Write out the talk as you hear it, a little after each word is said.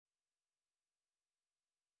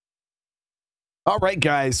All right,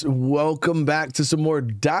 guys, welcome back to some more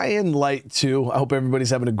Dying Light 2. I hope everybody's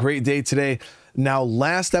having a great day today. Now,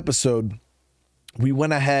 last episode, we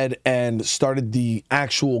went ahead and started the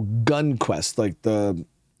actual gun quest, like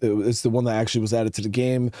it's the one that actually was added to the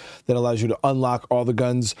game that allows you to unlock all the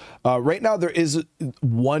guns. Right now, there is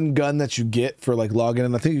one gun that you get for like logging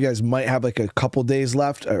in. I think you guys might have like a couple days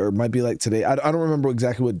left, or it might be like today. I don't remember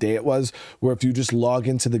exactly what day it was, where if you just log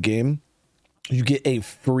into the game, you get a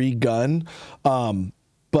free gun.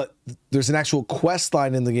 But there's an actual quest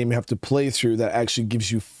line in the game you have to play through that actually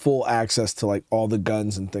gives you full access to like all the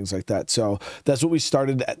guns and things like that. So that's what we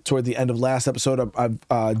started toward the end of last episode.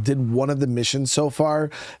 I did one of the missions so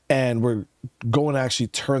far, and we're going to actually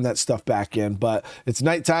turn that stuff back in. But it's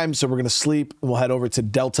nighttime, so we're going to sleep, and we'll head over to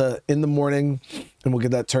Delta in the morning, and we'll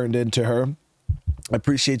get that turned into her. I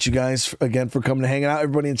appreciate you guys again for coming and hanging out.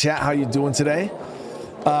 Everybody in chat, how you doing today?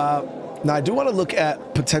 Now, I do want to look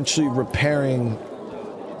at potentially repairing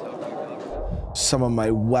some of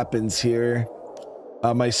my weapons here.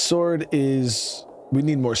 My sword is... We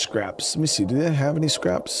need more scraps. Let me see. Do they have any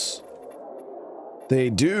scraps?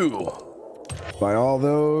 They do. Buy all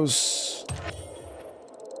those.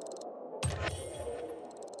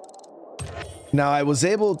 Now, I was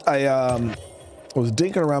able... I was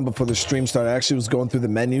dinking around before the stream started. I actually was going through the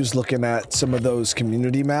menus looking at some of those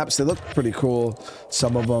community maps. They look pretty cool,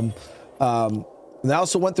 some of them. And I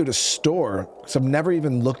also went through the store, because I've never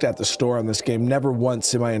even looked at the store on this game, never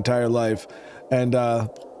once in my entire life. And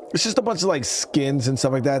it's just a bunch of like skins and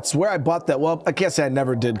stuff like that. It's where I bought that. Well, I can't say I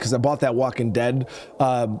never did, because I bought that Walking Dead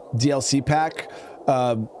DLC pack,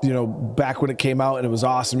 you know, back when it came out, and it was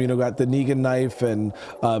awesome. You know, got the Negan knife and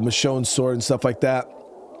Michonne's sword and stuff like that.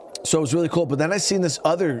 So it was really cool. But then I seen this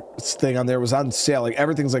other thing on there. It was on sale. Like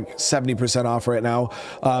everything's like 70% off right now.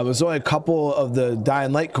 It was only a couple of the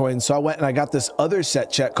Dying Light coins. So I went and I got this other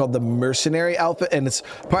set check called the Mercenary outfit. And it's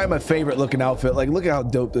probably my favorite looking outfit. Like, look at how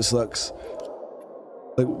dope this looks.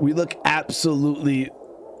 Like, we look absolutely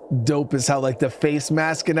dope as how, like, the face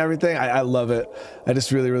mask and everything. I love it. I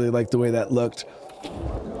just really, really like the way that looked.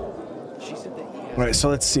 All right, so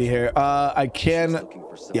let's see here. I can...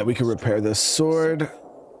 Yeah, we can repair this sword.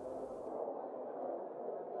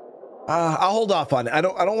 I'll hold off on it. I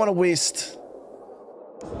don't want to waste.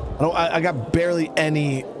 I got barely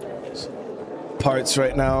any parts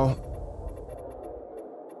right now.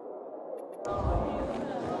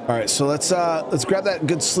 All right, so let's grab that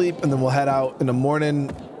good sleep, and then we'll head out in the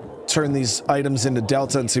morning, turn these items into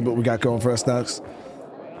Delta, and see what we got going for us next.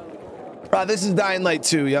 This is Dying Light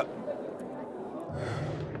 2. Yep.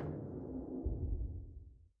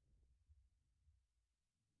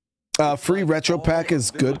 Free retro pack is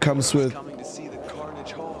good. Comes with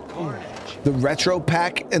the retro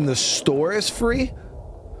pack in the store is free.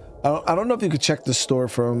 I don't know if you could check the store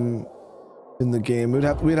from in the game. We'd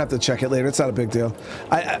have to check it later. It's not a big deal.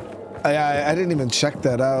 I didn't even check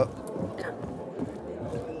that out.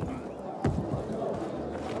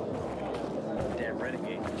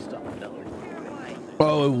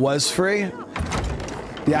 Oh, it was free?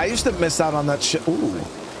 Yeah, I used to miss out on that shit. Ooh.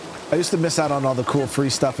 I used to miss out on all the cool free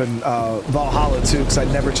stuff in Valhalla too, because I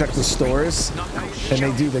never checked the stores, and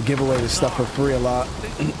they do the giveaway the stuff for free a lot. All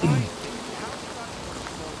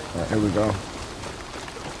right, here we go.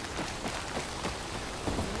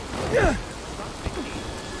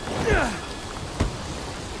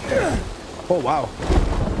 Oh wow!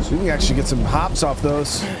 So you can actually get some hops off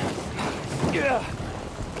those.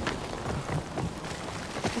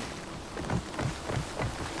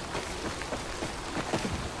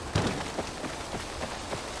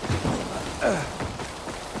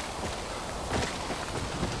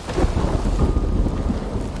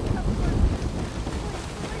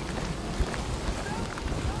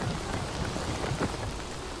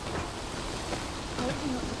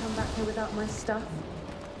 Stuff.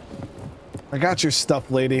 I got your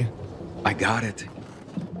stuff, lady. I got it.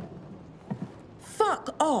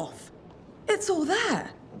 Fuck off. It's all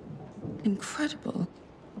there. Incredible.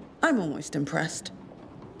 I'm almost impressed.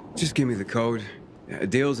 Just give me the code. A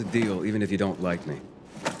deal's a deal, even if you don't like me.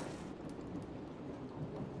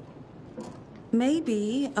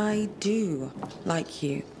 Maybe I do like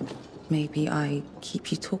you. Maybe I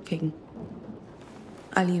keep you talking.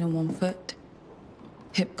 I lean on one foot,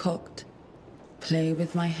 hip cocked. Play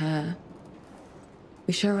with my hair.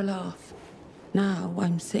 We share a laugh. Now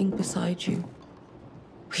I'm sitting beside you.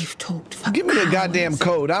 We've talked for Give me the hours. goddamn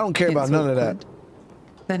code. I don't care about none of that.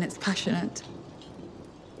 Then it's passionate.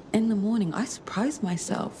 In the morning, I surprise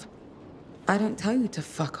myself. I don't tell you to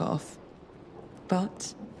fuck off.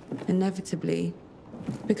 But inevitably,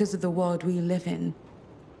 because of the world we live in,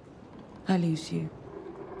 I lose you.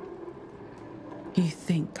 You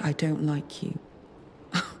think I don't like you?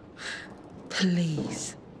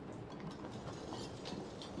 Please.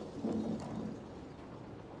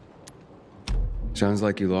 Sounds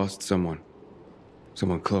like you lost someone.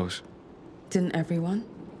 Someone close. Didn't everyone?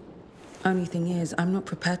 Only thing is, I'm not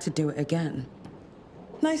prepared to do it again.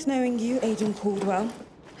 Nice knowing you, Agent Caldwell.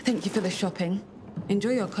 Thank you for the shopping.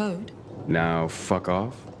 Enjoy your code. Now, fuck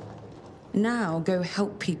off? Now, go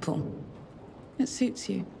help people. It suits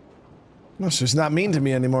you. No, she's not mean to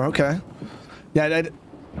me anymore. Okay. Yeah,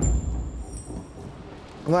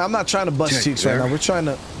 well, I'm not trying to bust cheeks right now. We're trying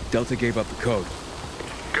to... Delta gave up the code.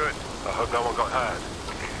 Good. I hope no one got hurt.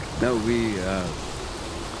 No, we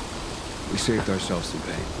saved ourselves some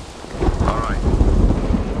pain. All right.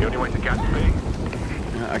 You on your way to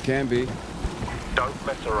Gatsby? I can be. Don't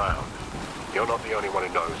mess around. You're not the only one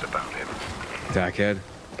who knows about him. Tackhead?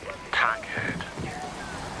 Tackhead.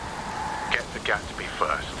 Get to Gatsby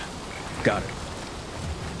first. Got it.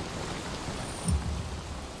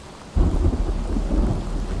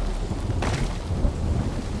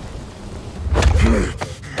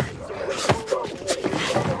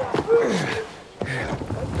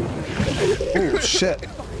 Oh, shit.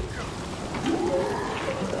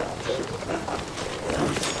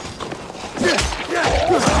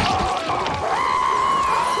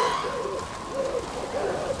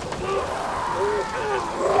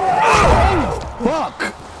 Fuck!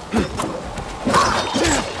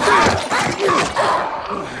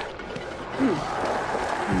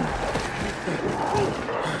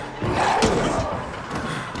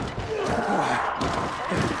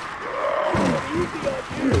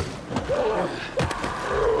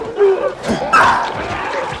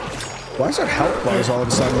 Why is there health bars all of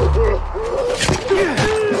a sudden? I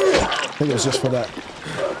think it was just for that.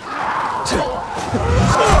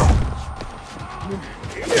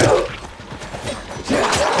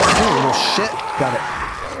 Oh, little shit. Got it.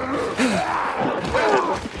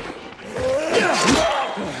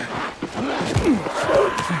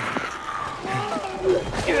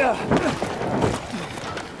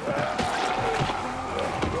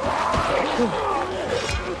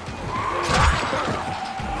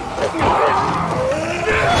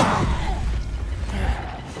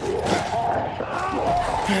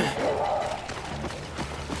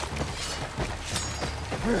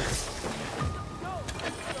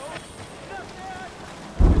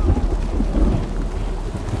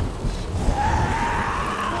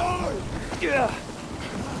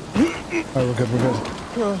 Alright, we're good, we're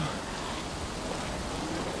good.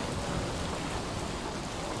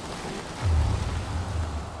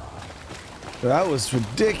 That was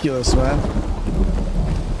ridiculous, man.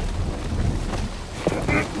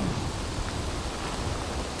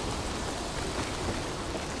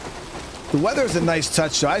 The weather is a nice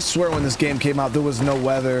touch, though. I swear when this game came out, there was no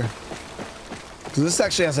weather. Because this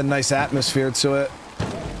actually has a nice atmosphere to it.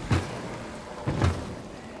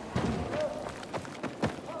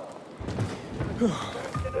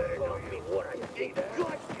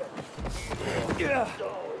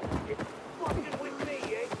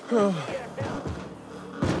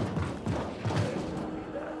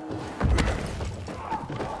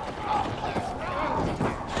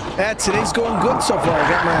 Yeah, today's going good so far. I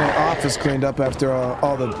got my office cleaned up after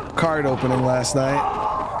all the card opening last night.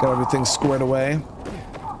 Got everything squared away.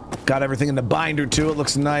 Got everything in the binder too. It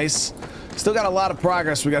looks nice. Still got a lot of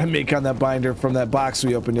progress we got to make on that binder from that box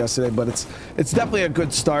we opened yesterday, but it's definitely a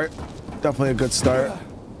good start. Definitely a good start.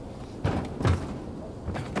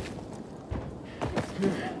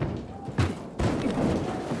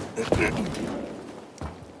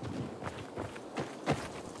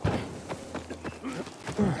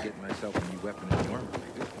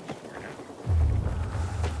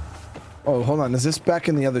 Oh, hold on. Is this back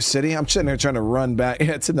in the other city? I'm sitting here trying to run back.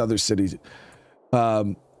 Yeah, it's another city. It's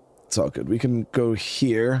all good. We can go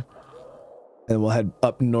here, and we'll head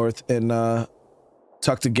up north and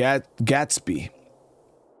talk to Gatsby.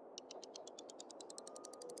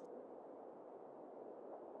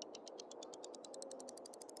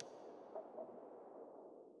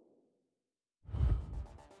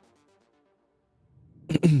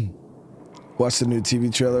 Watched the new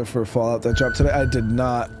TV trailer for Fallout that dropped today. I did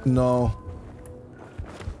not know.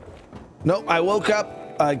 Nope, I woke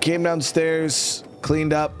up, I came downstairs,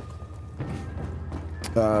 cleaned up,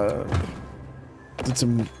 did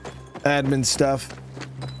some admin stuff.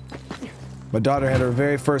 My daughter had her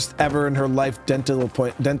very first ever in her life dentist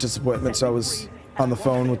appointment, so I was on the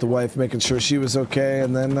phone with the wife making sure she was okay,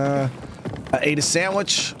 and then I ate a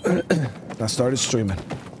sandwich and I started streaming.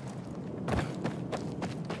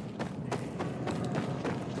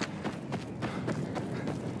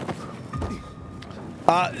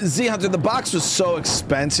 Z Hunter, the box was so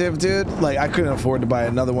expensive, dude. Like, I couldn't afford to buy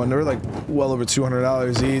another one. They were like well over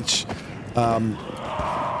 $200 each.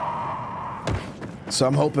 So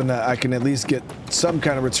I'm hoping that I can at least get some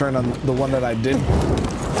kind of return on the one that I did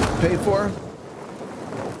pay for.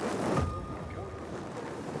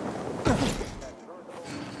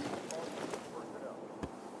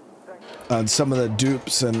 On some of the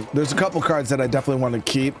dupes, and there's a couple cards that I definitely want to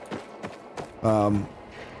keep,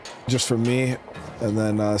 just for me, and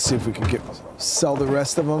then see if we can sell the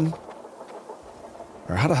rest of them.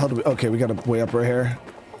 Or how the hell do we? Okay, we got to way up right here.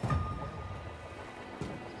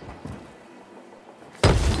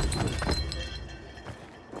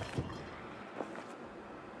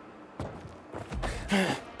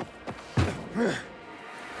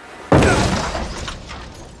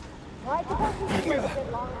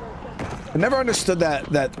 I never understood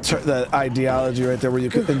that ideology right there, where you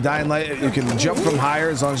can, in Dying Light, you can jump from higher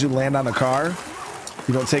as long as you land on a car.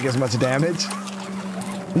 You don't take as much damage.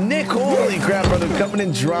 Nick, holy crap, brother, coming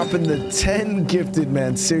and dropping the 10 gifted,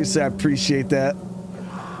 man. Seriously, I appreciate that.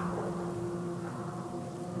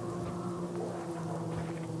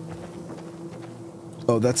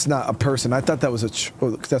 Oh, that's not a person. I thought that was oh,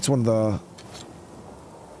 that's one of the...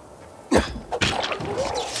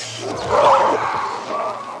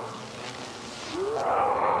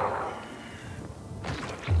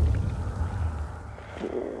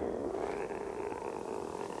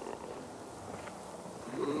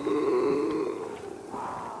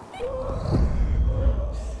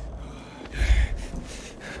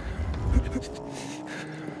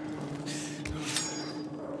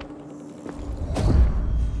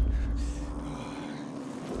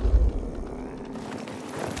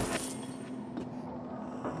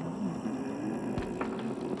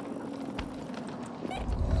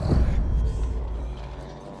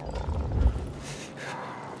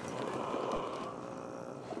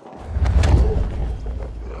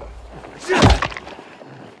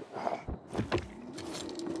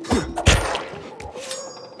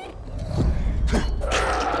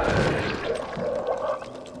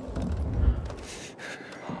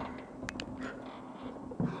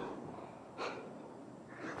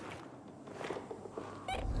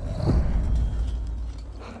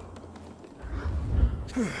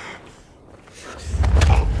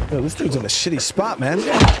 Yo, this dude's in a shitty spot, man.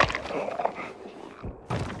 Let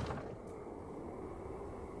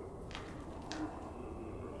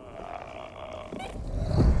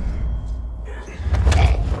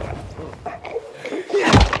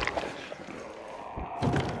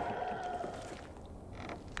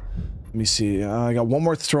me see. I got one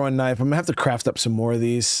more throwing knife. I'm gonna have to craft up some more of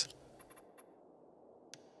these.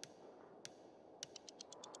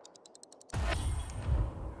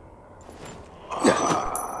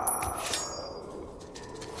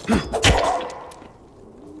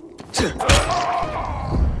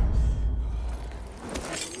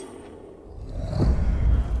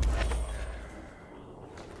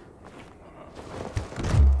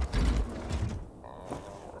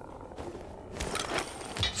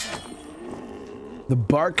 The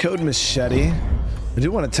barcode machete. I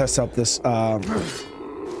do want to test out this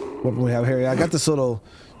weapon we have here. Yeah, I got this little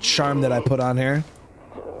charm that I put on here.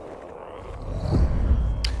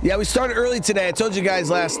 Yeah, we started early today. I told you guys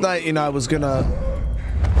last night, you know, I was gonna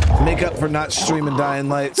make up for not streaming Dying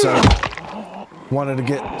Light, so wanted to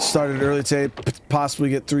get started early today. Possibly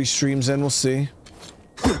get 3 streams in. We'll see.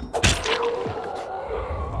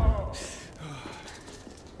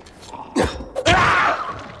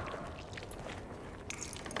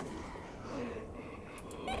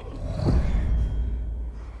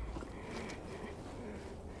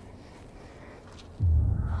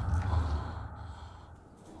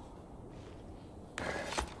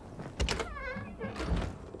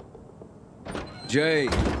 Jay,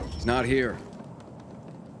 he's not here.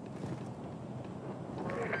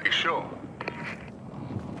 You sure?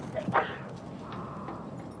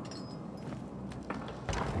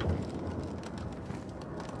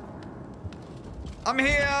 I'm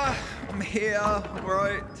here,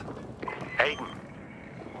 right? Aiden,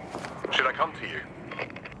 should I come to you?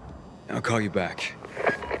 I'll call you back.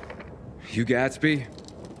 You Gatsby?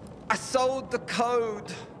 I sold the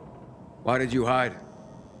code. Why did you hide?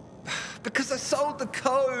 Because I sold the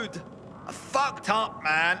code. I fucked up,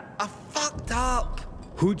 man. I fucked up.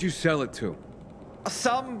 Who'd you sell it to?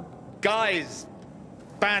 Some guys.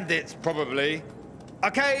 Bandits, probably.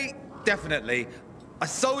 Okay, definitely. I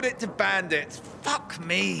sold it to bandits. Fuck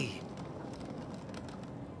me.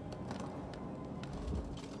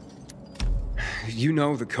 You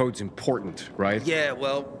know the code's important, right? Yeah,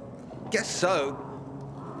 well, guess so.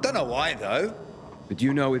 Don't know why, though. but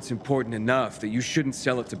you know it's important enough that you shouldn't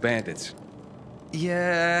sell it to bandits.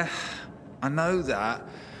 Yeah, I know that.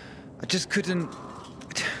 I just couldn't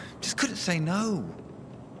say no.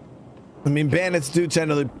 I mean, bandits do tend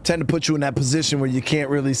to put you in that position where you can't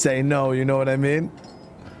really say no, you know what I mean?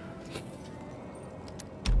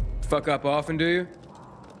 Fuck up often, do you?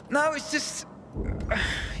 No, it's just...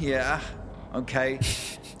 Yeah, okay.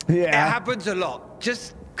 Yeah. It happens a lot.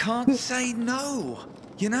 Just can't say no,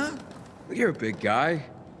 you know? You're a big guy.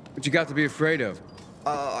 What you got to be afraid of?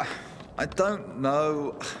 I don't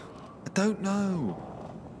know. I don't know.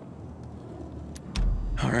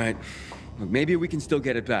 All right. Look, maybe we can still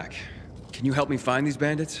get it back. Can you help me find these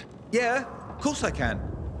bandits? Yeah, of course I can.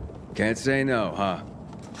 Can't say no, huh?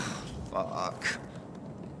 Fuck.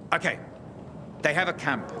 Okay. They have a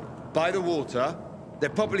camp by the water. They're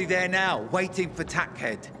probably there now, waiting for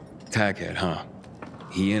Tackhead. Taghead, huh?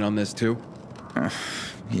 He in on this too?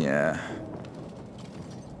 Yeah.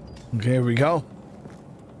 Okay, here we go.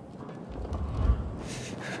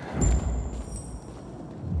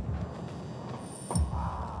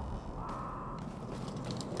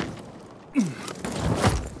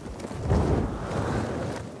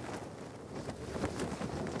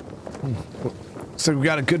 So we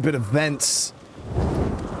got a good bit of vents.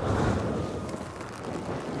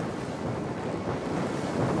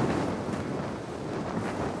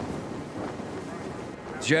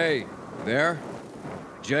 Jay, there?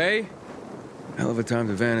 Jay? Hell of a time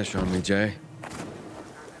to vanish on me, Jay.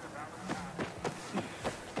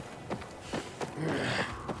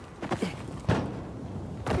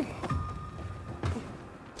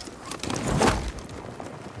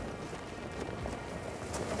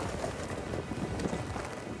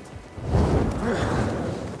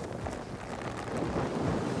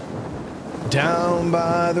 Down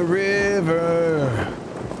by the river.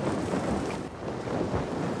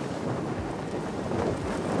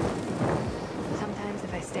 Sometimes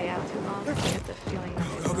if I stay out too long, I get the feeling that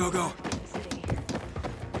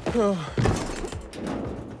Go.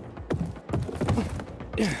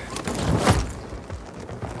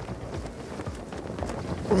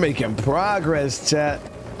 We're making progress, chat.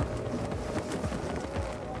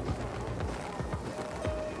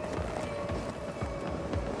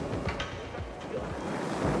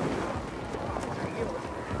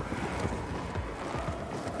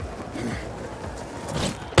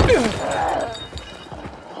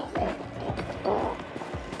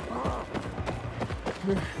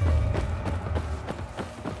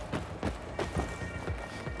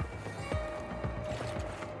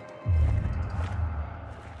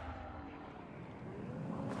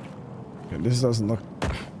 This doesn't look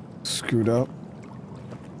screwed up.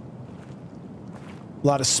 A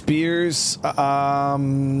lot of spears, a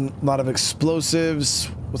lot of explosives.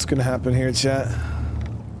 What's gonna happen here, chat?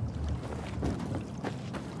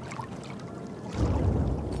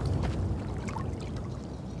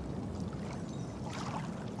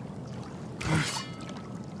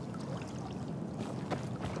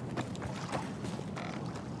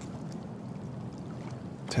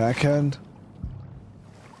 Tackhead.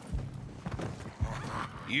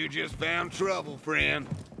 You just found trouble, friend.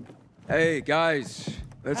 Hey, guys.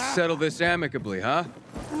 Let's settle this amicably, huh?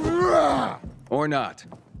 Or not.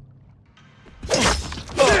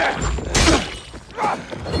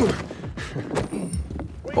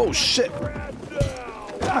 Oh, shit.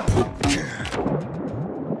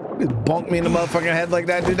 You just bonk me in the motherfucking head like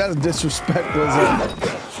that, dude. That's disrespectful as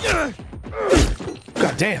hell.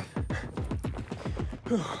 God damn.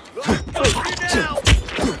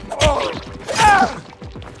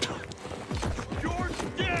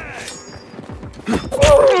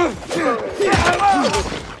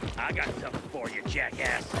 I got something for you,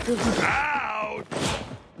 jackass. Ouch!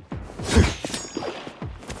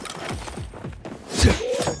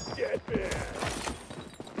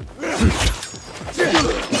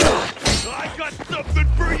 I got something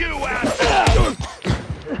for you, asshole!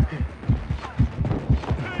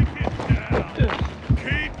 Take it down.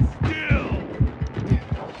 Keep still.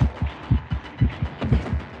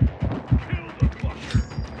 Kill the fucker.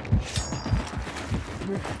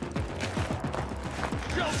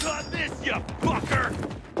 Joke's on this, you fucker!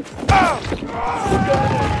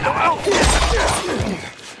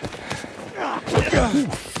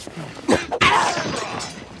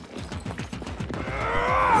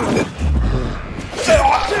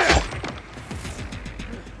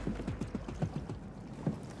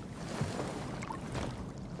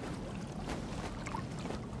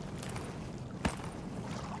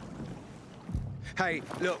 Hey,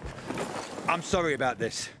 look, I'm sorry about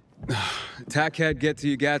this. Tackhead get to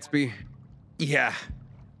you, Gatsby? Yeah.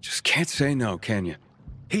 Just can't say no, can you?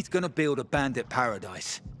 He's gonna build a bandit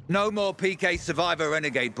paradise. No more PK Survivor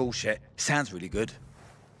Renegade bullshit. Sounds really good.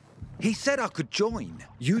 He said I could join.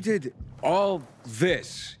 You did all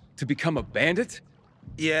this to become a bandit?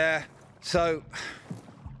 Yeah, so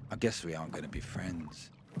I guess we aren't gonna be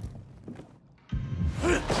friends.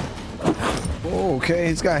 Oh, okay,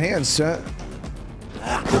 he's got hands set.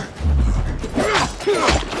 I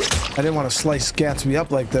didn't want to slice Gatsby up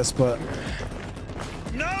like this, but...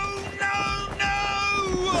 No, no, no!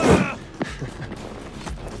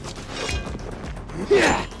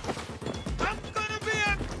 I'm gonna be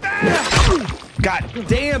a bad... God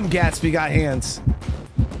damn, Gatsby got hands.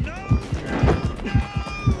 No, no, no!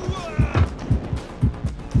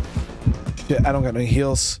 Shit, I don't got any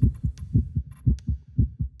heals.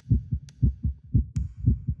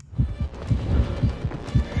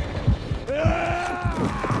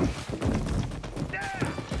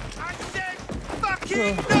 I said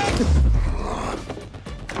fucking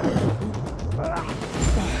no!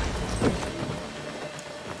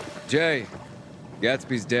 Jay,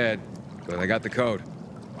 Gatsby's dead, but I got the code.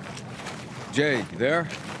 Jay, you there?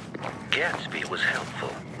 Gatsby was helpful.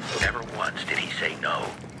 Never once did he say no.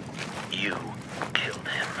 You killed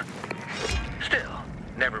him. Still,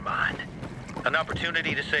 never mind. An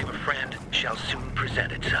opportunity to save a friend shall soon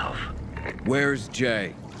present itself. Where's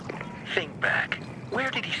Jay? Think back. Where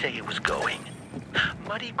did he say he was going?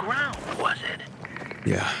 Muddy ground, was it?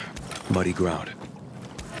 Yeah, muddy ground.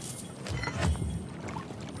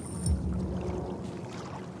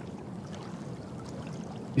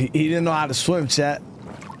 He didn't know how to swim, chat.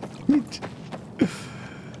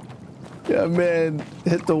 Yeah, man,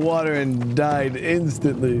 hit the water and died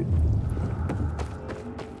instantly.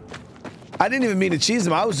 I didn't even mean to cheese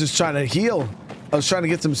him. I was just trying to heal. I was trying to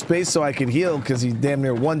get some space so I could heal because he damn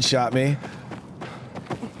near one-shot me.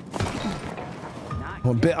 I'm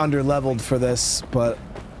a bit under-leveled for this, but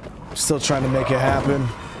still trying to make it happen.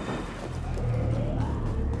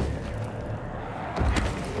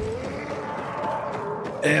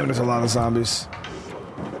 Damn, there's a lot of zombies.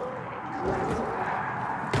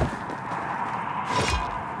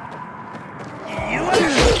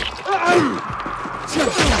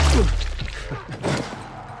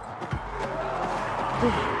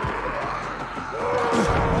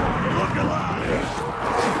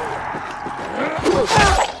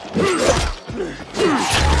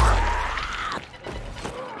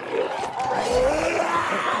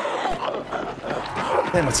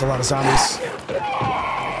 Damn, that's a lot of zombies.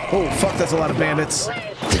 Oh, fuck, that's a lot of bandits.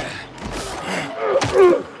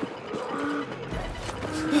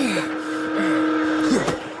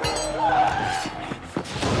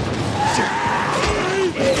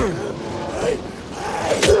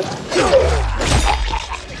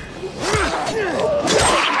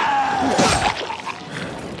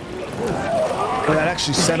 Oh, that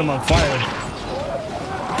actually set him on fire.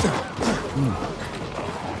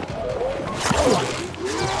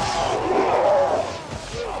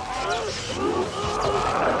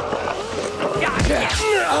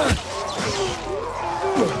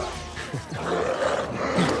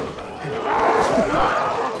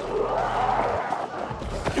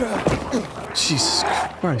 Jesus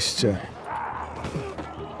Christ, Jack.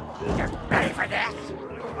 Ready for this?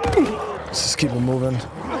 Let's just keep it moving.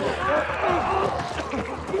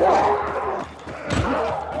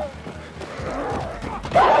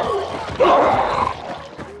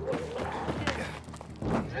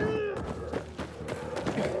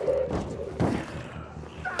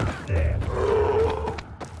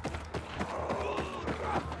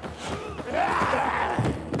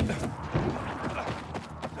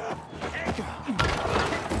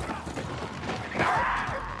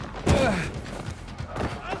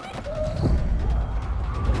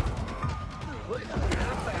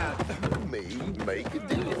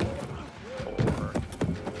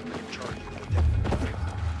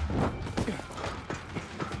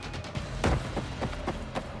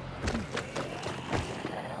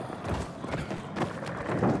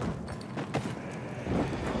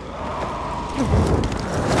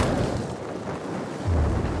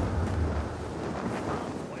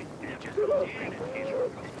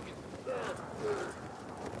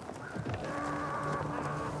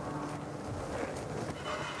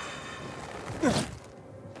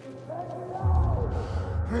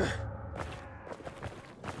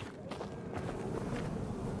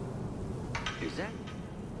 Is that?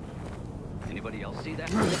 Anybody else see that?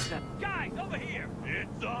 Guys, over here!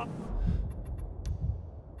 It's up!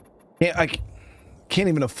 Yeah, I can't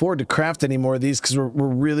even afford to craft any more of these because we're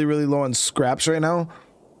really, really low on scraps right now.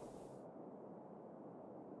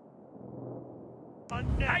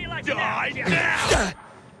 How you like die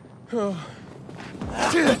now?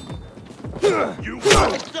 You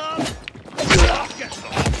want some? Get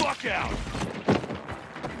the fuck out!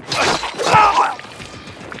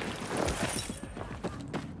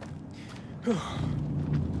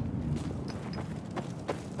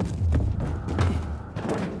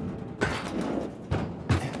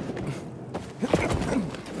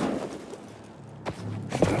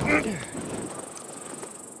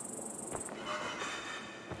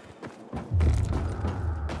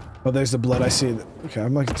 Oh, there's the blood. I see it. Okay,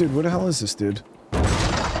 I'm like, dude, what the hell is this, dude?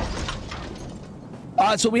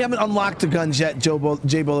 So we haven't unlocked the guns yet,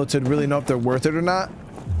 J-Bolo, to really know if they're worth it or not.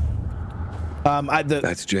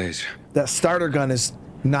 That's Jay's. That starter gun is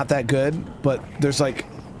not that good, but there's like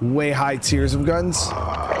way high tiers of guns.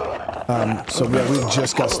 So yeah, we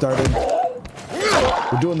just got started.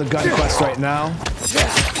 We're doing the gun quest right now.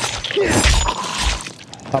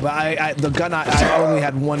 But the gun, I only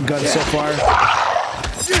had one gun so far.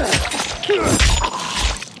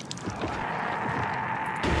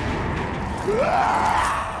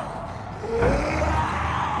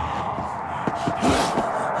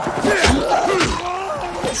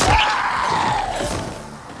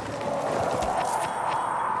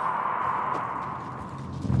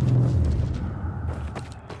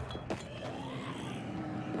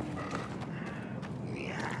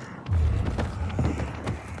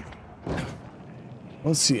 I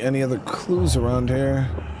don't see any other clues around here.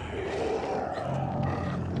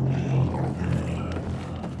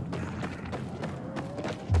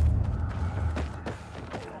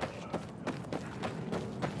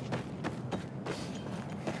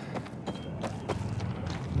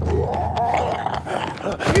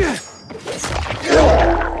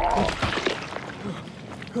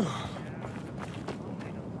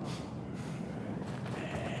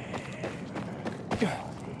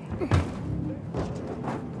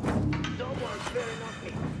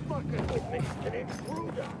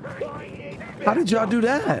 How did y'all do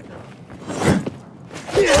that?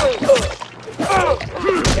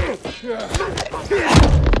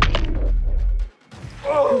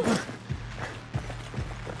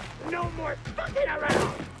 No more fucking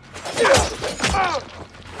around!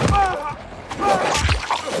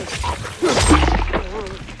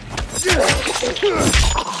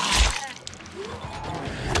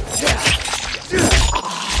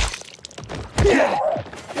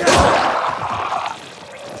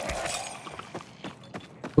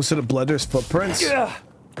 Close to the blood, there's footprints. Yeah.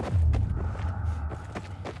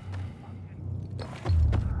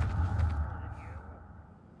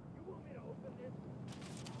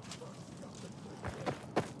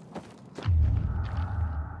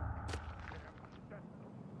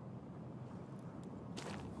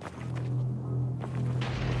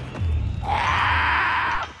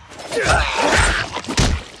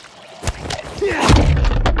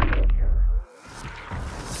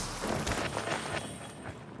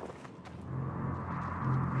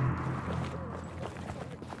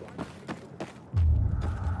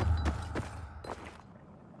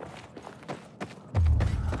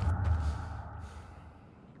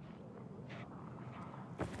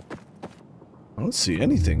 I don't see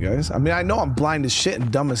anything, guys. I mean, I know I'm blind as shit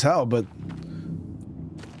and dumb as hell, but...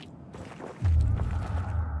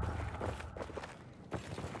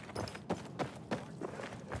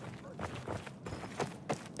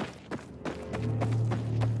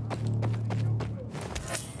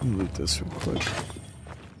 Let me loot this real quick.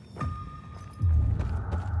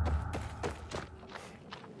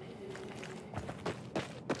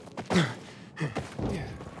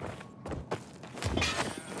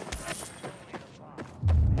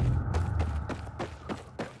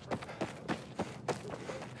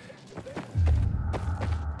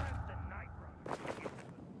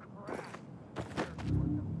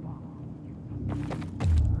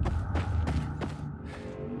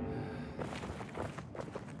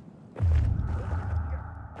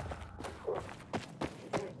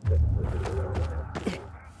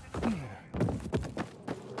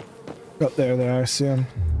 Up there, I see him.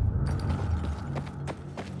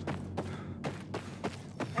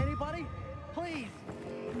 Anybody? Please.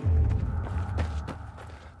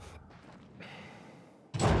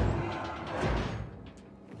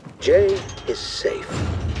 Jay is safe.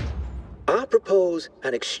 I propose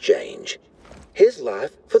an exchange. His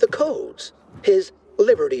life for the codes. His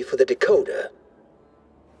liberty for the decoder.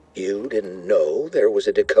 You didn't know there was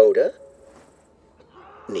a decoder?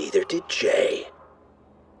 Neither did Jay.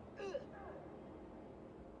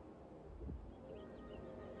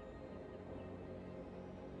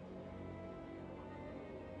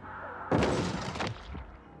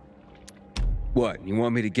 What, you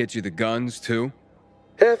want me to get you the guns, too?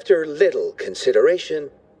 After little consideration,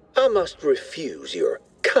 I must refuse your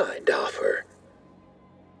kind offer.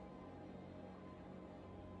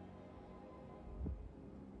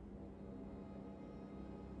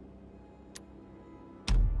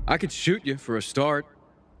 I could shoot you for a start.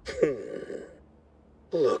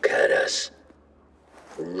 Look at us.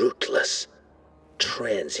 Rootless,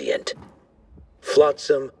 transient,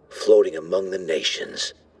 flotsam floating among the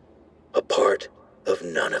nations, a part of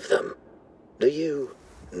none of them. Do you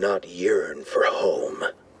not yearn for home?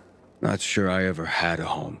 Not sure I ever had a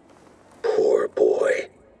home. Poor boy.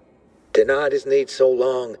 Denied his needs so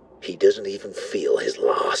long, he doesn't even feel his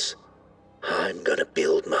loss. I'm gonna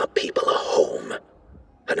build my people a home,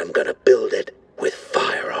 and I'm gonna build it with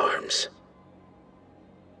firearms.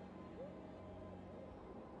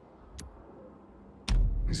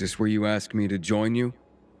 Is this where you ask me to join you?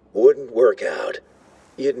 Wouldn't work out.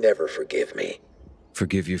 You'd never forgive me.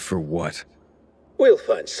 Forgive you for what? We'll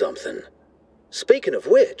find something. Speaking of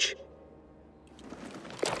which,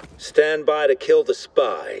 stand by to kill the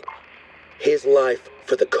spy. His life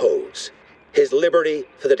for the codes. His liberty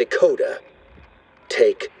for the Dakota.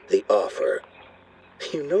 Take the offer.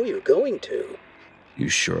 You know you're going to. You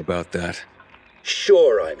sure about that?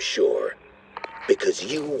 Sure, I'm sure. Because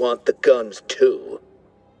you want the guns too.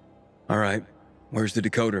 All right. Where's the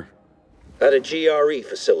decoder? At a GRE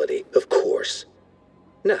facility, of course.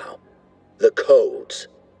 Now, the codes.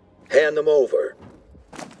 Hand them over.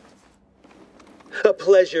 A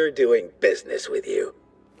pleasure doing business with you.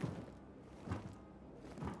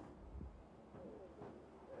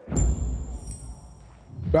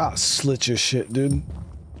 Ah, slit your shit, dude.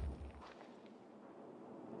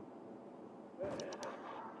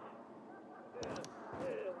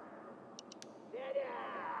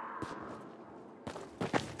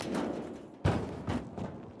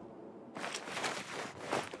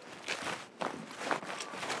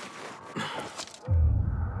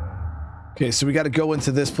 Okay, so we got to go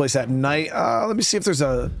into this place at night. Let me see if there's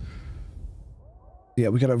a... Yeah,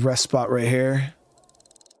 we got a rest spot right here.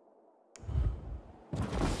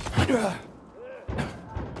 You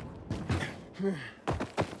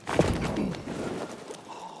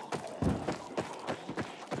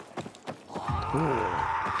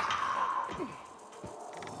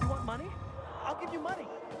want money? I'll give you money.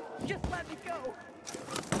 Just let me go.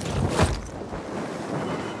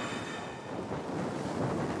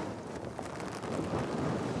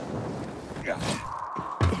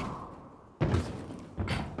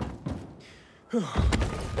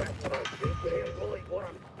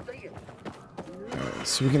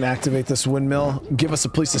 So we can activate this windmill. Give us a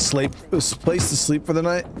place to sleep. For the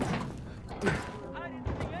night.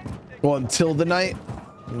 Well, until the night.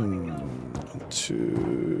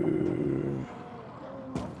 2.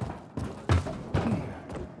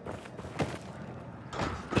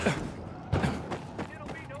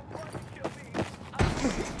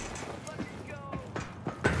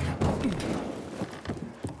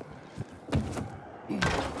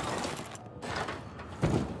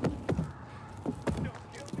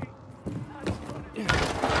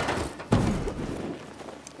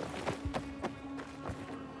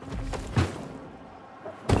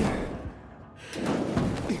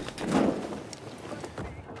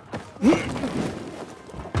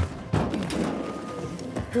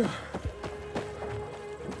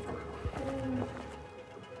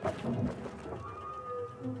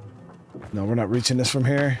 No, we're not reaching this from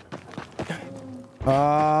here.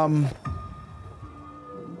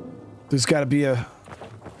 There's got to be a...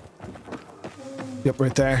 Yep,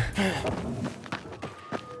 right there.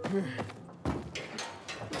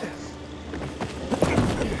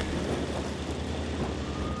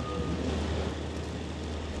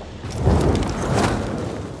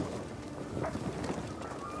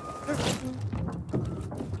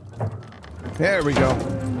 There we go.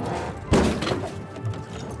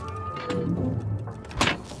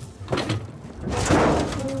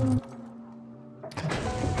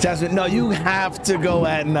 Jasmine, no, you have to go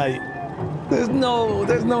at night. There's no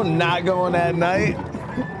not going at night.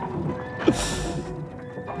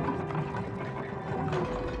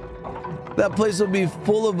 That place will be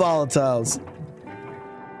full of volatiles.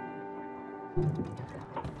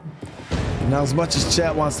 Now, as much as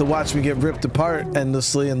chat wants to watch me get ripped apart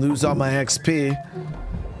endlessly and lose all my XP,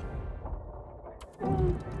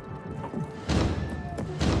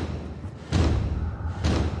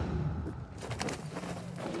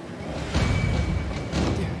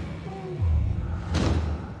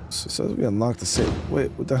 so it says we unlocked the safe.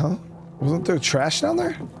 Wait, what the hell? Wasn't there trash down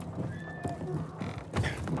there?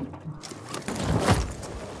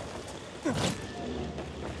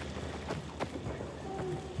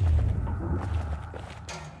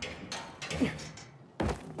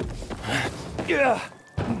 Yeah.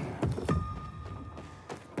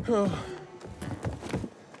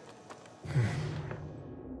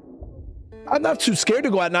 I'm not too scared to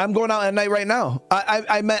go out now. I'm going out at night right now.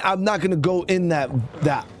 I meant I'm not gonna go in that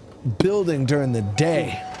building during the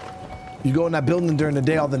day. You go in that building during the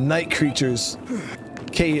day, all the night creatures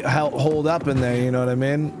can't hold up in there. You know what I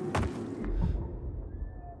mean?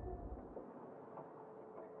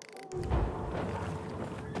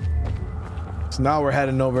 So now we're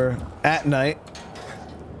heading over at night.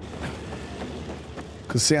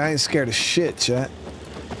 Cause see, I ain't scared of shit, chat.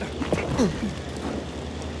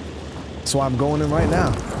 That's why I'm going in right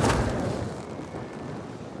now.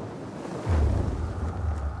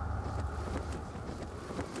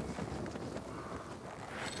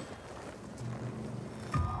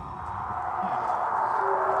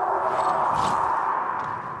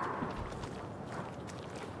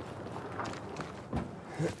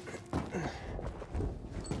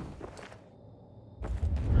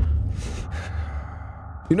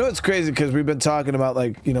 You know, it's crazy because we've been talking about,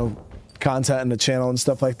 like, you know, content in the channel and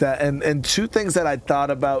stuff like that. And two things that I thought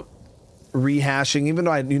about rehashing, even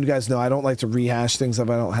though you guys know I don't like to rehash things if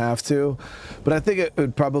I don't have to, but I think it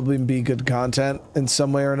would probably be good content in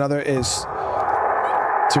some way or another, is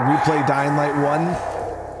to replay Dying Light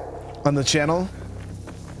 1 on the channel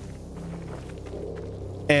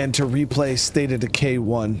and to replay State of Decay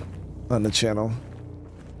 1 on the channel.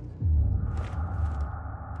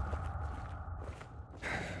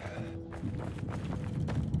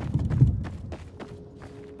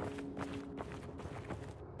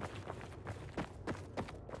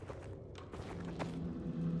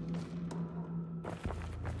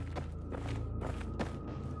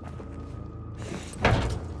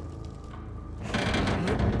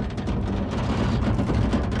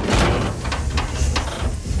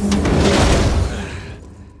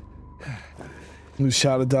 Who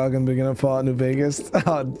shot a dog in beginning of Fallout New Vegas?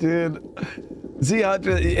 Oh, dude.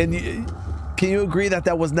 Z100, and can you agree that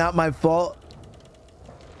that was not my fault?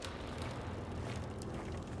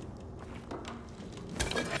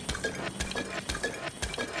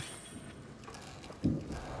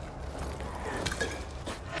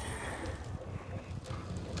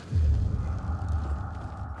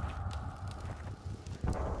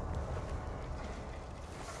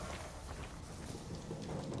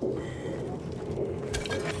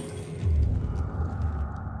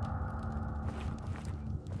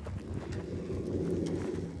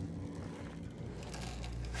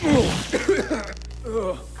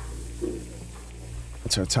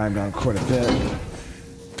 That's our time down quite a bit.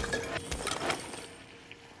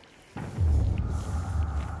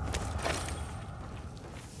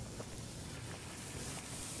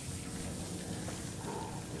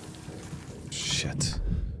 Shit.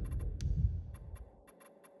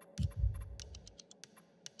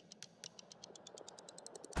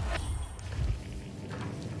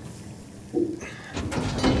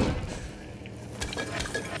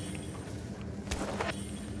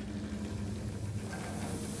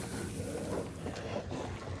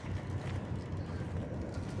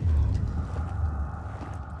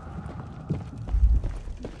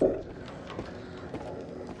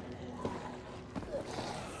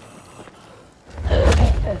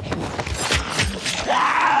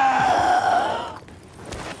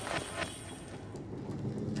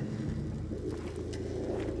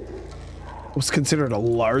 Was considered a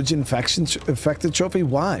large infected trophy?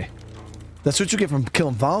 Why? That's what you get from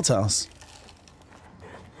killing volatiles.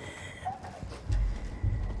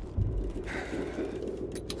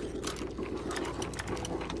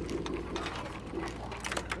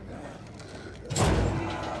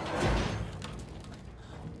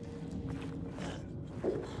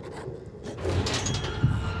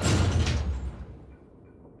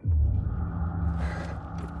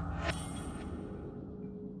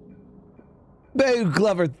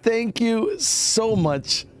 Glover, thank you so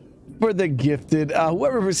much for the gifted.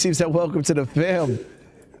 Whoever receives that, welcome to the fam.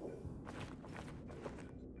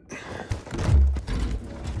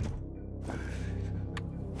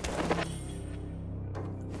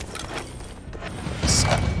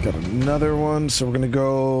 Got another one, so we're gonna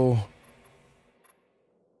go.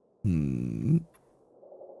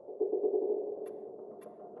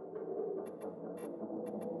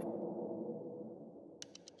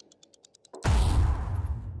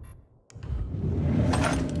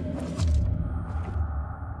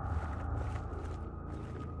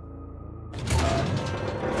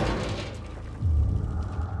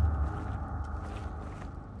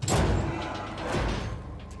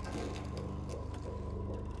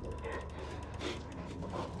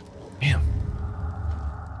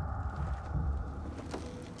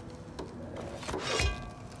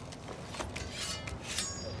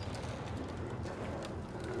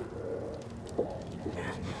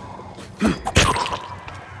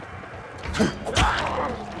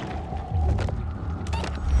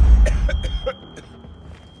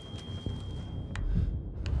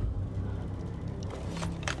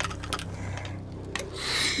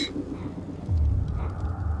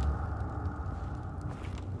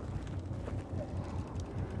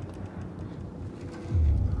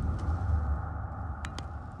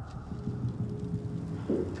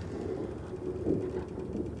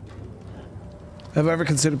 Have I ever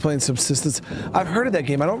considered playing Subsistence? I've heard of that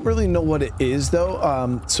game. I don't really know what it is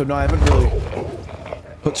though. So no, I haven't really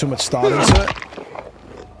put too much thought into it.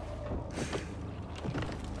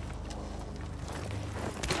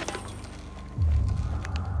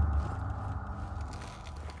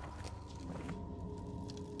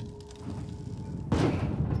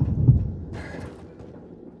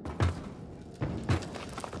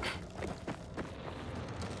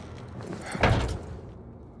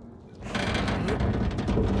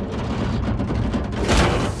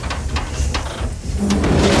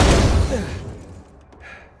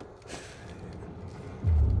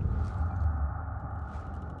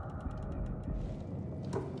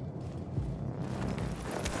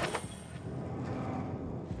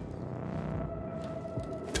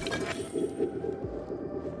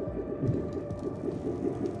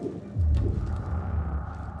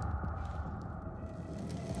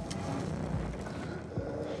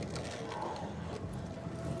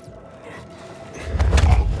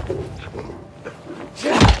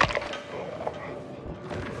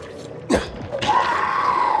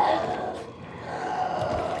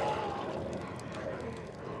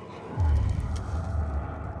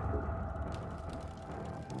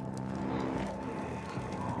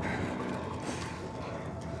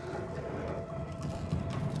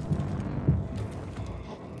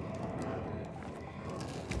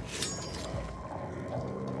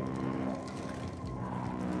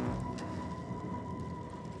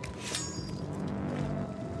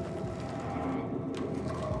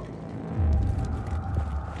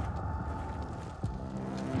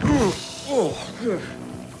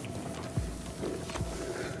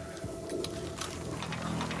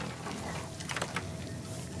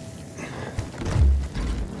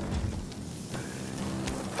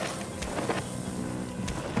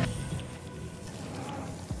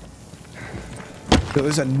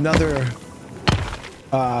 There's another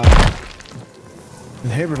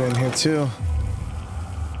inhibitor in here too.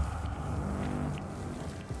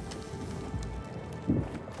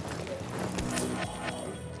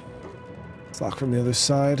 It's locked from the other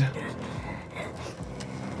side.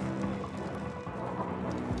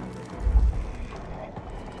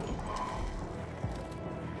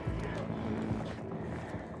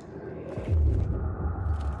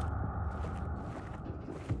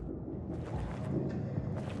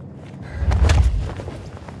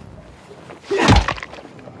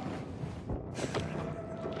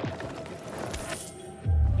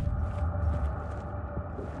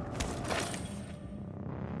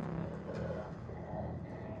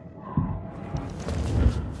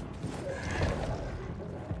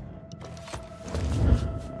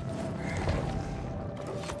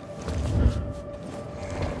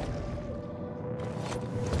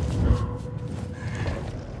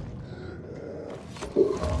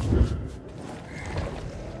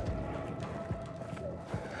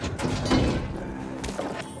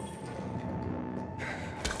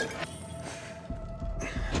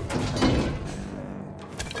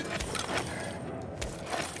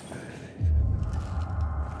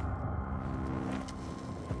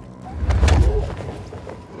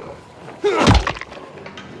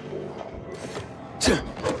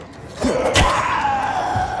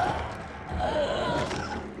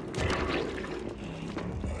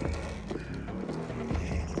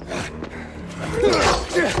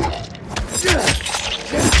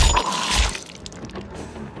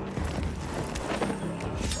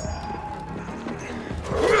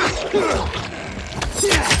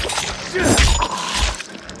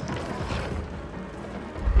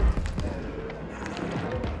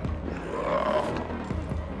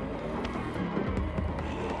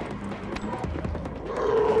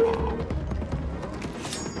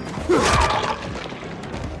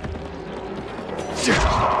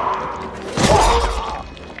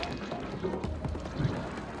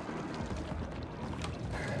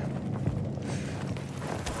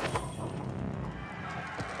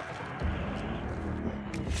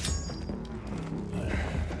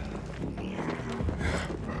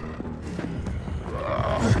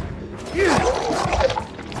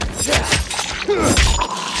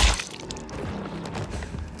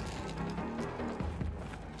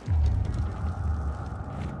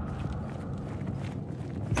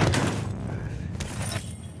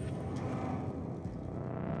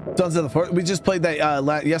 Sons of the Forest. We just played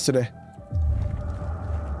that yesterday.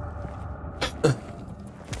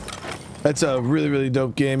 That's a really, really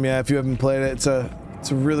dope game. Yeah, if you haven't played it, it's a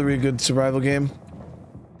really, really good survival game.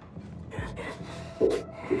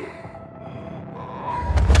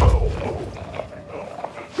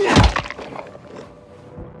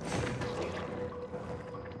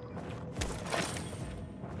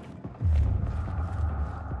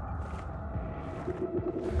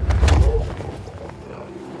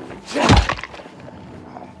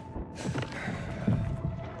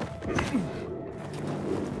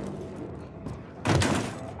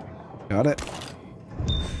 got it.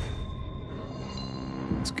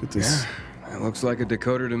 Let's get this. Yeah, it looks like a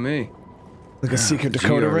decoder to me. Like a secret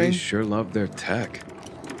decoder ring? Sure love their tech.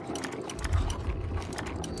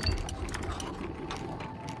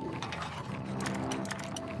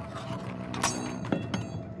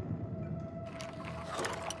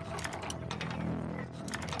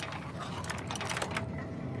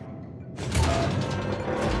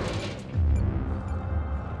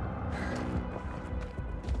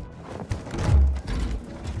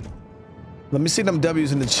 Let me see them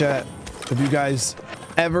W's in the chat. If you guys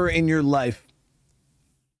ever in your life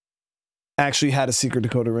actually had a secret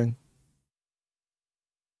decoder ring.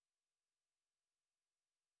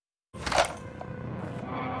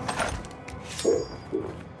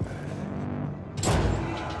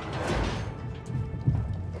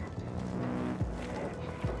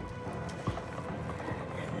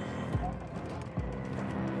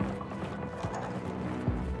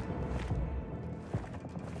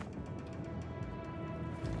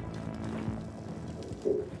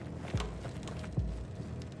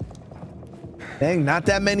 Dang, not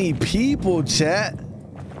that many people, chat.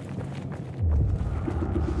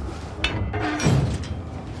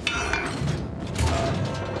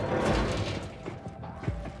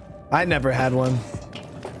 I never had one.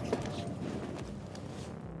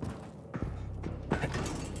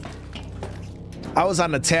 I was on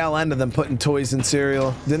the tail end of them putting toys in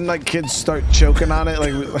cereal. Didn't like kids start choking on it,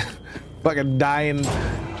 like fucking dying,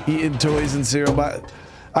 eating toys and cereal? But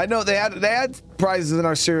I know they had prizes in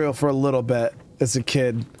our cereal for a little bit as a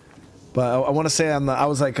kid, but I want to say I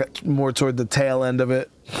was like more toward the tail end of it.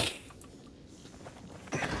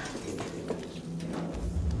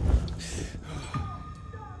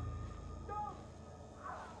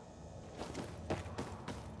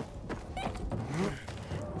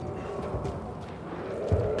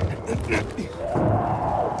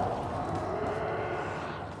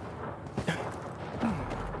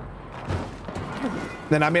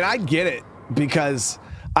 Then I mean, I get it, because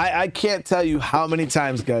I can't tell you how many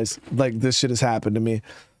times, guys, like this shit has happened to me.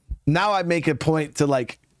 Now I make a point to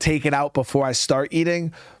like take it out before I start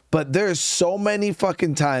eating, but there's so many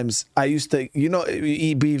fucking times I used to, you know,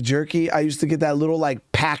 eat beef jerky. I used to get that little like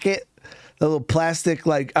packet, the little plastic,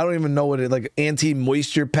 like, I don't even know what it, like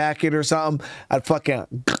anti-moisture packet or something. I'd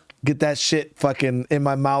fucking get that shit fucking in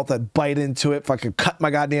my mouth. I'd bite into it, fucking cut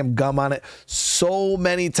my goddamn gum on it. So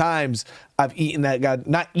many times I've eaten that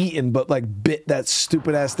not eaten, but like bit that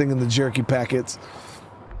stupid ass thing in the jerky packets.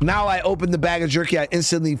 Now I open the bag of jerky, I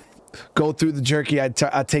instantly go through the jerky, I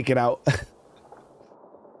take it out.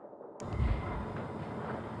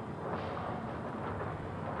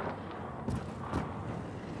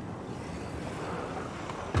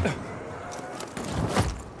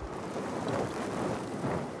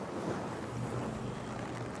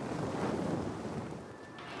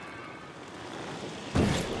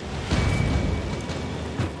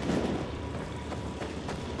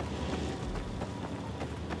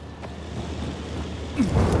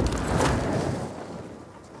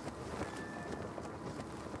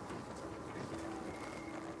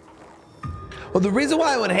 Well, the reason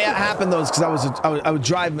why it would happen though is because I was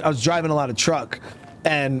driving a lot of truck,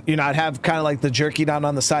 and you know, I'd have kind of like the jerky down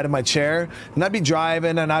on the side of my chair, and I'd be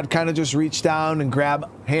driving and I'd kind of just reach down and grab a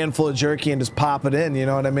handful of jerky and just pop it in, you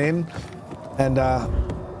know what I mean? And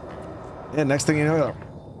yeah, next thing you know, like,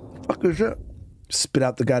 fuck is it? Spit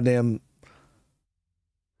out the goddamn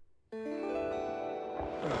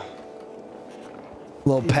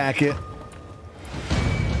little packet.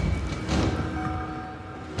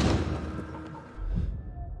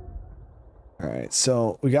 All right,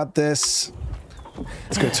 so we got this.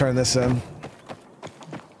 Let's go turn this in.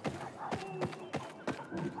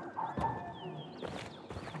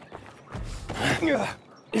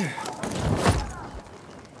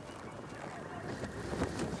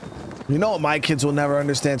 You know what my kids will never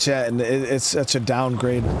understand, chat, and it's such a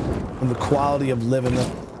downgrade in the quality of living.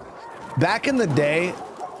 Back in the day,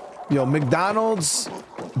 you know, McDonald's,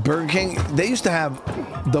 Burger King, they used to have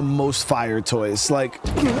the most fire toys. Like,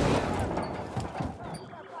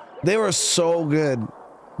 they were so good,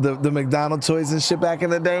 the McDonald's toys and shit back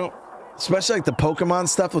in the day, especially like the Pokemon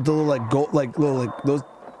stuff with the little like gold, like little like those.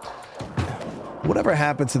 Whatever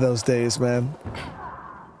happened to those days, man?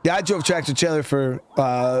 Yeah, I drove tractor trailer for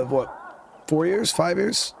what, 4 years, 5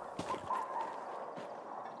 years?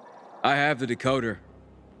 I have the decoder.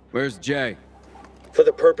 Where's Jay? For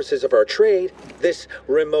the purposes of our trade, this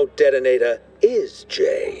remote detonator is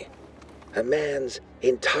Jay. A man's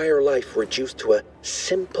entire life reduced to a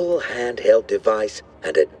simple handheld device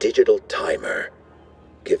and a digital timer.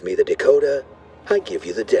 Give me the decoder, I give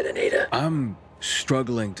you the detonator. I'm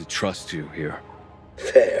struggling to trust you here.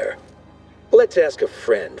 Fair. Let's ask a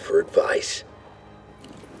friend for advice.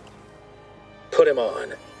 Put him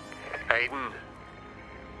on. Aiden,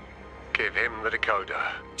 give him the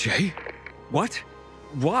decoder. Jay? What?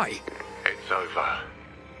 Why? It's over.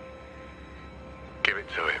 Give it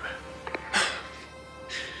to him.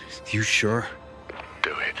 You sure?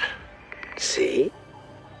 Do it. See?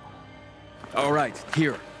 All right,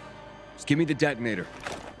 here. Just give me the detonator.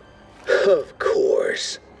 Of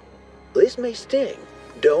course. This may sting.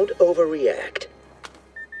 Don't overreact.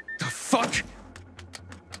 The fuck?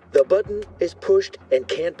 The button is pushed and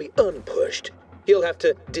can't be unpushed. You'll have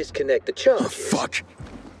to disconnect the charges. The fuck?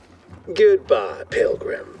 Goodbye,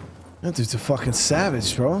 Pilgrim. That dude's a fucking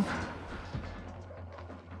savage, bro.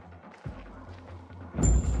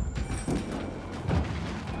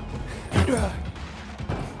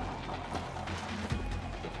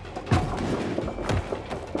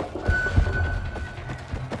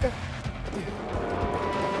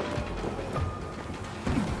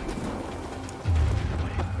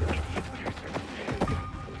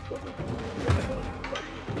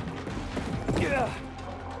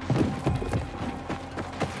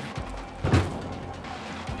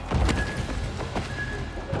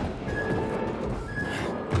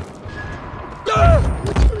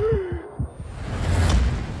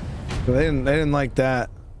 They didn't like that.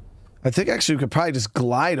 I think actually we could probably just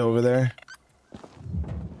glide over there.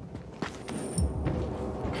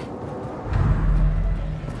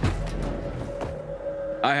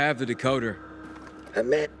 I have the decoder.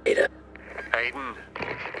 Amanda. Aiden.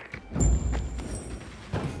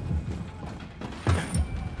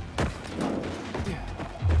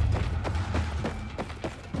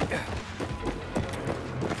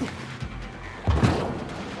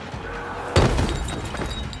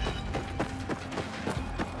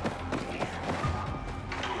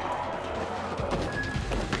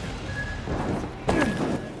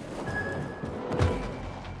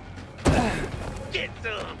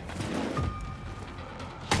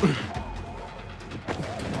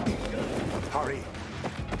 Hurry.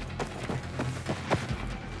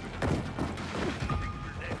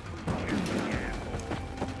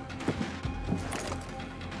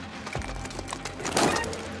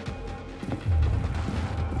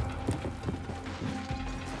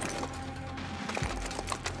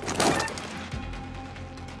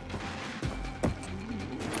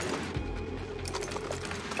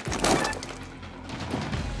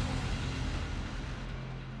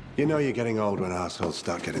 You know you're getting old when assholes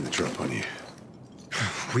start getting the drop on you.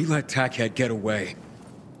 We let Tackhead get away.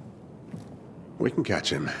 We can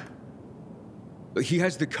catch him. He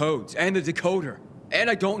has the codes and the decoder.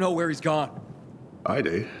 And I don't know where he's gone. I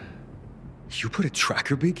do. You put a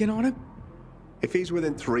tracker beacon on him? If he's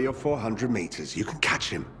within 300 or 400 meters, you can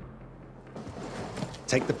catch him.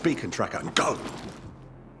 Take the beacon tracker and go.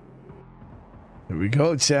 Here we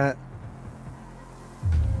go, chat.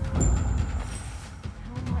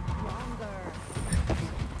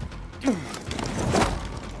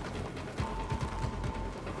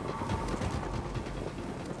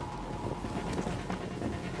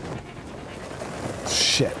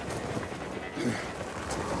 Shit.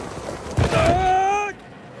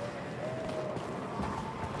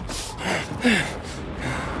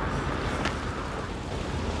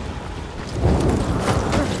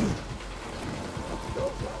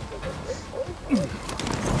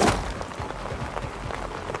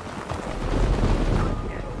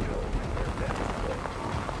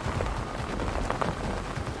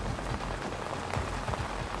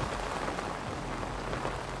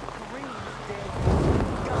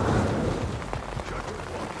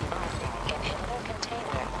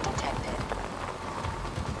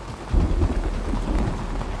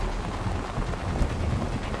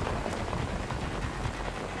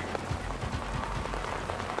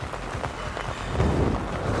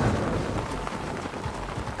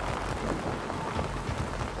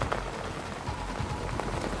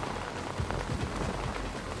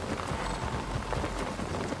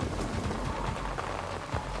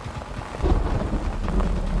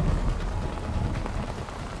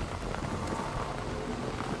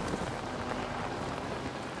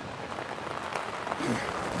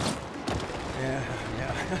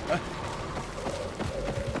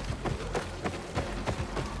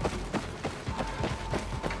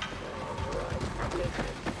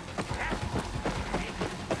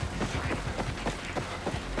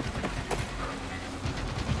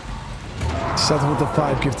 Something with the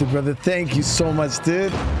 5 gifted, brother. Thank you so much,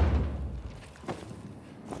 dude.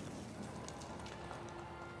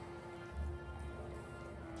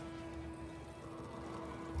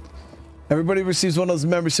 Everybody receives one of those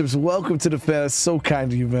memberships. Welcome to the fan. That's so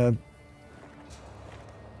kind of you, man.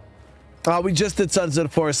 We just did Sons of the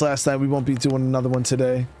Forest last night. We won't be doing another one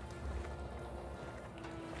today.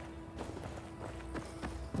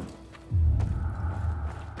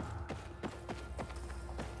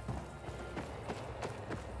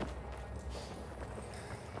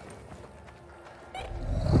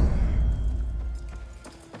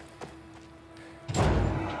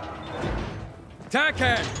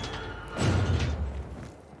 Tackhead!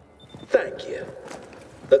 Thank you.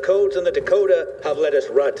 The codes in the Dakota have led us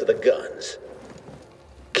right to the guns.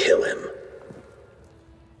 Kill him.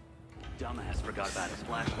 Dumbass forgot about his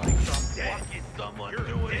flashlight. What is someone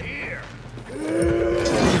doing here?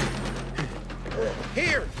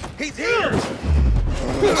 Here! He's here!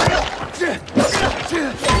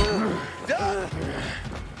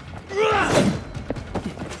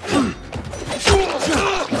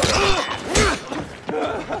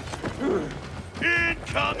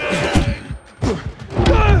 Incoming!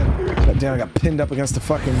 God damn, I got pinned up against the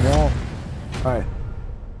fucking wall. Alright.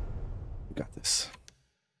 We got this.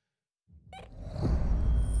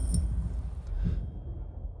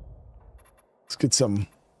 Let's get some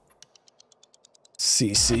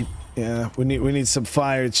CC. Yeah, we need some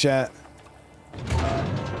fire, chat.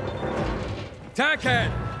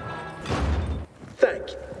 Tackhead!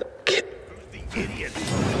 Thank you. Who's the idiot?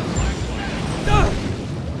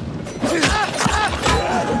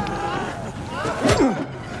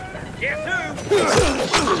 Guess who?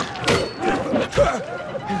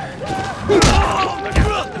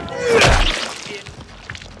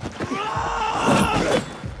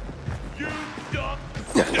 You duck!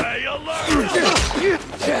 Stay alert!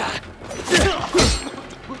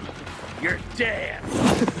 You're dead.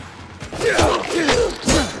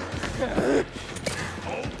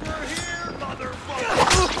 Over here, motherfucker!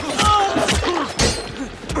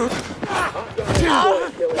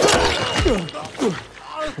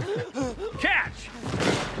 Catch!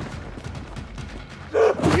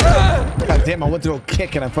 God damn, I went to go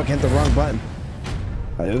kick and I fucking hit the wrong button.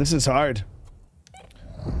 Alright, this is hard.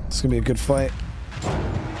 This is gonna be a good fight.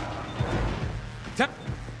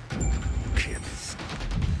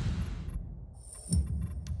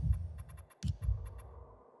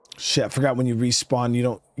 Shit, I forgot when you respawn, you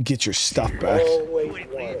don't get your stuff back. Always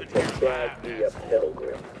wanted to try to be a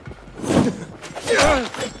pilgrim.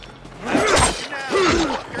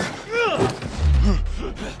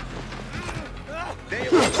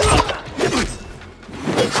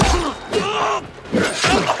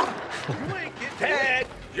 Ted,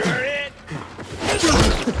 you're it!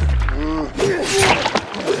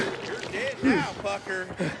 You're dead now, fucker.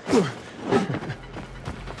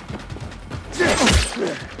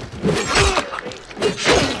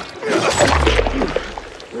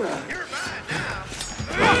 You're mine now.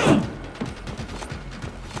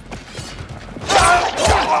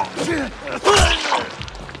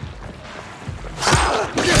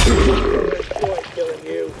 Enjoy killing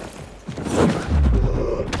you.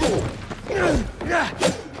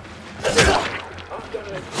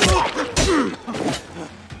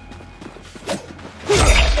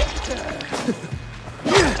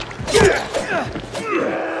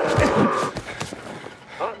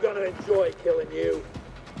 I'm gonna enjoy killing you.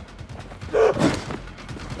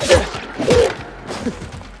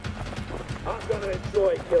 I'm gonna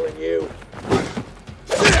enjoy killing you.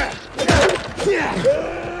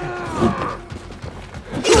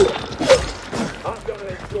 I'm gonna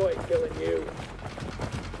enjoy killing you.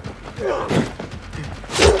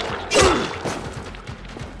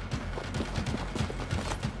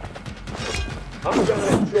 I'm gonna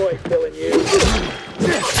enjoy killing you.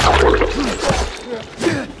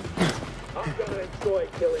 I'm gonna enjoy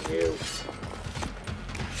killing you.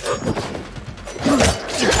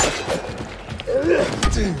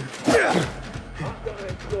 I'm gonna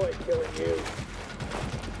enjoy killing you.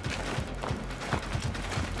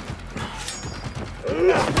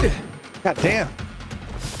 God damn.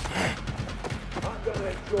 I'm gonna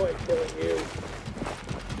enjoy killing you.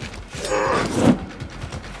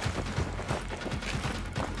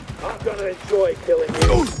 I'm gonna enjoy killing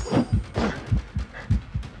you.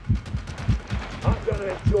 I'm gonna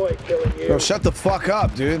enjoy killing you. Bro, shut the fuck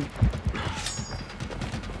up, dude.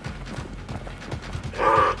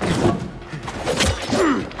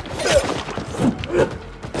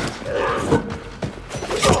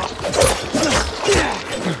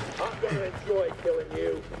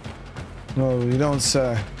 No, you don't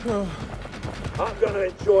say. I'm gonna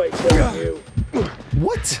enjoy killing you.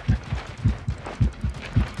 What?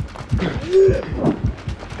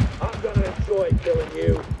 I'm gonna enjoy killing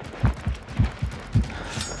you.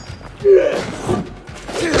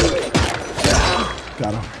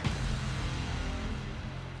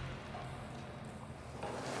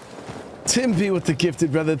 Tim B with the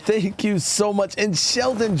gifted, brother. Thank you so much. And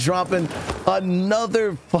Sheldon dropping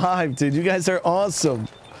another 5, dude. You guys are awesome.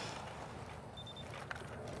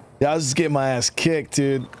 Yeah, I was just getting my ass kicked,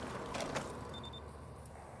 dude.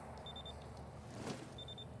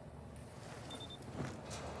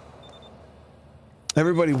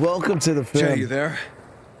 Everybody, welcome to the film. Jay, you there?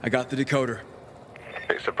 I got the decoder.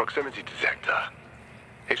 It's a proximity detector.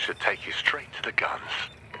 It should take you straight to the guns.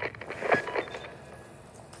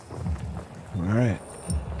 All right.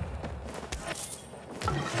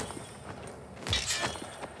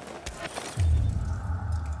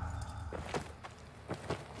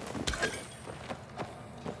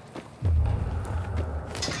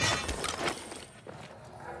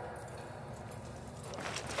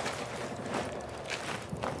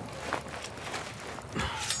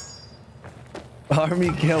 Army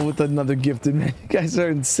Gale with another gifted, man. You guys are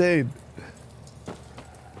insane.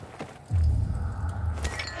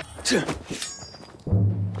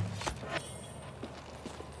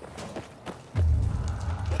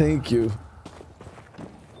 Thank you.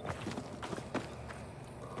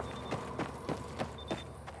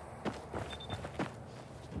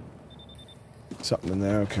 Something in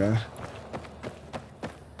there, okay.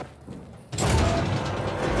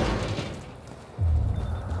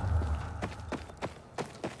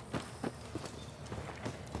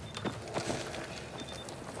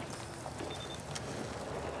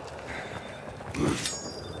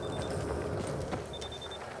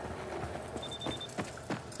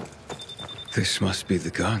 This must be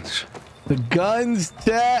the guns. The guns,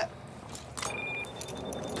 chat.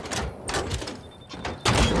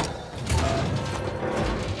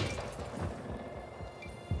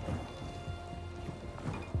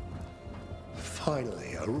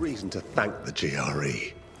 Finally, a reason to thank the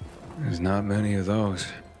GRE. There's not many of those.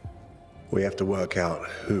 We have to work out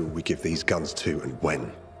who we give these guns to and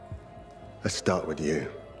when. Let's start with you.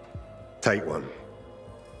 Take one.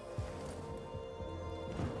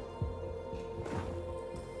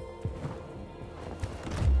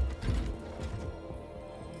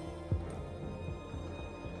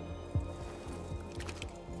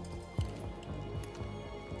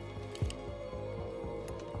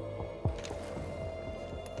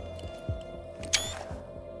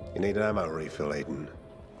 You need an ammo refill, Aiden.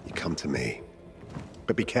 You come to me.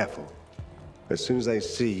 But be careful. As soon as they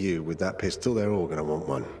see you with that pistol, they're all gonna want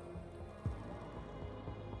one.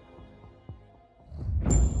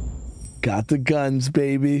 Got the guns,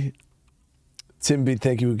 baby. Tim B,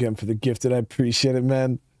 thank you again for the gifted. I appreciate it,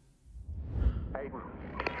 man. Aiden.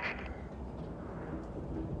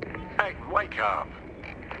 Aiden, wake up.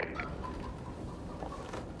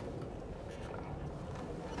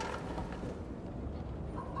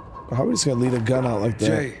 How are we just gonna lead a gun out like that?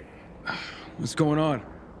 Jay, what's going on?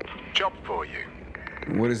 Job for you.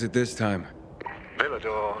 What is it this time?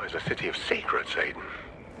 Villador is a city of secrets, Aiden.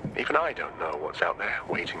 Even I don't know what's out there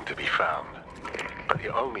waiting to be found. But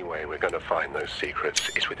the only way we're going to find those secrets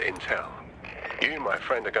is with intel. You, my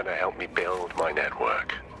friend, are going to help me build my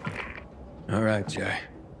network. All right, Jay.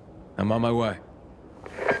 I'm on my way.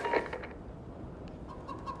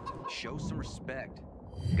 Show some respect.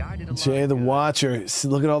 Guided Jay the Watcher.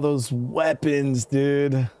 Look at all those weapons,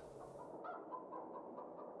 dude. All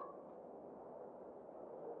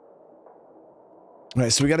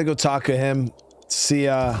right, so we got to go talk to him. See,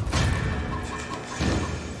 so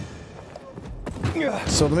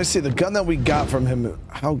let me see, the gun that we got from him,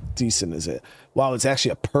 how decent is it? Wow, it's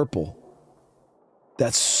actually a purple.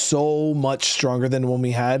 That's so much stronger than the one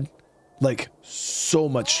we had. Like, so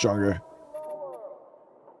much stronger.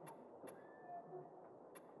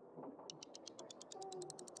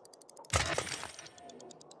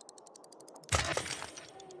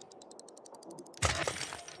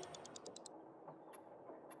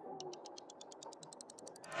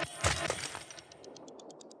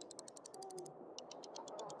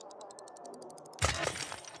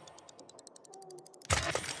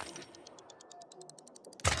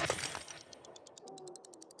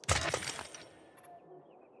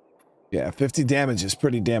 Yeah, 50 damage is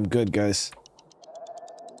pretty damn good, guys.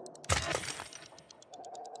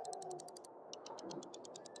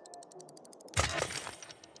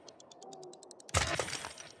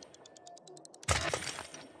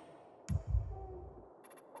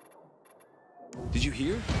 Did you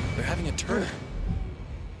hear? They're having a turn.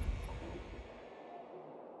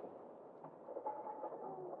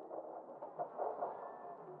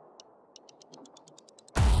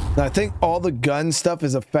 I think all the gun stuff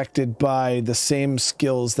is affected by the same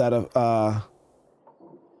skills that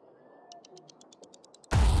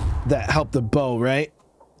that help the bow, right?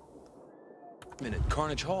 Minute,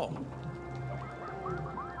 Carnage Hall.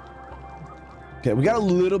 Okay, we got a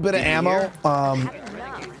little bit of ammo.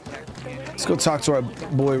 Let's go talk to our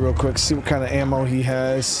boy real quick, see what kind of ammo he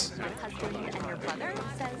has.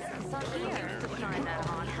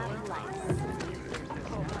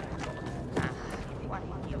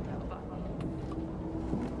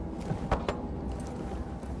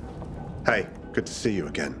 Hey, good to see you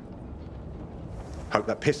again. Hope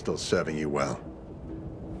that pistol's serving you well.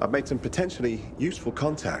 I've made some potentially useful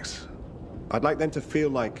contacts. I'd like them to feel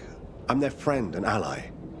like I'm their friend and ally.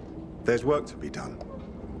 There's work to be done.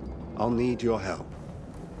 I'll need your help.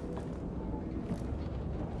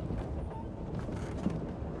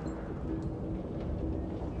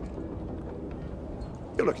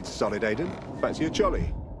 You're looking solid, Aiden. Fancy a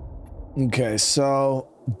jolly? Okay, so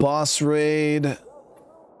boss raid.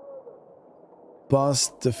 Boss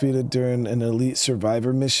defeated during an elite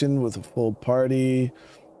survivor mission with a full party.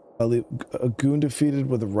 A goon defeated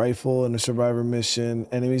with a rifle in a survivor mission.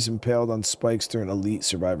 Enemies impaled on spikes during elite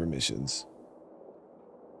survivor missions.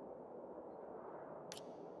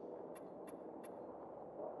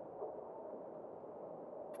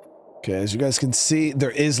 Okay, as you guys can see,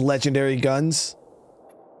 there is legendary guns.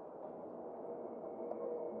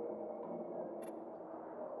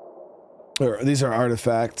 Or these are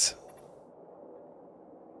artifacts.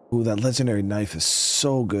 Ooh, that legendary knife is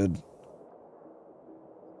so good.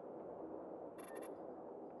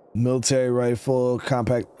 Military rifle,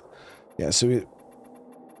 compact. Yeah, so we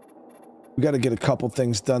got to get a couple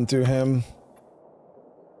things done through him.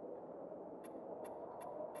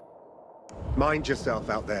 Mind yourself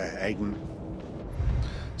out there, Aiden.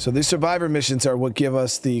 So these survivor missions are what give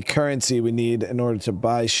us the currency we need in order to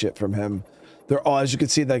buy shit from him. They're all, as you can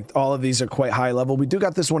see, like all of these are quite high level. We do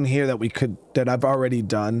got this one here that I've already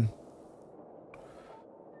done.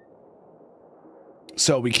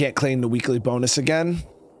 So we can't claim the weekly bonus again.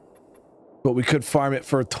 But we could farm it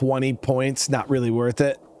for 20 points, not really worth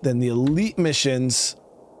it. Then the elite missions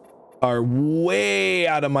are way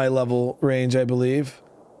out of my level range, I believe.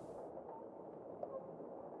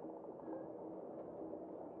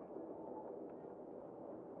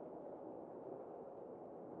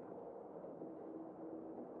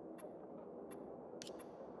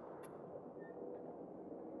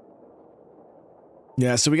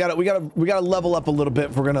 Yeah, so we gotta level up a little bit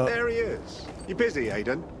if we're gonna. There he is. You busy,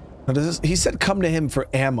 Aiden? He said come to him for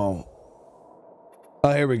ammo.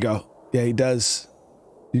 Oh, here we go. Yeah, he does.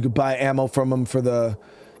 You could buy ammo from him for the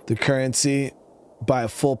currency. Buy a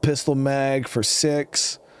full pistol mag for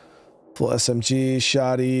 6. Full SMG,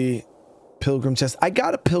 shoddy, pilgrim chest. I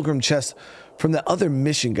got a pilgrim chest from the other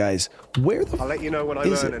mission, guys. Where the I'll let you know when I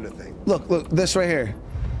learn anything. Look, this right here.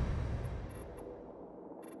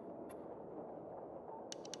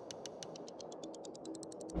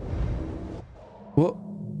 What?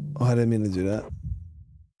 Oh, I didn't mean to do that.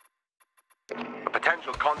 A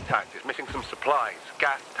potential contact is missing some supplies,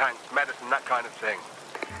 gas tanks, medicine, that kind of thing.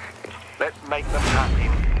 Let's make them happy.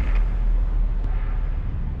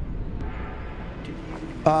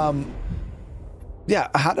 Yeah,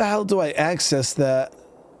 how the hell do I access that?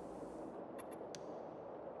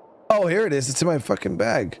 Oh, here it is. It's in my fucking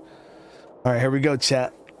bag. All right, here we go,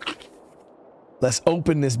 chat. Let's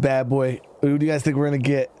open this bad boy. Who do you guys think we're gonna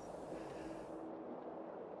get?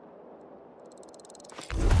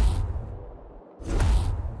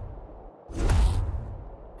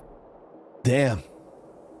 Damn.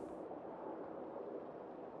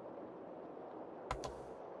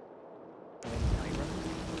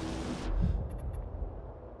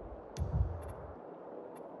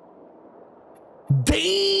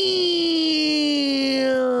 Damn.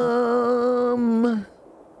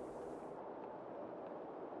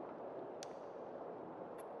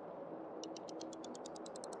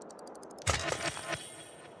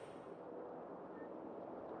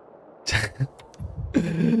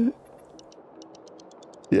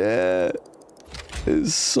 Yeah,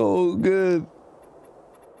 it's so good.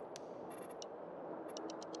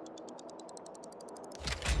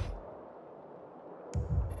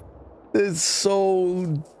 It's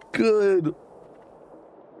so good.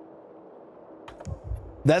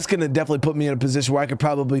 That's gonna definitely put me in a position where I could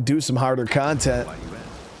probably do some harder content.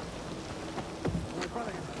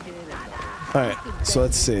 All right, so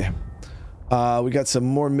let's see. We got some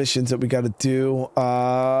more missions that we got to do.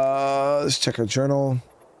 Let's check our journal.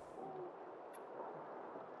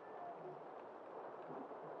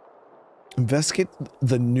 Investigate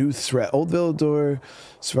the new threat. Old Villador,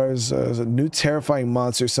 as far as a new terrifying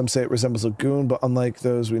monster. Some say it resembles a goon, but unlike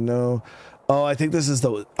those we know. Oh, I think this is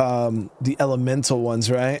the elemental ones,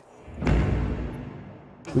 right?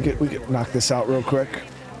 We could knock this out real quick.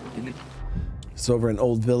 It's over in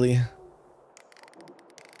Old Villy.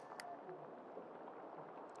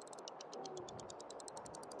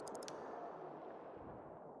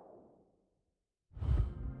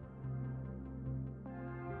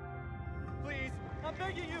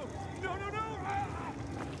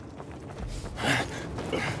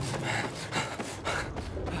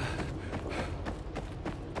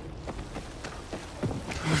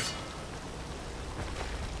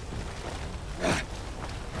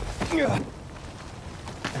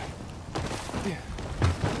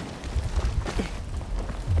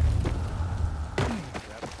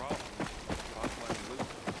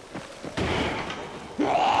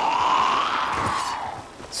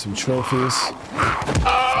 Some trophies.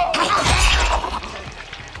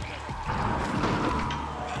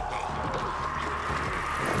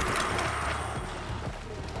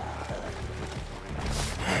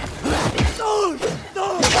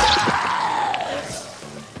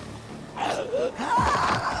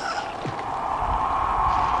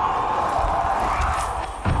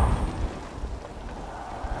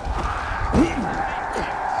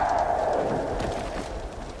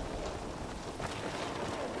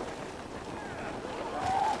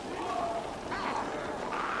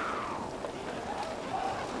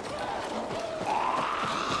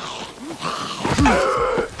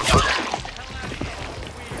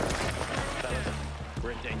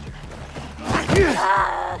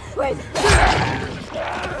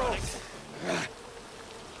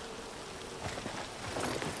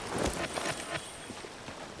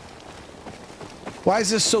 Why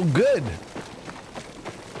is this so good?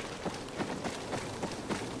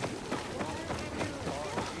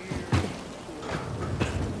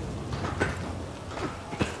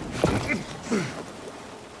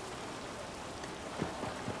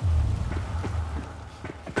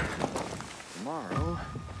 Tomorrow,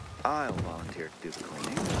 I'll volunteer to do the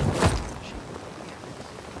cleaning.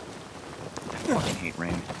 I fucking hate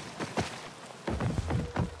rain.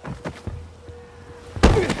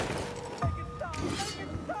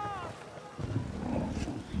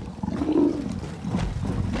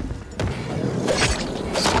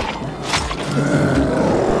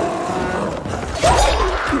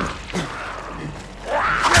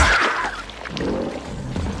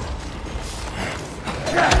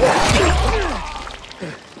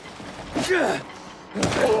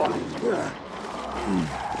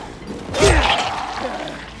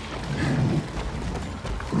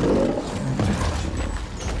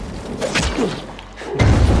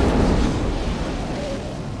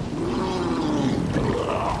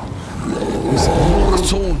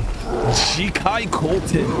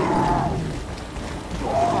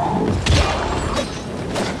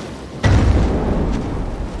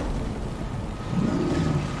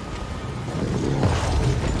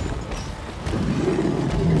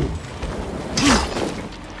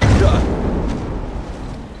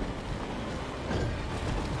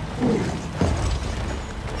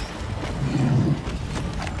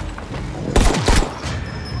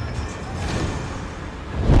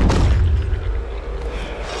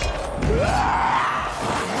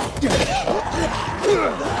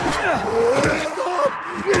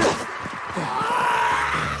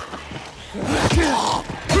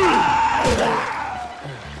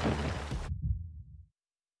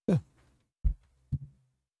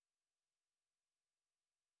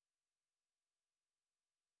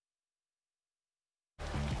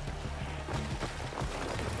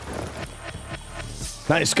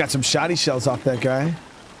 Nice, got some shoddy shells off that guy.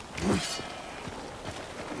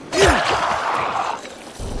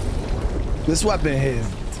 This weapon is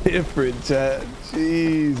different, chat.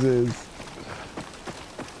 Jesus.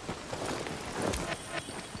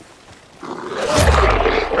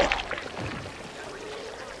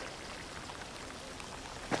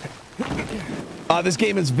 This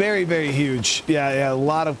game is very, very huge. Yeah, a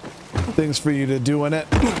lot of things for you to do in it.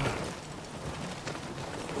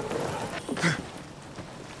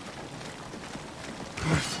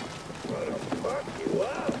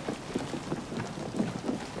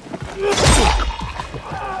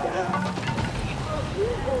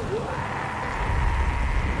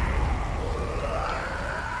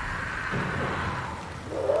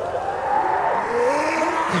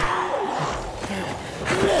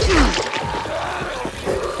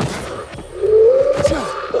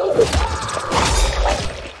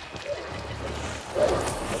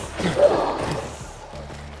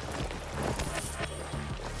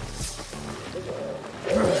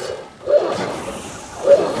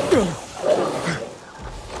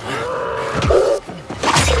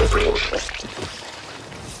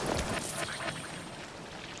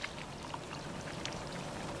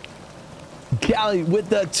 With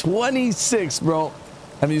the 26, bro. I'm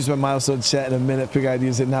gonna use my milestone chat in a minute. Figure I'd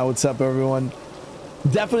use it now. What's up, everyone?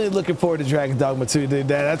 Definitely looking forward to Dragon Dogma 2, dude.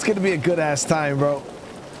 That's gonna be a good ass time, bro.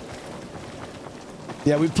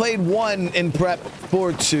 Yeah, we played 1 in prep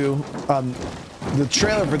for 2. The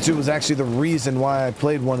trailer for 2 was actually the reason why I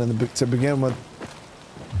played 1 to begin with.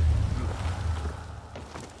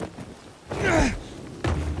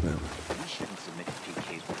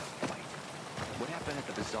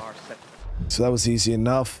 So that was easy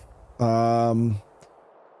enough.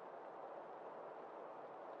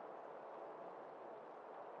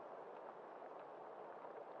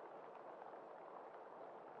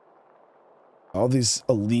 All these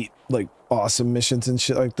elite, like, awesome missions and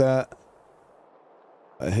shit like that.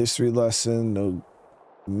 A history lesson, no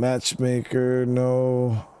matchmaker,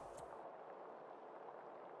 no.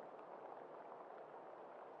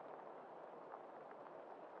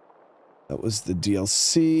 That was the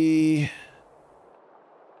DLC.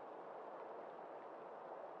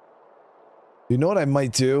 You know what I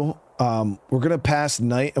might do? We're gonna pass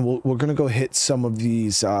night and we're gonna go hit some of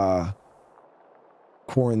these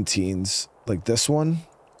quarantines, like this one.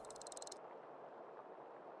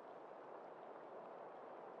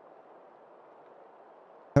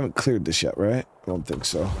 I haven't cleared this yet, right? I don't think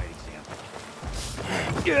so.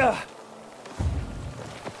 Yeah.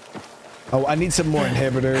 Oh, I need some more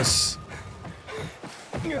inhibitors.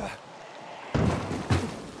 Yeah.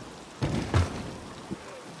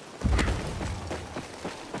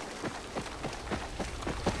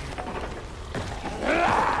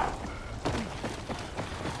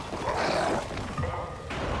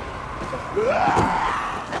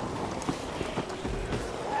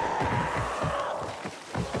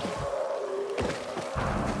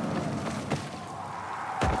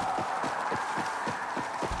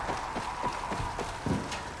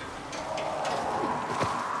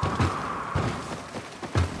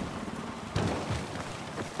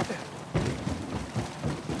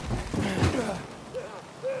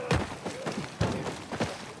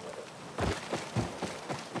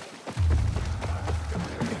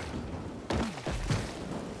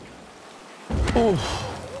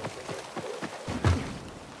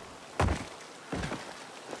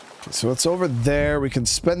 So it's over there. We can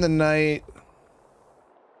spend the night.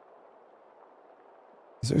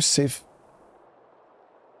 Is there safe?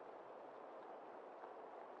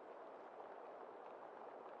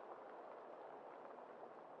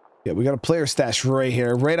 Yeah, we got a player stash right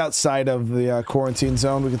here, right outside of the quarantine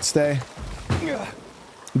zone. We could stay.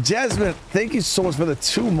 Jasmine, thank you so much for the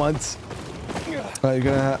 2 months. You're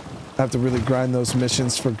gonna have to really grind those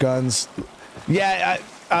missions for guns. Yeah,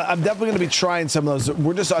 I'm definitely gonna be trying some of those.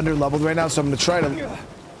 We're just under leveled right now, so I'm gonna try to.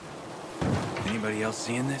 Anybody else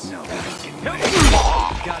seeing this? No.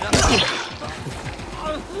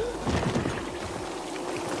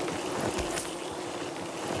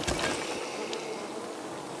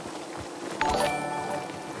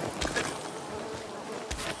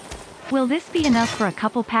 Will this be enough for a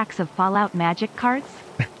couple packs of Fallout Magic cards?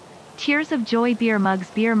 Tears of joy, beer mugs,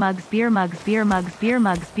 beer mugs, beer mugs, beer mugs, beer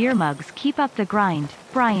mugs, beer mugs. Keep up the grind,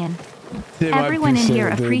 Brian. Tim, Everyone in here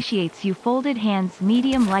it, appreciates you. Folded hands,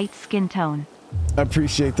 medium light skin tone. I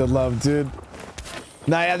appreciate the love, dude.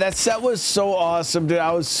 Nah, yeah, that set was so awesome, dude.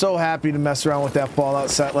 I was so happy to mess around with that Fallout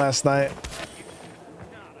set last night.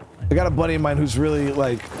 I got a buddy of mine who's really,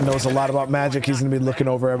 like, knows a lot about Magic. He's gonna be looking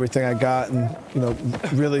over everything I got and, you know,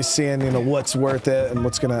 really seeing, you know, what's worth it and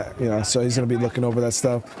what's gonna, you know, so he's gonna be looking over that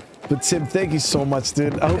stuff. But Tim, thank you so much,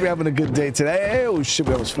 dude. I hope you're having a good day today. Hey, oh shit,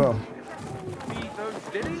 we almost fell. Those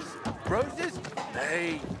ditties? Roses?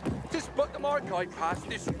 Hey, just put them archive past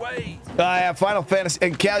this way. Yeah, Final Fantasy.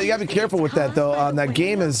 And Cal, you gotta be careful with that, though. That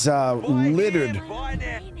game is littered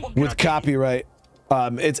with copyright.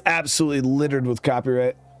 It's absolutely littered with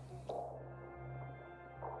copyright.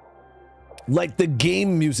 Like the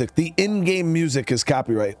game music, the in-game music is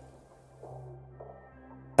copyright.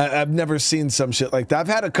 I've never seen some shit like that. I've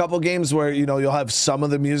had a couple games where, you know, you'll have some of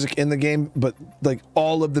the music in the game, but like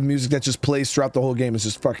all of the music that just plays throughout the whole game is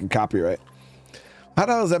just fucking copyright. How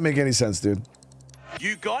the hell does that make any sense, dude?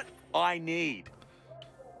 You got, I need.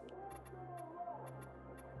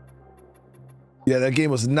 Yeah, that game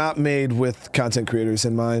was not made with content creators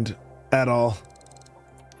in mind at all.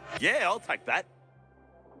 Yeah, I'll take that.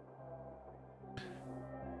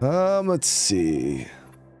 Let's see.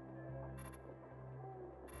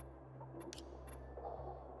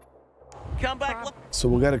 Come back. So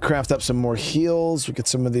we got to craft up some more heals. We get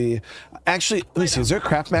some of the. Actually, let me see. Is there a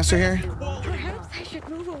craft master here? Perhaps I should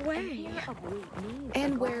move away.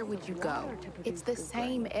 And where would you go? It's the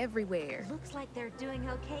same everywhere. Looks like they're doing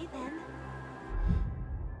okay then.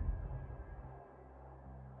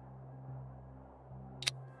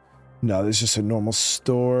 No, there's just a normal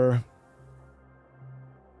store.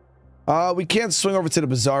 We can't swing over to the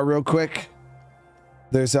bazaar real quick.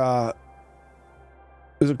 There's a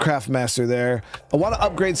craft master there. I want to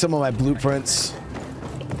upgrade some of my blueprints.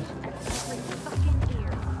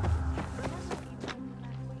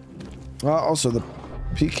 Also, the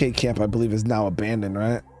PK camp, I believe, is now abandoned,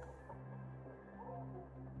 right?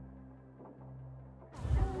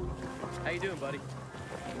 How you doing, buddy?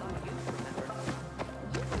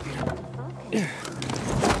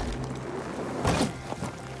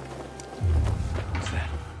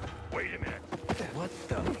 Wait a minute. What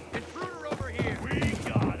the? Intruder over here!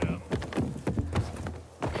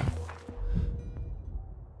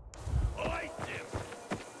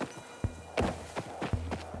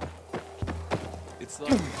 It's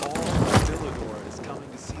like all of Villador is coming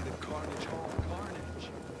to see the Carnage Hall carnage.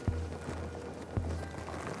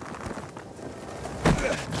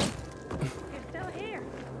 You're still here.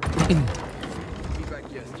 Feedback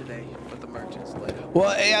yesterday, but the merchants let it.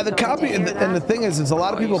 Well, yeah, the copy and the thing is a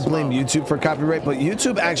lot of people blame YouTube for copyright, but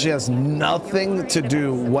YouTube actually has nothing to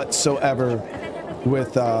do whatsoever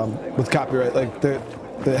with copyright. Like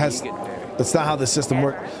that's not how the system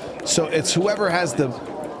works. So it's whoever has the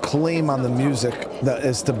claim on the music that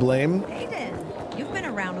is to blame. Aiden, you've been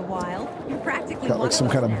around a while. You're practically Got like some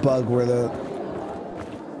kind of bug where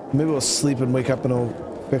maybe we'll sleep and wake up and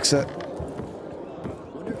it'll fix it. I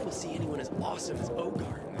wonder if we'll see anyone as awesome as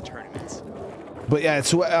Ogre in the tournaments. But yeah,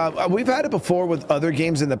 it's we've had it before with other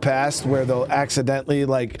games in the past where they'll accidentally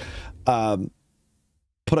like put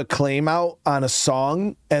a claim out on a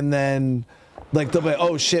song and then like they'll be like,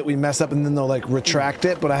 oh shit, we messed up, and then they'll like retract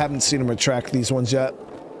it, but I haven't seen them retract these ones yet.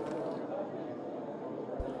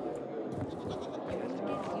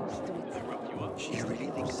 You really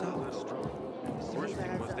think so? Worst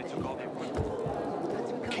thing was they took all the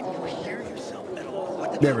equipment. Can you hear yourself at all?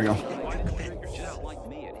 What the There we go. Just like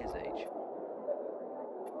me at his age.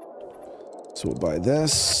 So we'll buy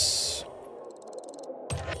this.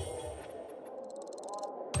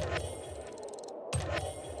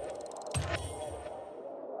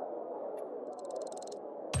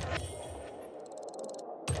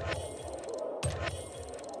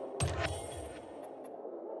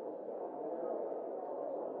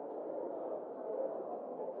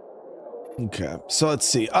 Okay, so let's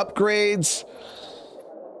see. Upgrades.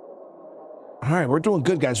 All right, we're doing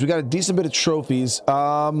good, guys. We got a decent bit of trophies. We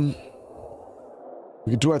can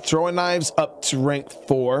do our throwing knives up to rank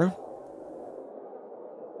 4.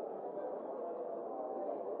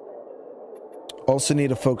 Also need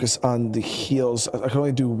to focus on the heals. I can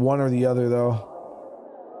only do one or the other, though.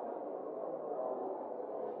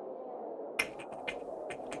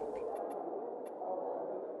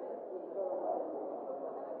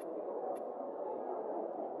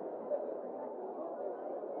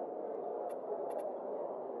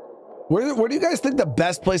 Where do you guys think the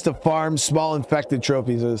best place to farm small infected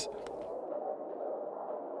trophies is?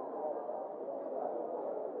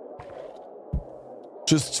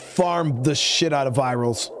 Just farm the shit out of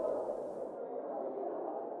virals.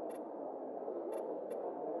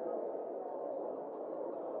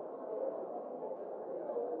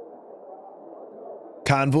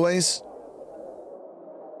 Convoys?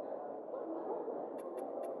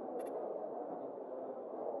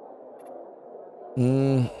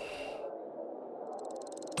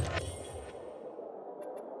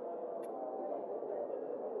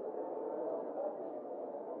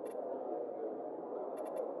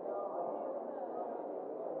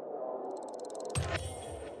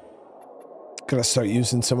 Gonna start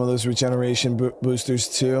using some of those regeneration boosters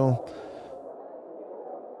too.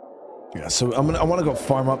 Yeah, so I want to go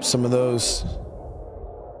farm up some of those.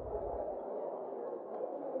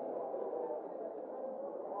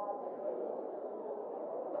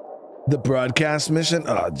 The broadcast mission.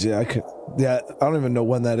 Oh, yeah, I don't even know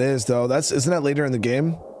when that is though. Isn't that later in the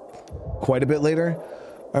game? Quite a bit later.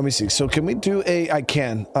 Let me see. So can we do I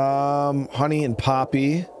can. Honey and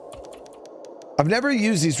Poppy. I've never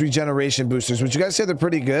used these regeneration boosters. Would you guys say they're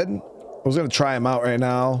pretty good? I was gonna try them out right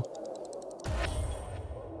now.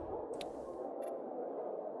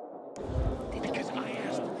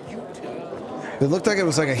 It looked like it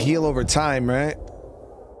was like a heal over time, right?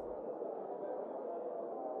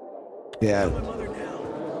 Yeah.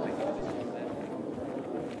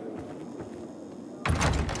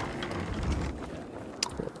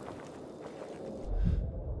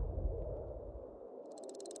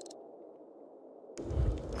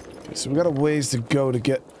 So we got a ways to go to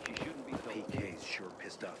get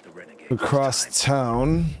across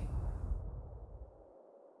town.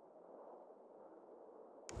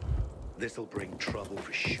 This'll bring trouble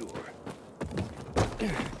for sure.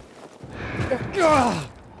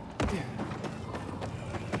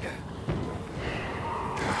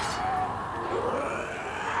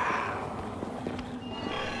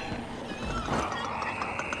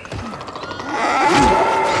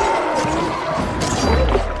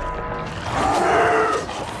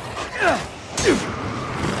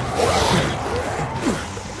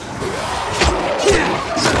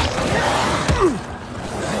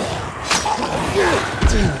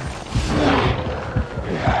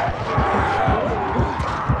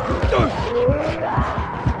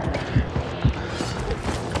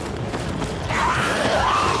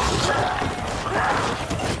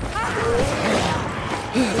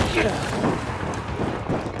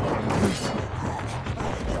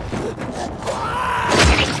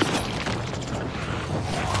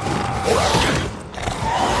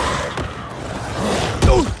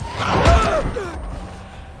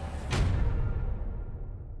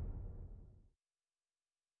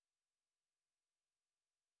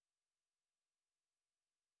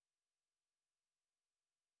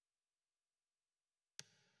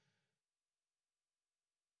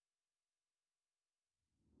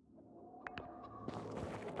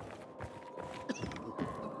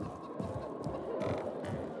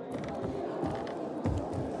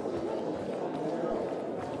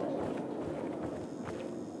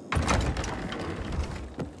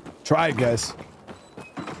 Try it, guys.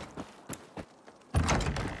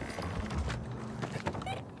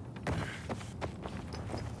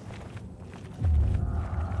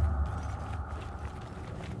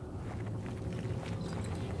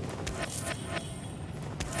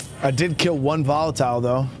 I did kill one volatile,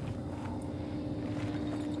 though.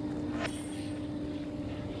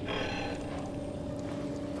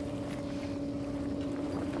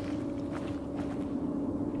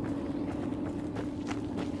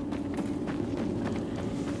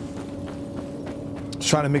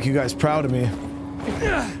 Trying to make you guys proud of me.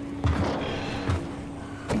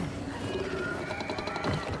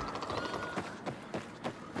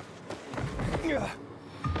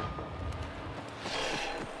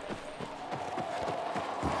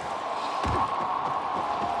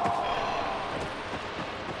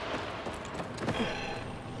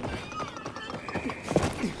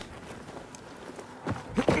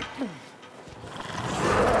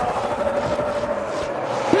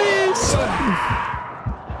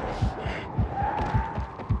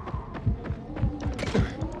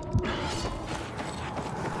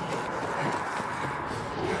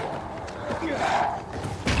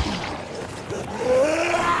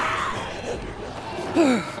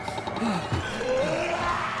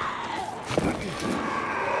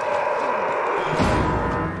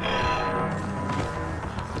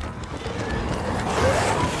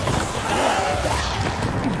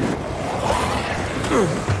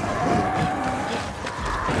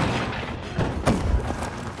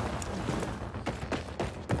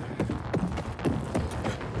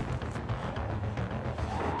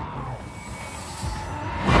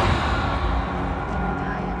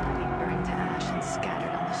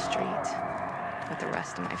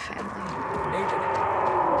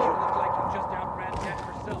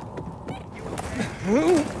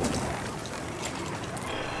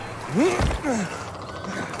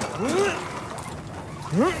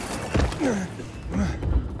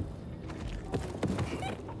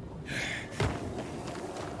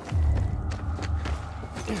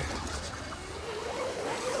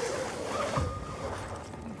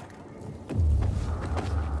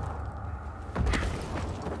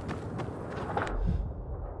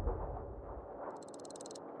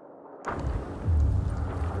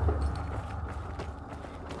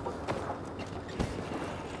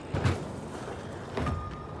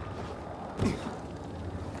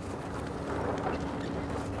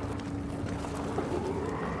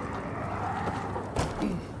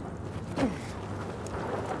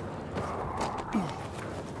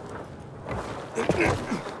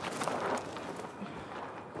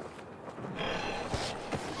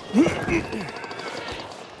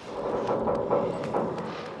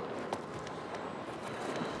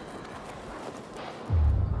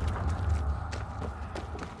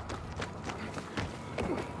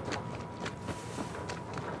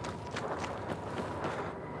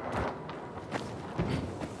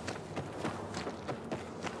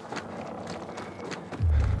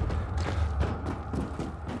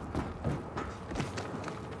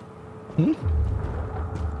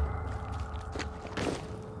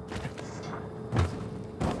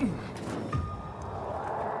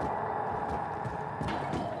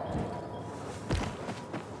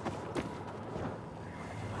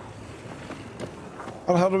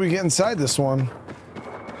 How the hell do we get inside this one?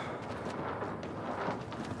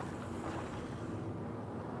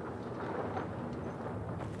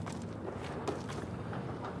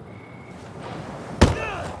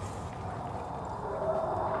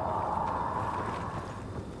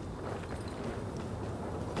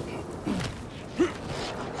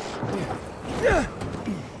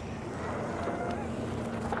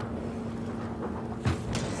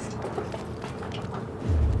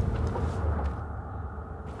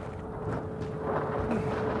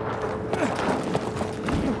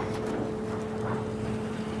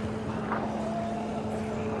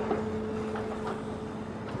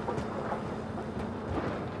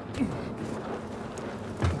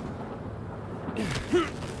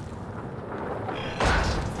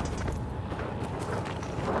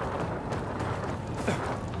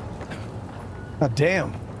 God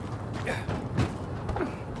damn.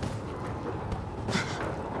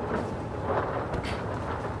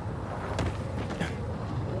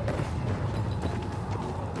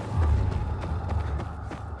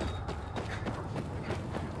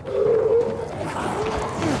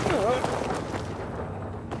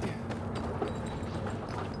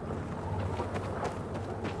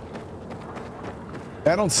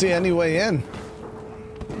 I don't see any way in.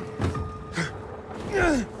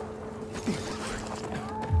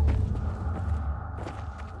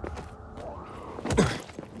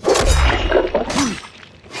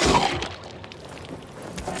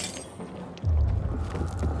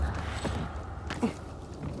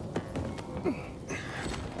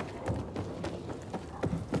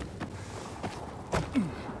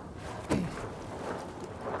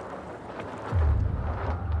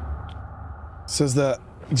 Says the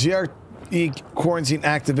GRE quarantine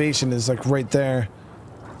activation is like right there.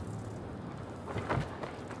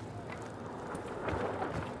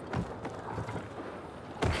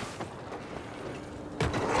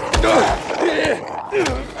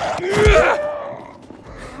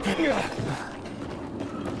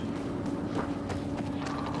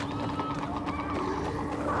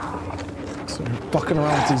 So you're fucking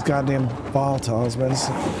around with these goddamn volatiles, man.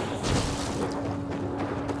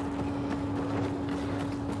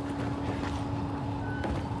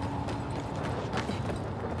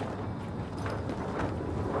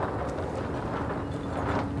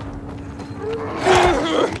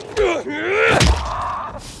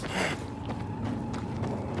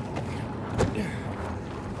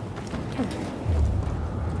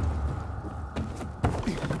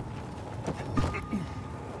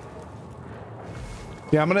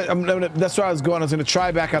 Yeah, I'm gonna. That's where I was going. I was gonna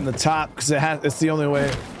try back on the top because it's the only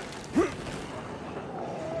way.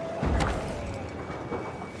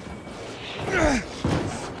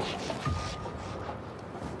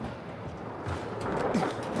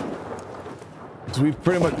 So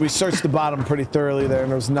we searched the bottom pretty thoroughly there,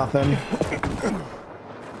 and there was nothing.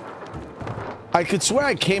 I could swear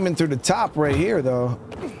I came in through the top right here, though.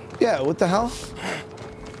 Yeah, what the hell?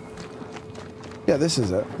 Yeah, this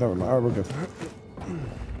is it. Never mind. All right, we're good.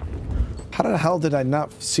 How the hell did I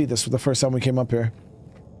not see this for the first time we came up here?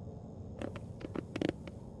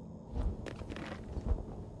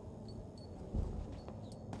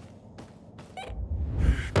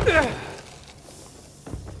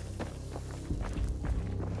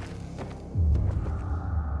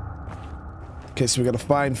 Okay, so we gotta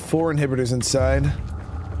find 4 inhibitors inside.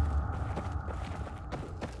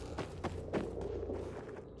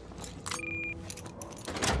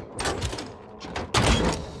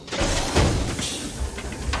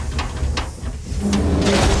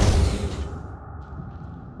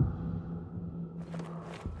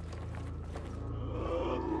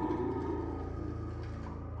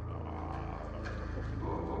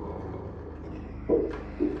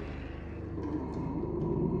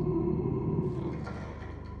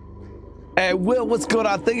 Hey, Will, what's going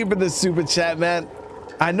on? Thank you for the super chat, man.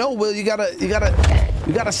 I know, Will, you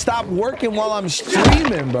gotta stop working while I'm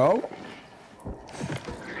streaming, bro.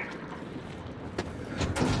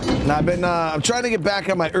 Now, I'm trying to get back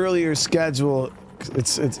on my earlier schedule.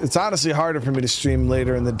 It's honestly harder for me to stream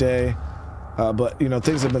later in the day, but you know,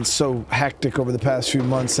 things have been so hectic over the past few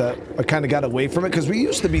months that I kind of got away from it because we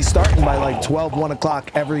used to be starting by like 12, 1 o'clock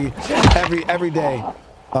every day.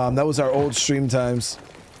 That was our old stream times.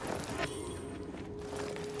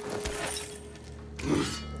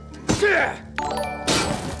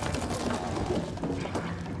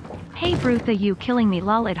 Hey Brutha, you killing me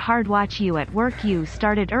lol, it hard watch you at work, you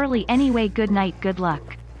started early anyway, good night, good luck.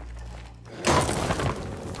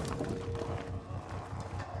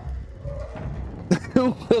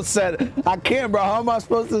 Will said, I can't, bro. How am I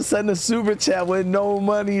supposed to send a super chat with no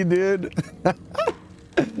money, dude?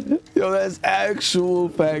 Yo, that's actual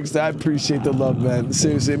facts. I appreciate the love, man.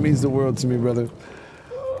 Seriously, it means the world to me, brother.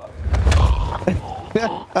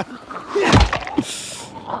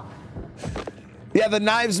 Yeah, the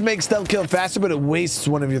knives make stealth kill faster, but it wastes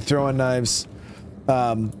one of your throwing knives.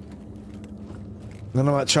 And I'm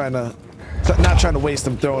not trying to waste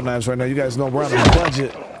them throwing knives right now. You guys know we're on a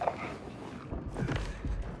budget.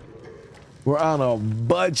 We're on a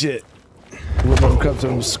budget when it comes to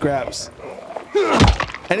them scraps.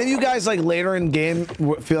 And if you guys like later in game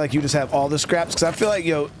feel like you just have all the scraps, because I feel like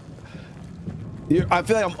I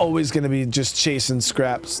feel like I'm always gonna be just chasing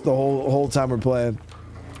scraps the whole time we're playing.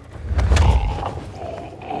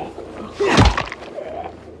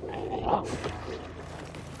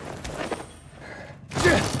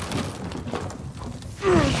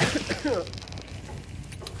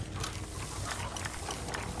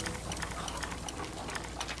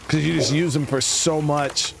 Because you just use them for so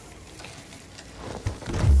much.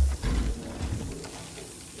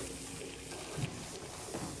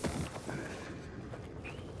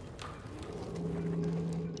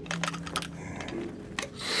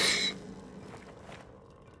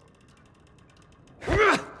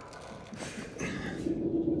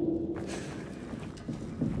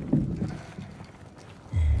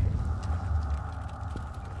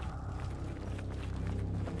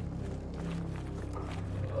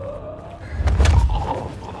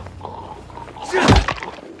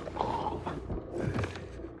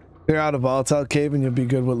 Clear out a volatile cave and you'll be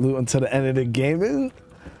good with loot until the end of the game.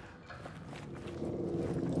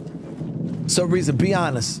 So, Reza, be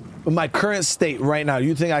honest. With my current state right now,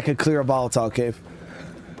 you think I could clear a volatile cave?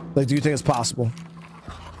 Like, do you think it's possible?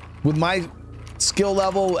 With my skill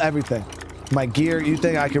level, everything. My gear, you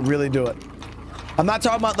think I could really do it? I'm not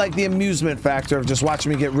talking about like the amusement factor of just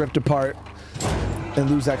watching me get ripped apart and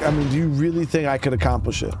lose that. I mean, do you really think I could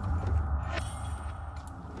accomplish it?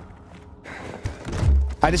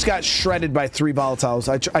 I just got shredded by 3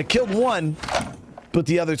 volatiles. I killed one, but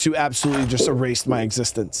the other 2 absolutely just erased my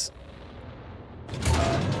existence.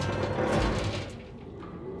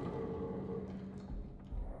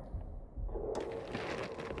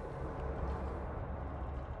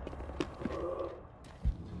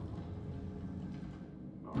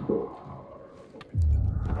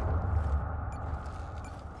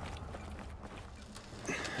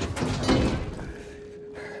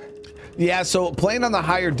 Yeah, so playing on the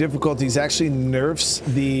higher difficulties actually nerfs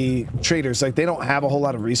the traders. Like, they don't have a whole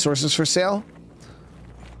lot of resources for sale.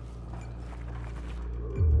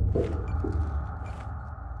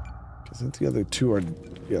 Because I think the other 2 are,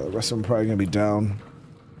 yeah, the rest of them are probably going to be down.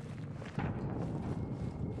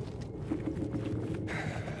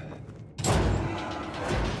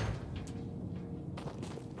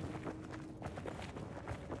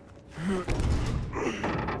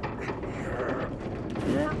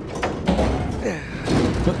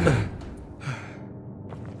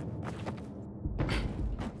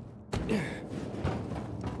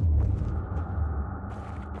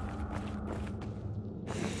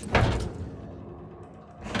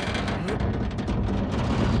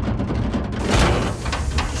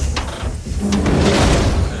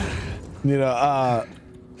 You know,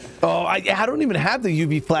 oh, I don't even have the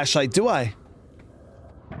UV flashlight, do I?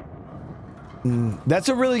 That's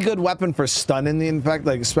a really good weapon for stunning the infect,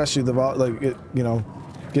 like especially the like it, you know,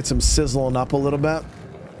 get some sizzling up a little bit.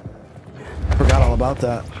 Forgot all about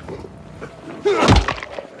that.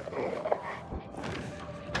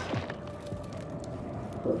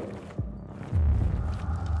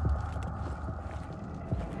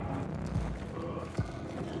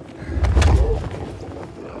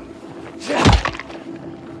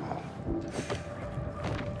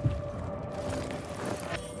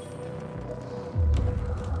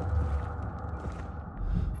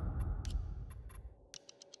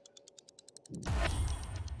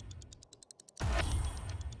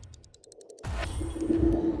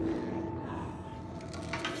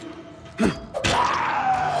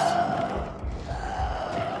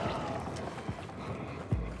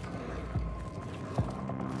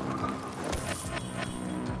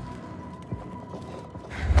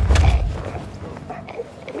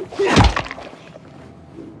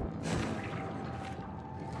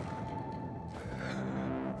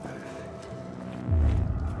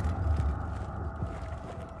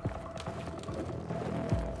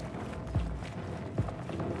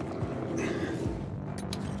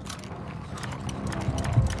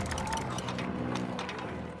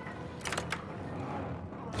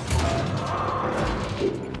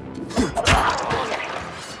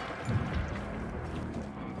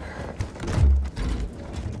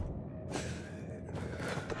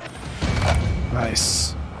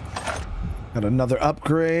 Nice. Got another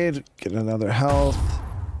upgrade. Get another health.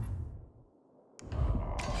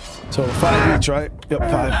 Total 5 each, right? Yep,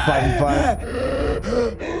 5 and 5.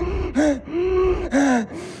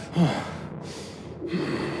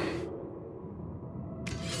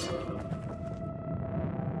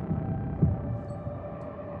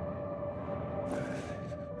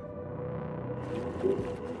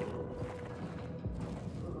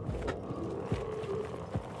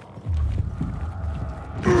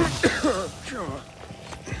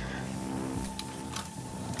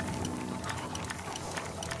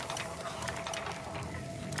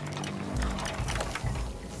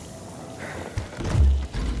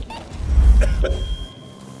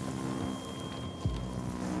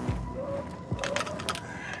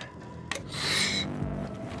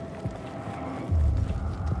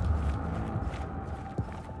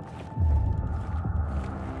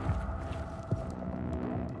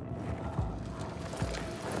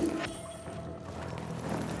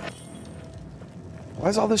 Why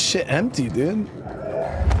is all this shit empty, dude?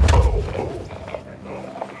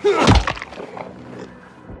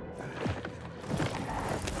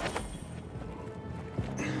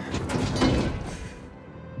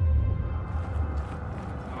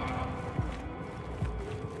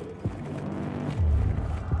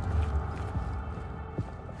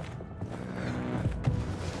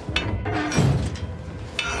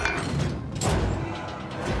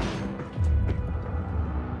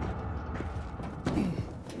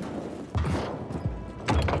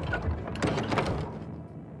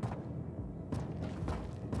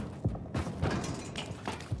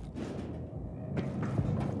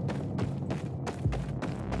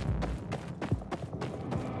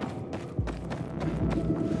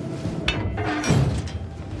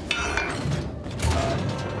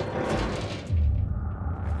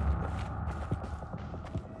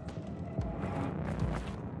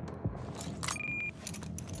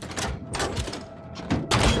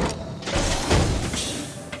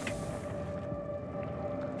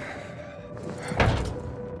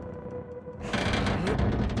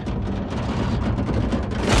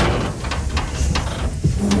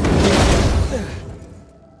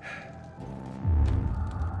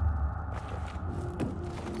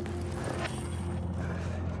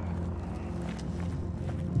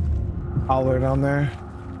 Howler down there.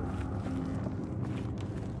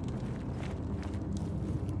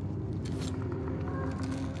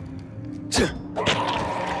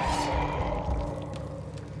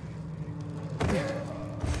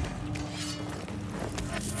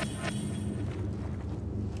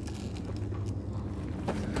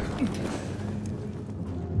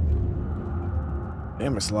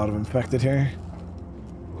 Damn, there's a lot of infected here.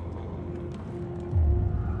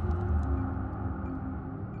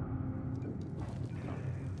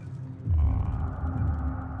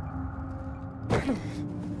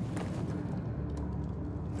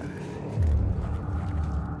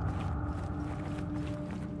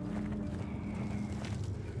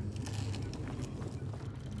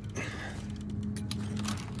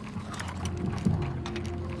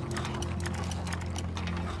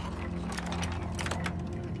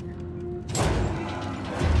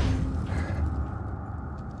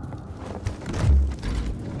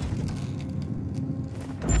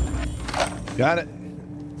 Got it.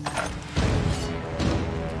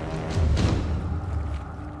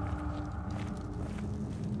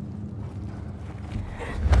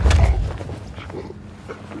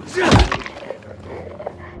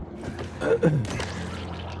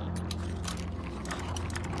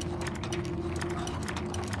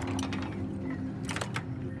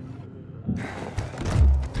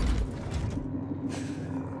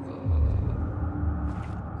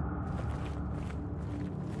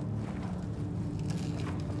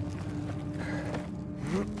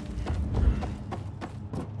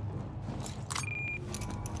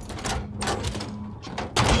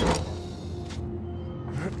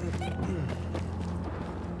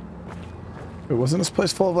 Wait, wasn't this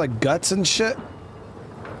place full of like guts and shit?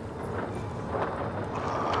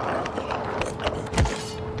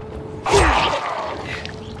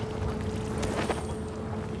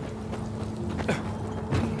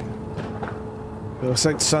 It looks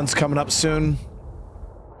like the sun's coming up soon.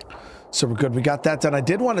 So we're good. We got that done. I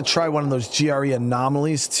did want to try one of those GRE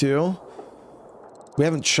anomalies too. We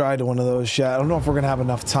haven't tried one of those yet. I don't know if we're going to have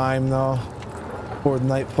enough time though before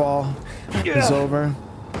nightfall is over.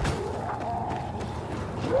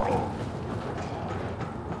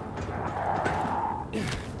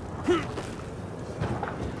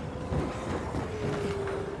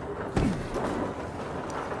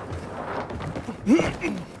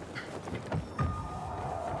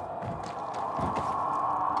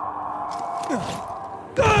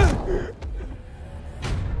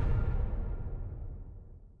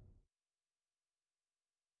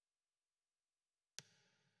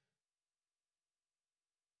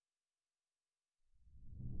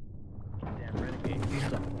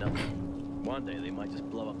 One day they might just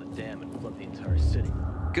blow up the dam and flood the entire city.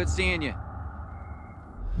 Good seeing you.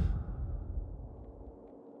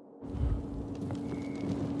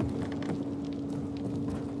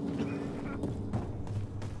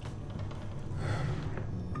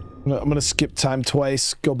 I'm gonna skip time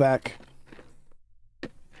twice, go back.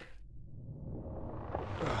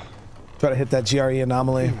 Try to hit that GRE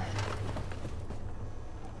anomaly.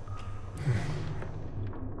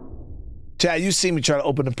 Chad, you see me try to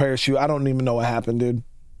open the parachute. I don't even know what happened, dude.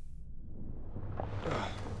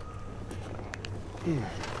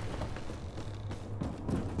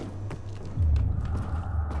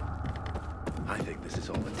 I think this is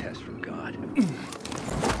all a test from God.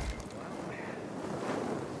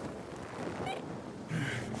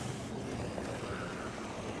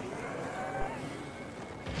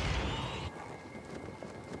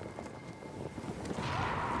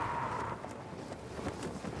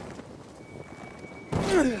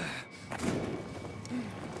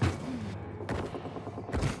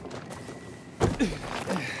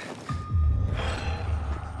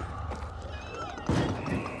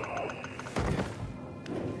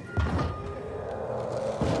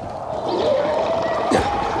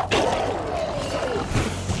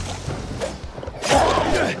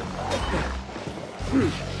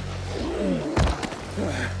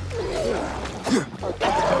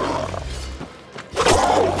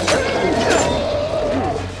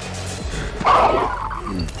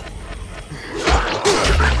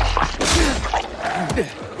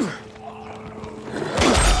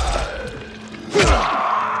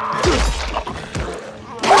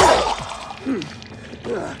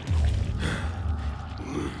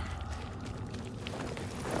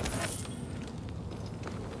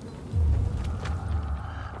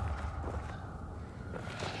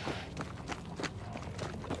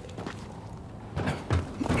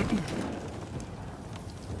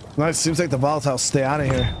 Nice. Seems like the volatiles stay out of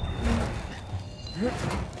here.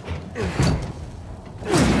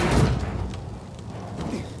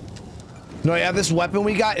 No, yeah, this weapon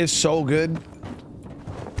we got is so good.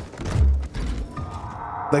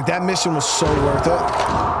 Like, that mission was so worth it.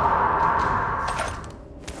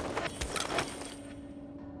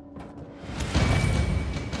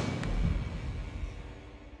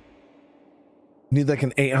 Need like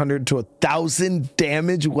an 800 to 1,000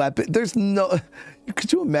 damage weapon. There's no...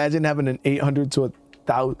 Could you imagine having an 800 to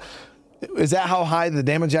 1,000? Is that how high the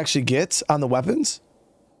damage actually gets on the weapons?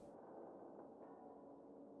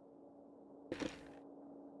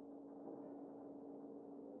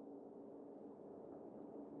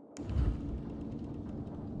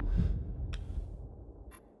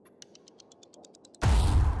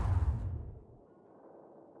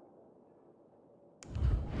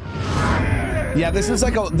 Yeah, this is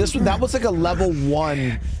like that was like a level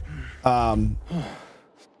 1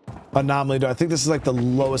 anomaly. I think this is like the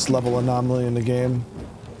lowest level anomaly in the game.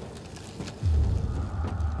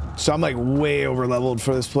 So I'm like way over leveled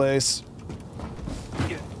for this place.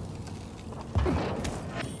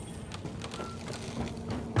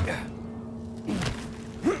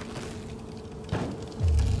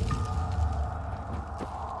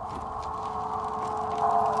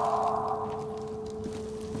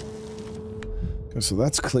 So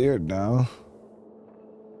that's cleared now.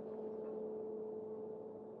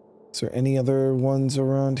 Is there any other ones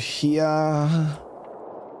around here?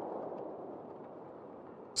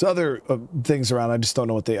 There's other things around. I just don't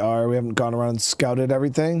know what they are. We haven't gone around and scouted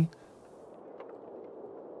everything.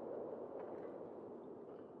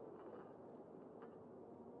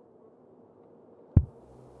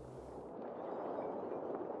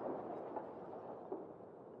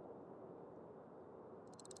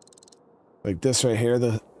 Like this right here,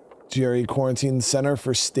 the GRE Quarantine Center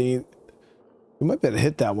for State. We might be able to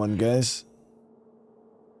hit that one, guys.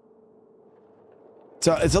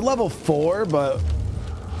 So it's a level 4, but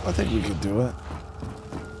I think we could do it.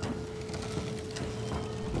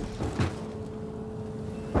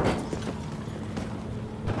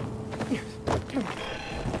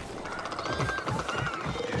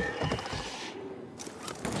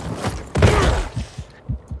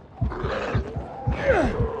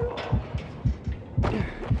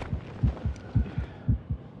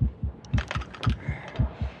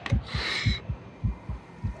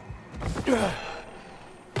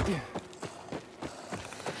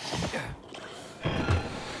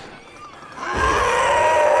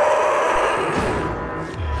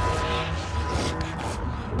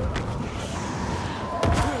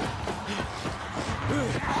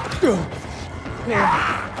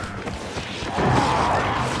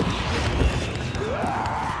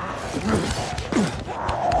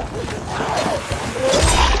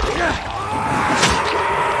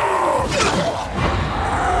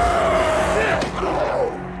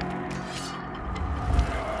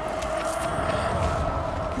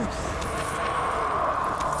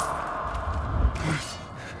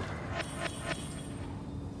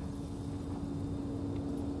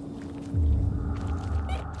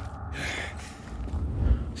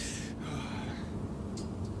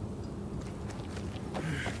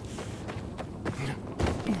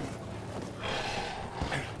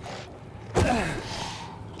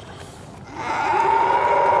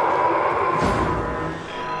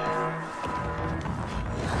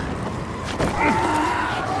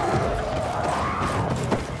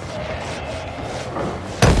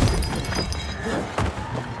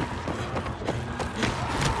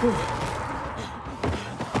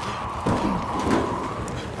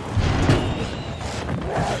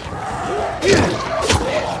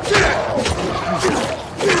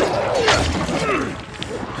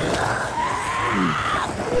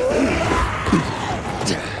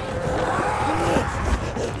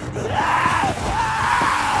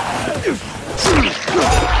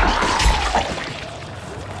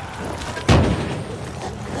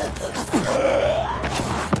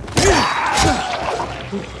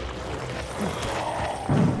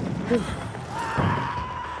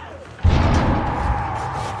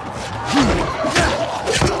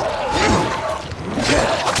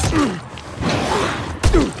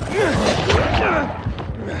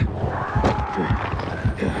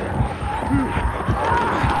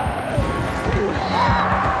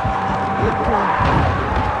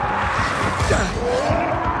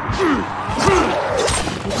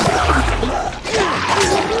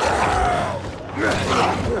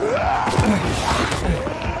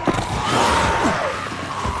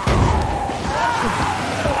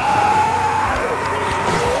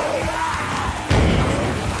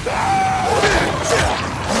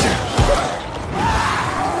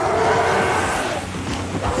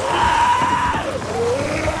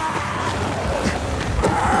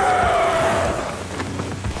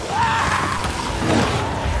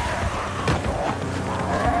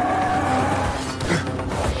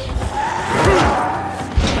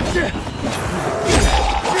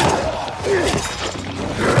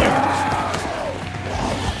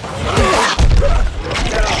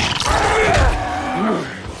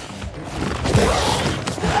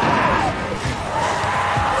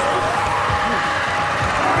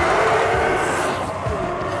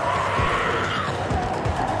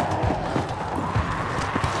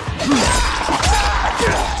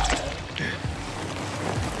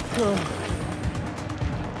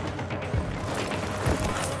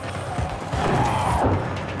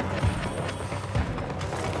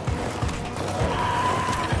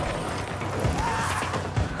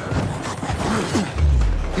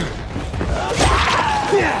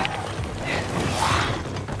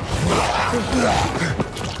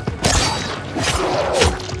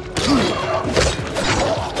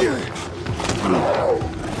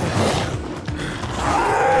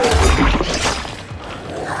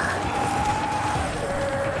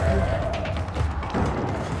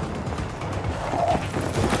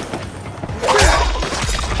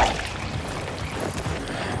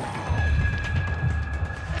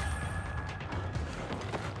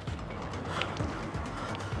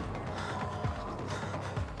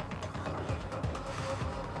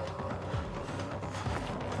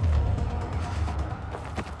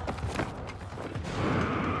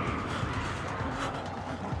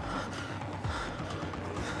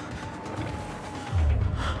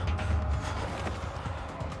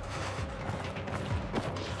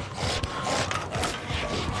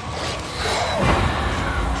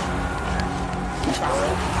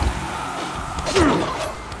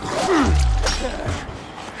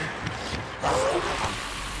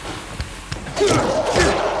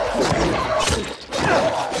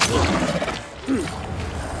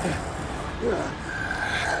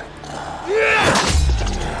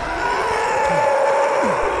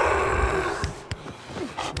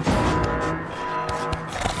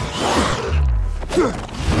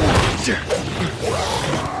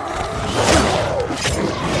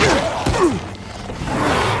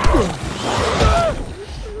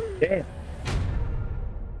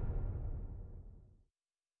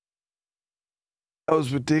 That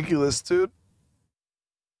was ridiculous, dude.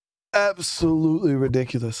 Absolutely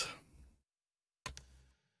ridiculous.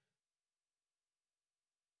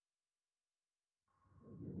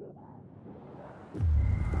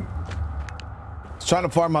 I was trying to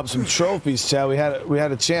farm up some trophies, Chad. We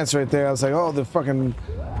had a chance right there. I was like, oh, the fucking,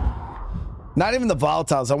 not even the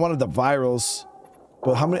volatiles. I wanted the virals.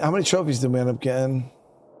 But how many trophies did we end up getting?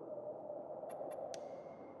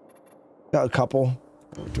 Got a couple.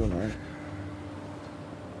 We're doing all right.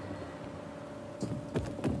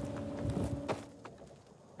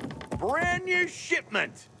 Brand new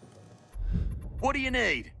shipment. What do you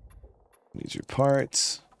need? Need your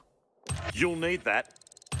parts. You'll need that.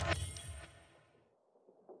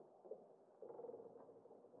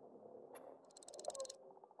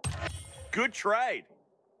 Good trade.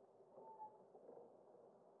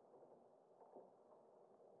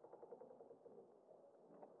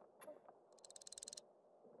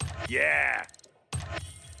 Yeah.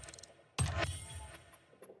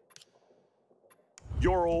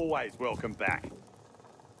 You're always welcome back.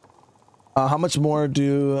 How much more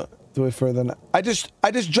do we further? I just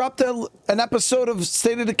dropped an episode of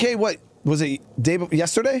State of Decay. What was it?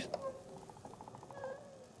 Yesterday?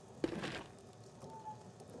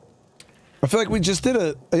 I feel like we just did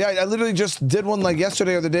a. Yeah, I literally just did one like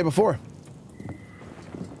yesterday or the day before.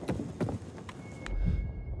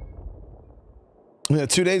 Yeah,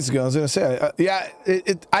 2 days ago. I was gonna say, yeah.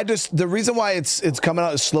 The reason why it's coming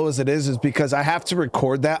out as slow as it is because I have to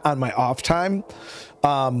record that on my off time,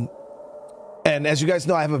 and as you guys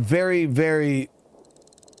know, I have a very, very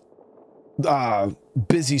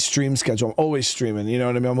busy stream schedule. I'm always streaming. You know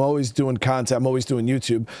what I mean? I'm always doing content. I'm always doing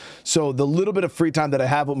YouTube. So the little bit of free time that I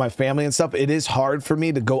have with my family and stuff, it is hard for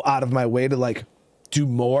me to go out of my way to like do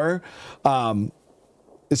more.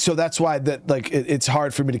 So that's why it's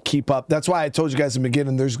hard for me to keep up. That's why I told you guys in the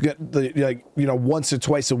beginning, there's like, you know, once or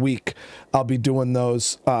twice a week, I'll be doing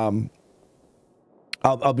those. I'll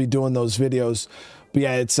be doing those videos. But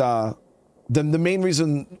yeah, it's the main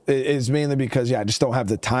reason is mainly because, yeah, I just don't have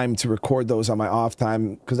the time to record those on my off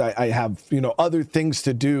time because I have, you know, other things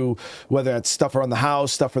to do, whether it's stuff around the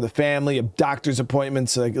house, stuff for the family, doctor's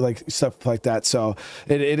appointments, like stuff like that. So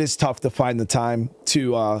it is tough to find the time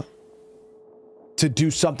to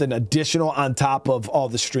do something additional on top of all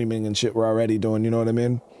the streaming and shit we're already doing, you know what I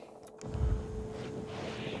mean?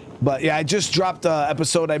 But yeah, I just dropped an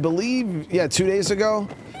episode, I believe, yeah, 2 days ago.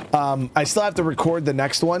 I still have to record the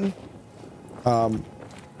next one. I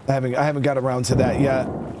haven't got around to that yet.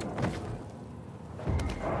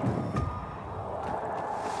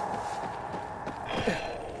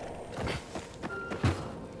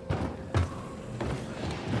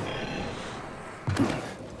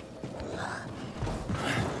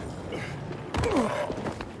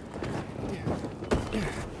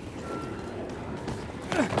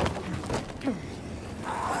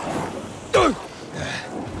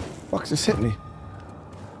 Fuck just hit me.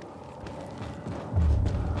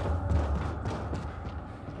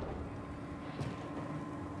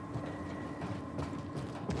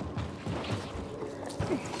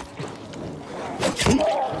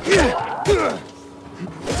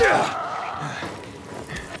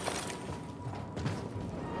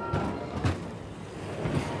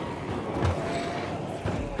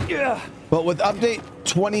 But with update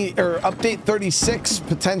 20 or update 36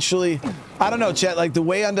 potentially, I don't know, chat, like the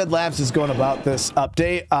way Undead Labs is going about this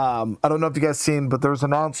update, I don't know if you guys seen, but there was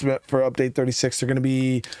an announcement for update 36. They're going to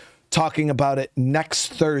be talking about it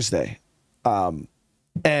next Thursday. Generally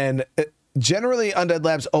Undead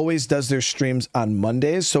Labs always does their streams on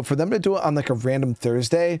Mondays. So for them to do it on like a random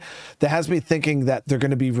Thursday, that has me thinking that they're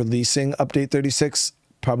going to be releasing update 36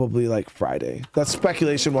 probably like Friday. That's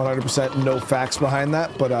speculation, 100%, no facts behind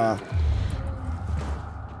that, but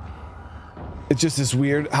it just is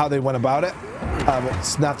weird how they went about it.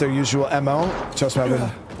 It's not their usual MO. Trust me, I've been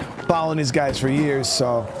following these guys for years,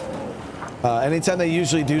 so anytime they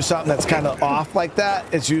usually do something that's kind of off like that,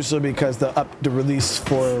 it's usually because the release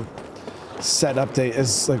for said update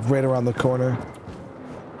is like right around the corner.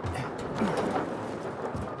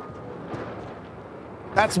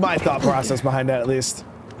 That's my thought process behind that, at least.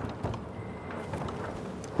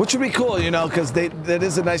 Which would be cool, you know, because that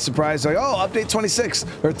is a nice surprise. Like, oh, update 26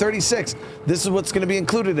 or 36. This is what's going to be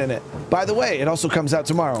included in it. By the way, it also comes out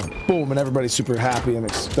tomorrow. Boom, and everybody's super happy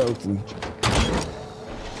and stoked. And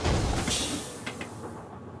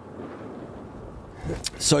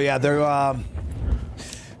so yeah, they're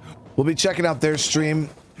we'll be checking out their stream,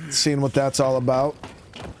 seeing what that's all about,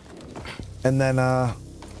 and then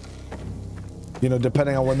you know,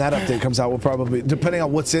 depending on when that update comes out, we'll probably, depending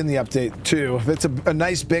on what's in the update too. If it's a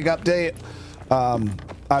nice big update,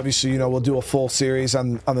 obviously, you know, we'll do a full series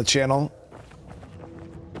on the channel.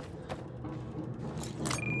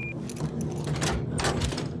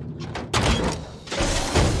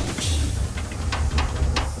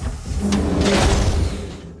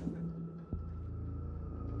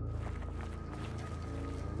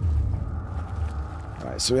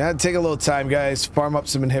 So we had to take a little time, guys, farm up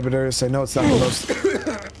some inhibitors. I know it's not the most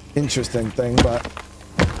interesting thing, but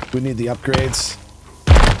we need the upgrades.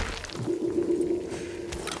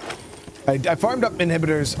 I farmed up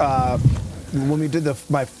inhibitors when we did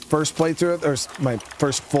my first playthrough, or my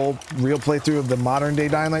first full real playthrough of the modern day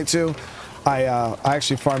Dying Light 2. I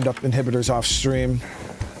actually farmed up inhibitors off stream.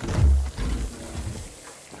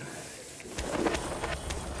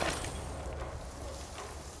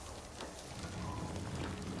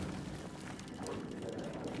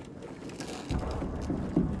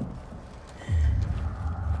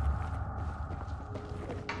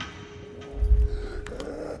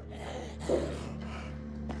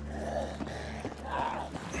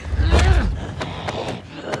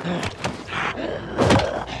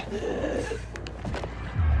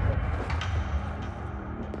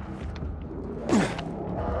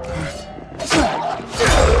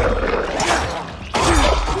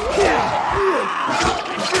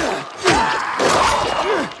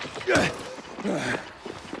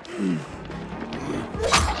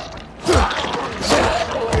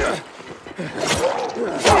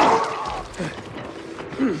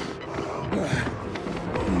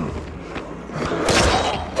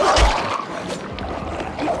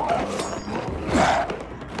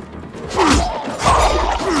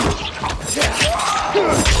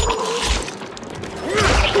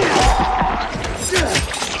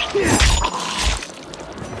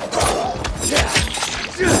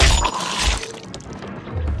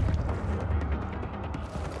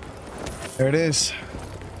 There it is.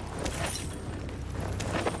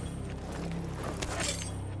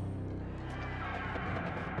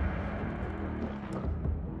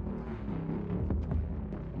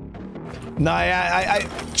 No, I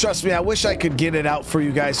trust me, I wish I could get it out for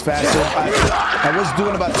you guys faster. I was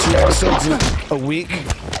doing about 2 episodes a week.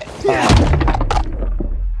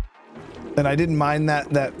 And I didn't mind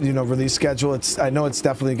that you know, release schedule. I know it's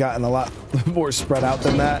definitely gotten a lot more spread out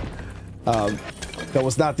than that. That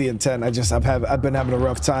was not the intent. I've been having a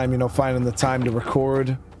rough time, you know, finding the time to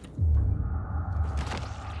record.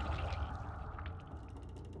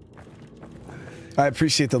 I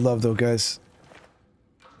appreciate the love though, guys.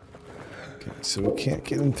 Okay, so we can't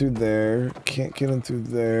get in through there. Can't get in through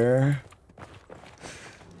there.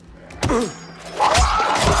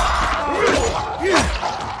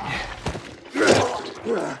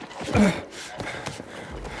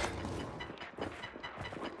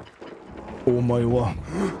 Oh my god.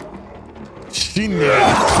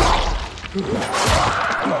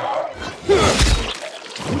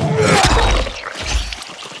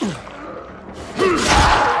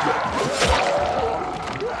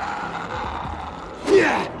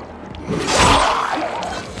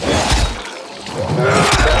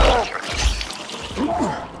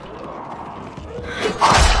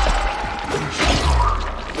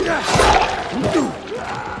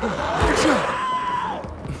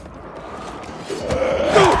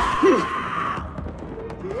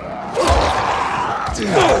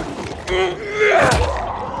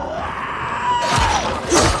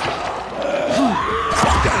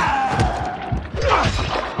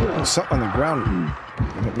 There's something on the ground.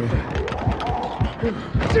 Hit me.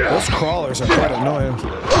 Those crawlers are quite annoying.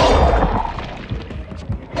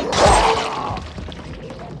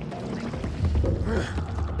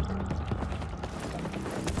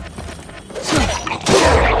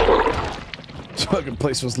 This fucking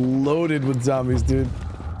place was loaded with zombies, dude.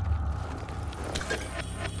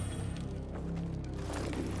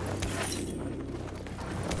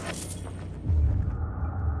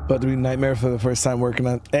 About to be Nightmare for the first time working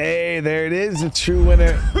on. Hey, there it is, a true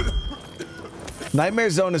winner. Nightmare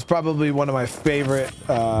Zone is probably one of my favorite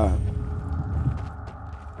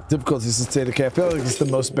difficulties in State of Decay. I feel like it's the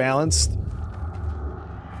most balanced.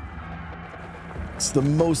 It's the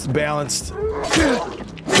most balanced.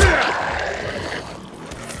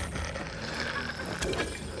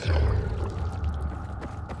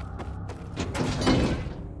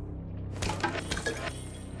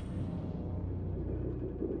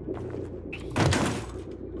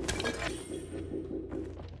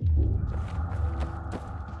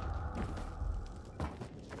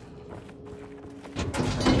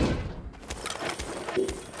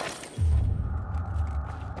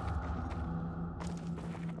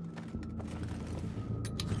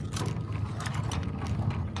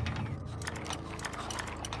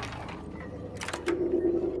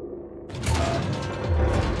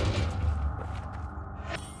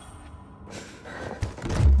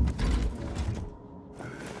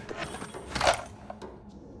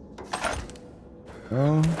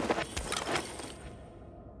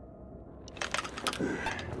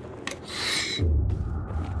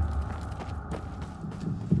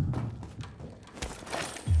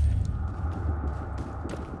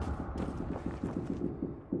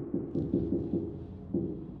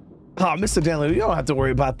 Oh, Mr. Danley, you don't have to worry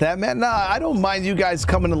about that, man. Nah, I don't mind you guys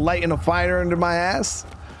coming and lighting a fire under my ass.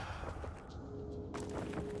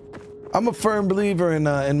 I'm a firm believer in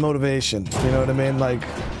motivation. You know what I mean? Like,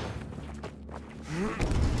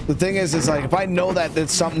 the thing is like if I know that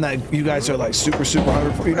it's something that you guys are like super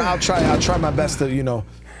hungry for, you know, I'll try my best to, you know,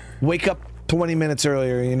 wake up 20 minutes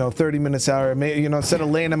earlier, you know, 30 minutes earlier, maybe, you know, instead of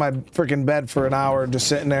laying in my freaking bed for an hour just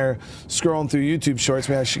sitting there scrolling through YouTube shorts,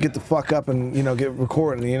 man, I should get the fuck up and, you know, get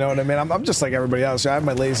recording, you know what I mean? I'm just like everybody else. I have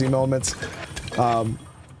my lazy moments.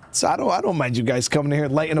 So I don't mind you guys coming in here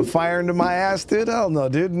lighting a fire into my ass, dude. Hell no,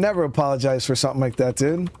 dude. Never apologize for something like that,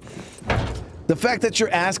 dude. The fact that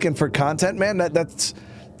you're asking for content, man, that's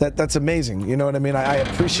amazing. You know what I mean? I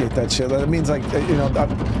appreciate that shit. That means, like, you know,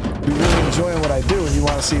 you're really enjoying what I do and you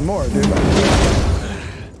want to see more, dude.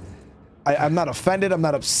 I'm not offended. I'm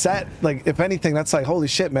not upset. Like, if anything, that's like, holy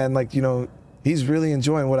shit, man. Like, you know, he's really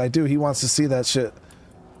enjoying what I do. He wants to see that shit.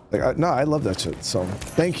 Like, no, I love that shit. So,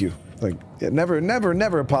 thank you. Like, yeah,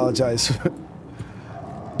 never apologize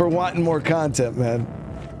for wanting more content, man.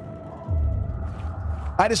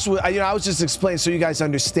 I was just explaining so you guys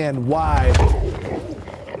understand why,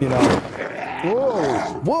 you know.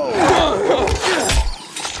 Whoa.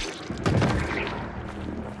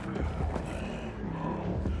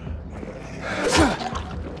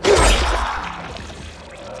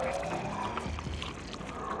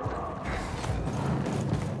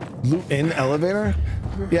 Loot in elevator?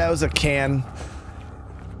 Yeah, it was a can.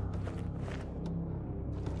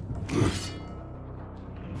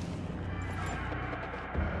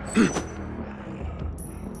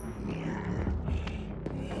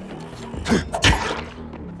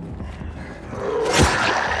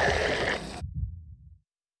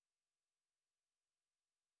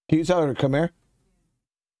 Can you tell her to come here?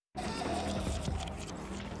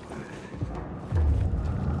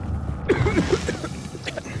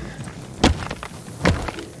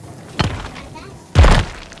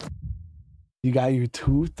 You got your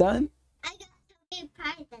tooth done? I got so many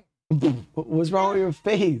presents. What's wrong with your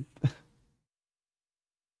face?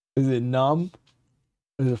 Is it numb?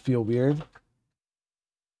 Does it feel weird? It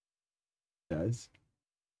does.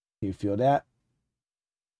 Can you feel that?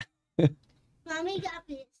 Mommy got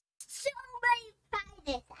me so many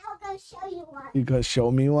presents. I'll go show you one. You gonna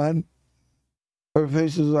show me one? Her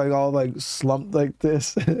face is like all like slumped like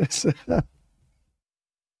this.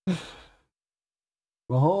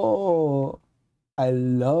 Oh, I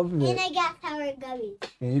love it. And I got sour gummies.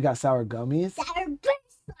 And you got sour gummies? Sour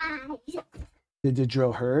slides. Did the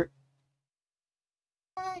drill hurt?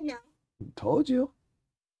 No. Told you.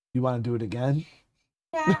 You want to do it again?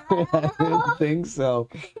 No. I didn't think so.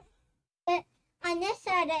 But on this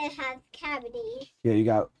side it has cavities. Yeah, you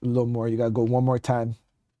got a little more. You got to go one more time.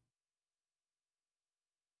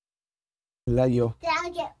 Let you. Did I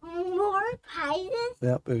get more prizes?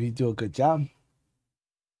 Yep, if you do a good job.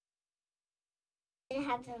 And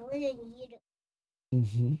have a little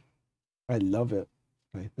needle. I love it.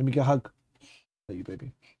 Okay, let me get a hug. Thank you,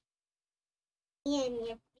 baby. And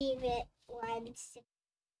your favorite ones.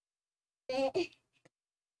 Yeah.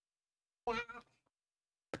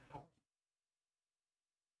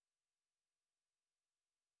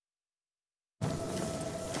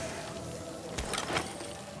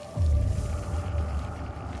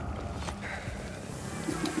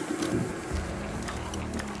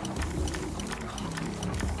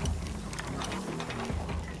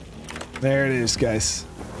 There it is, guys.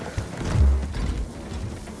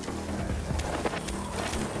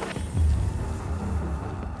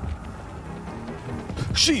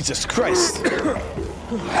 Jesus Christ.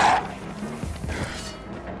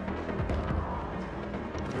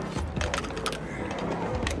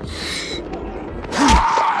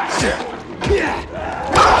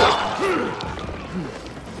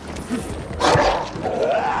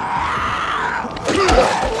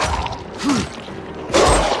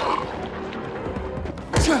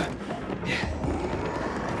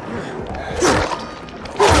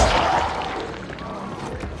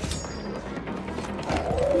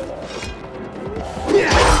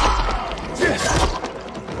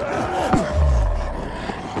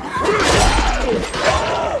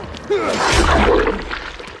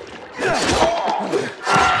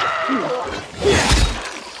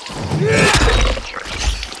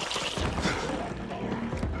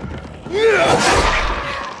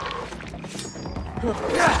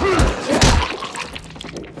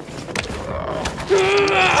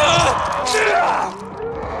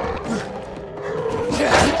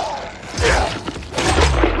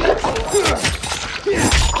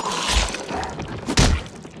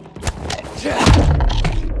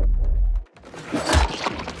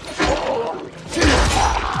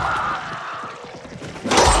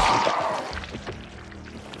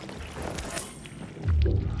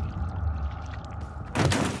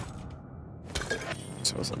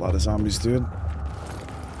 So there's a lot of zombies, dude.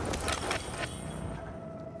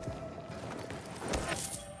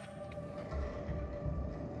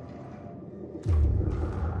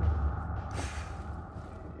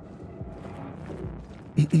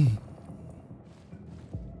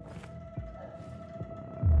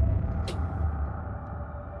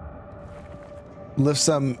 Lift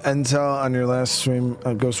some intel on your last stream,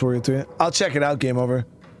 Ghost Warrior 3. I'll check it out, game over.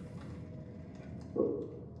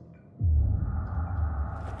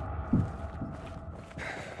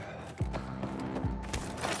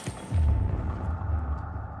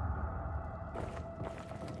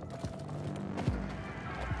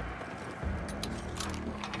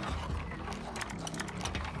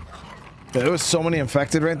 Yeah, there was so many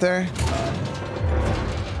infected right there.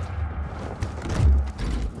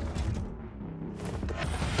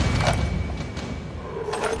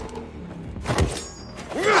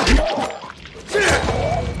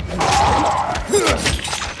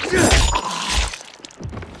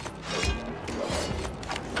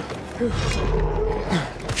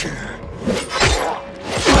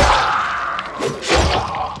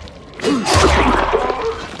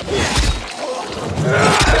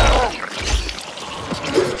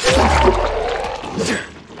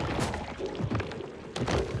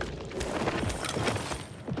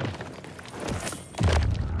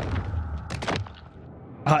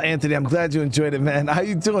 Anthony, I'm glad you enjoyed it, man. How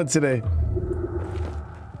you doing today?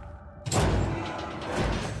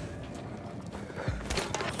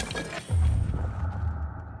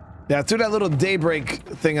 Yeah, I threw that little Daybreak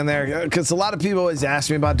thing in there because a lot of people always ask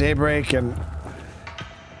me about Daybreak, and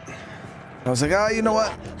I was like, oh, you know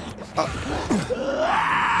what?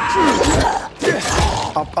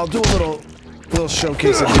 I'll do a little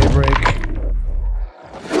showcase of Daybreak.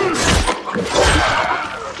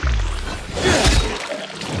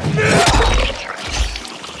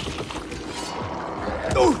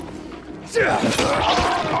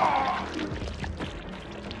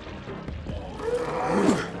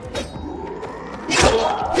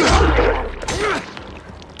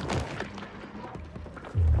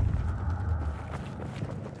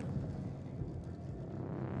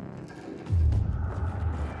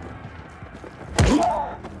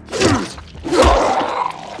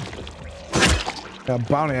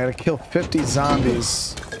 Bounty, I had to kill 50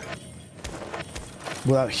 zombies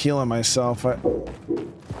without healing myself.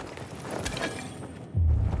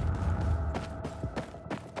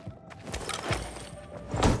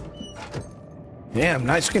 Damn,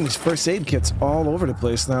 nice getting these first aid kits all over the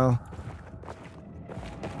place now.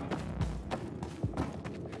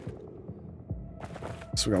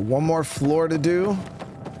 So we got one more floor to do.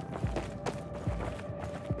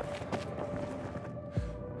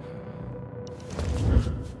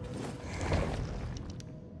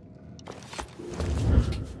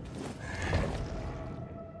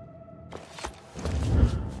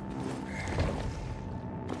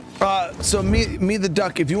 So me the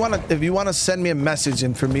duck, if you wanna send me a message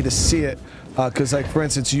and for me to see it, because like for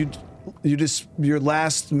instance, your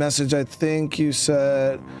last message, I think you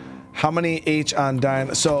said how many H on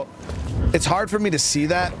Dine. So it's hard for me to see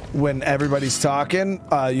that when everybody's talking.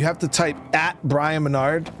 You have to type at Brian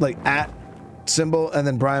Menard, like at symbol and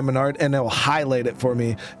then Brian Menard, and it'll highlight it for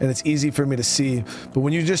me, and it's easy for me to see. But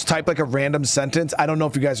when you just type like a random sentence, I don't know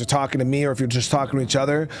if you guys are talking to me or if you're just talking to each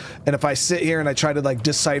other. And if I sit here and I try to like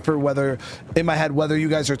decipher whether in my head whether you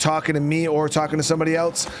guys are talking to me or talking to somebody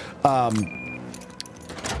else, I'd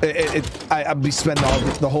be spending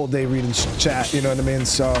the whole day reading chat, you know what I mean?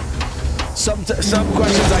 So some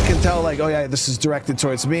questions I can tell like, oh yeah, this is directed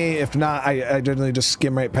towards me. If not, I generally just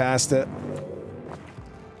skim right past it.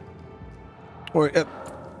 Or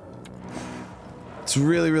it's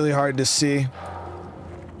really, really hard to see.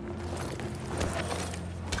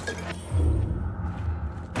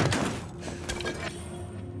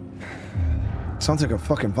 Sounds like a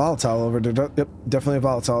fucking volatile over there. Yep, definitely a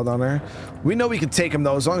volatile down there. We know we can take him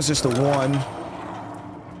though, as long as it's just the one.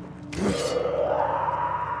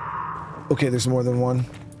 Okay, there's more than one.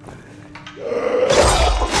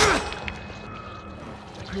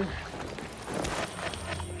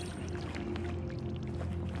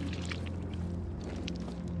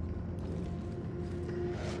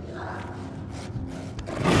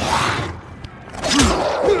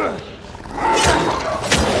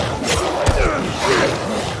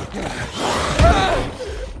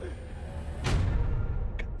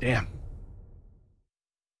 Damn.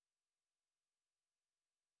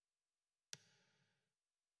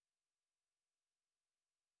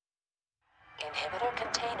 Inhibitor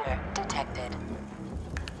container detected.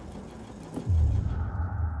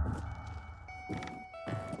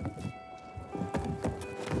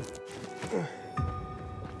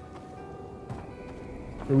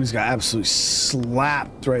 He's got absolutely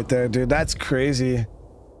slapped right there, dude. That's crazy.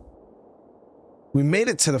 We made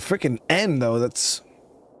it to the freaking end, though.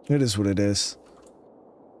 It is what it is.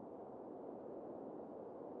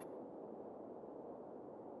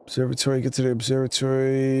 Observatory, get to the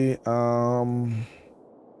observatory. You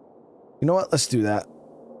know what? Let's do that.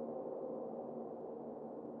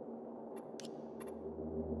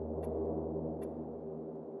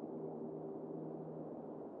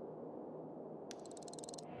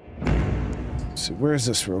 Let's see, where is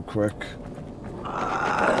this real quick?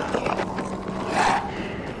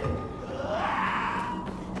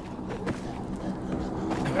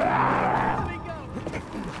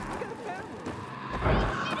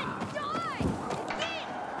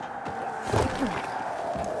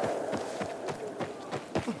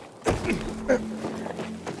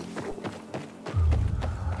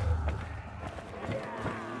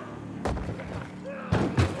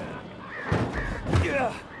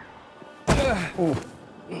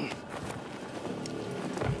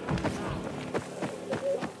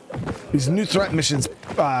 These new threat missions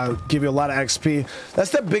give you a lot of XP.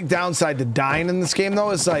 That's the big downside to dying in this game,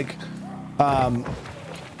 though. Is like,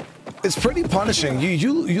 it's pretty punishing.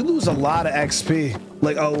 You lose a lot of XP,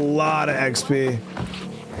 like a lot of XP.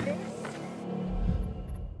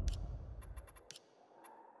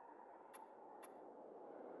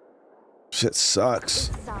 Shit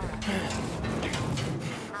sucks.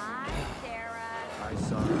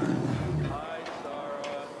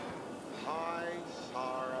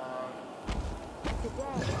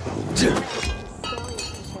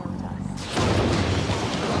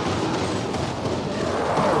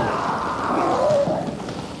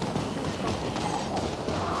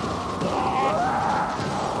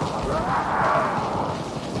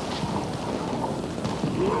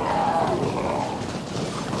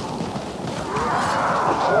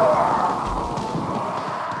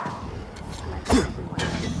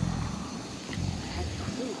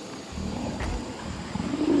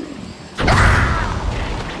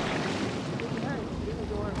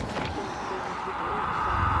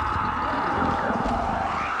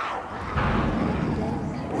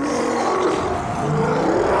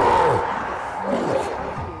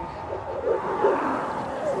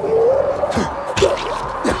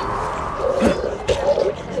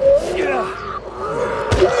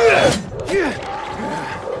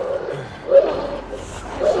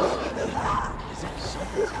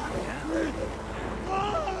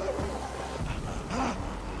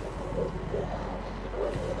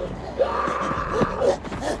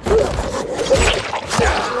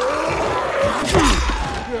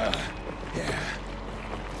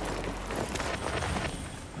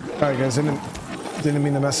 Alright guys, didn't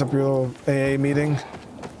mean to mess up your little AA meeting.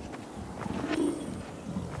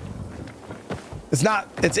 It's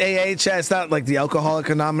AA chat, it's not like the Alcoholic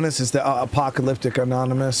Anonymous, it's the Apocalyptic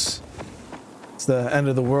Anonymous. It's the end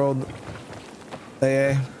of the world.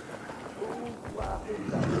 AA.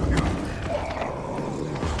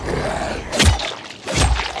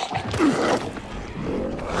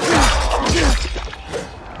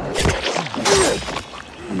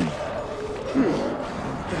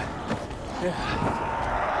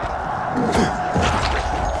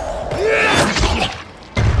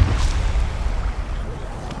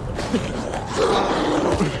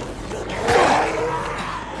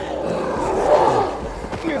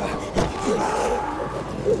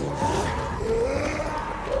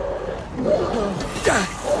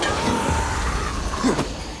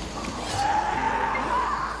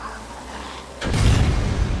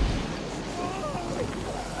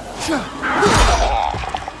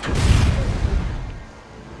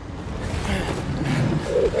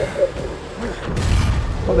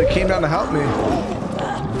 Oh, they came down to help me.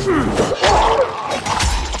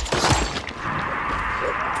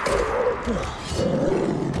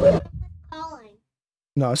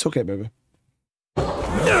 No, it's okay, baby.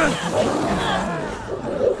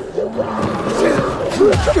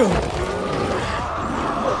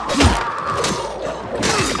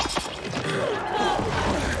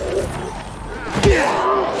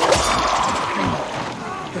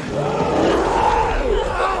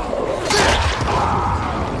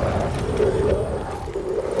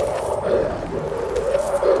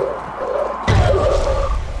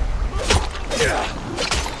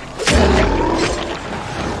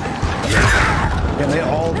 And they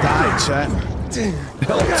all died, chat. They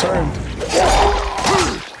all turned.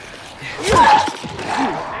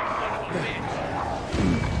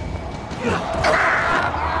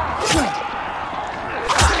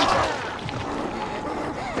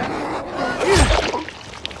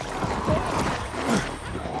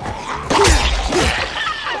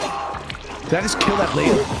 Did I just kill that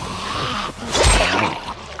lady?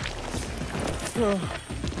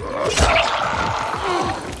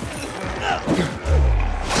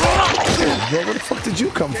 Bro, where the fuck did you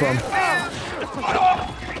come from?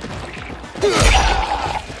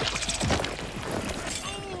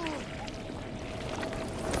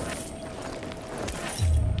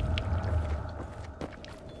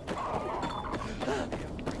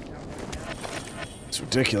 It's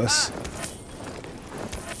ridiculous.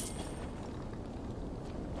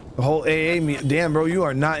 The whole AA meet. Damn, bro, you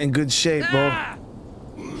are not in good shape, bro.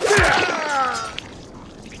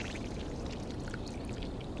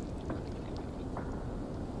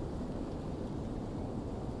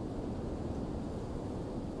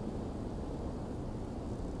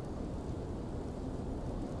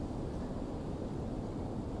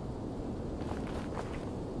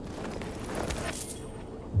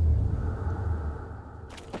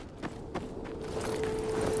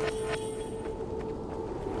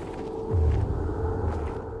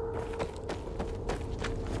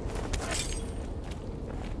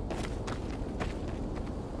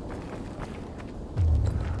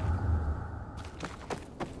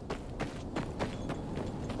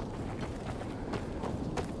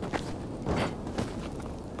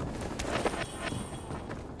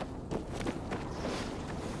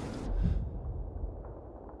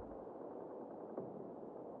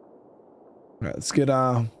 All right, let's get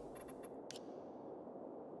yeah,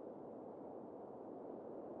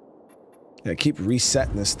 keep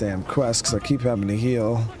resetting this damn quest because I keep having to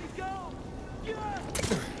heal.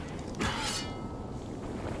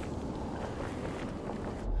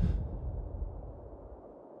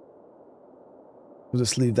 We'll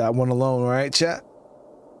just leave that one alone, all right, chat?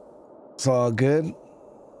 It's all good.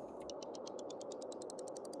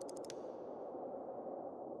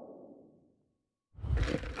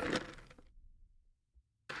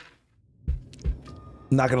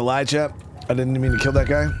 Not gonna lie, chat, I didn't mean to kill that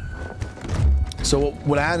guy. So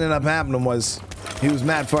what ended up happening was he was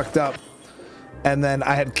mad fucked up, and then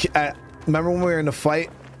I remember when we were in the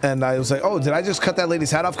fight, and I was like, oh, did I just cut that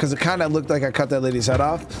lady's head off? Because it kind of looked like I cut that lady's head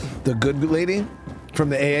off, the good lady from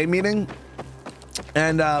the AA meeting.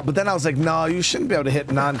 And but then I was like, no, you shouldn't be able to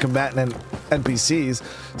hit non-combatant NPCs,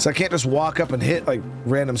 so I can't just walk up and hit like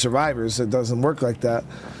random survivors. It doesn't work like that.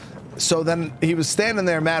 So then he was standing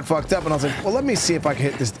there mad fucked up, and I was like, well, let me see if I can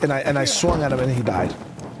hit this. And I swung at him, and he died.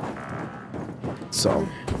 So.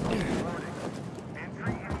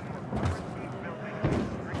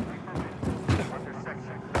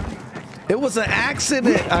 It was an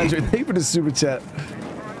accident, Andre. Thank you for the super chat.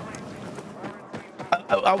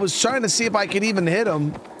 I was trying to see if I could even hit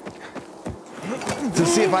him. To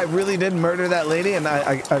see if I really did murder that lady, and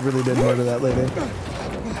I really did murder that lady.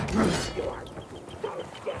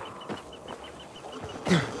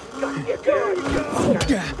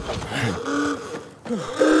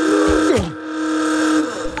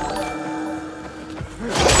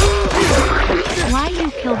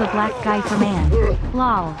 kill the black guy for man.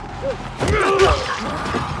 Lol.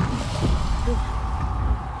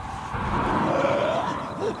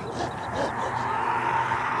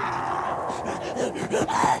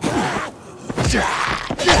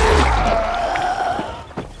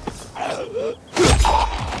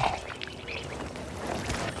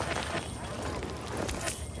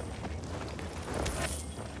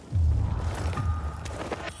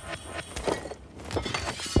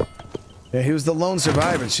 Yeah, he was the lone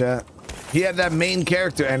survivor, chat. He had that main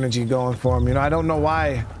character energy going for him. You know, I don't know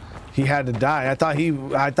why he had to die. I thought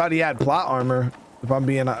he had plot armor. If I'm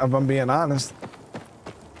being honest.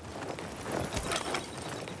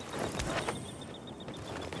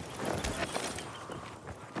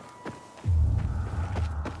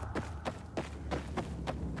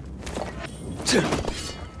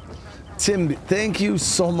 Tim, thank you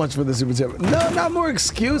so much for the super chat. No, not more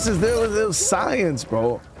excuses. There was science,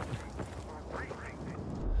 bro.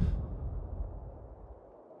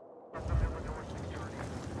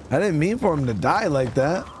 I didn't mean for him to die like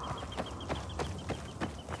that.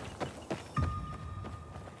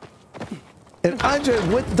 And Andre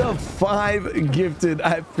with the 5 gifted,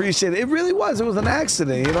 I appreciate it. It really was. It was an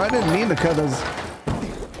accident. You know, I didn't mean to cut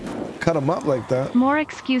him up like that. More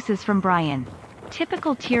excuses from Brian.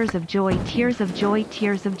 Typical tears of joy, tears of joy,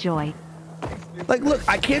 tears of joy. Like, look,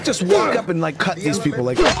 I can't just walk up and like cut these people.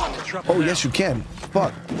 Like, oh yes, you can.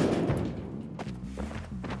 Fuck.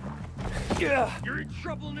 Yeah, you're in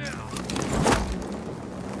trouble now.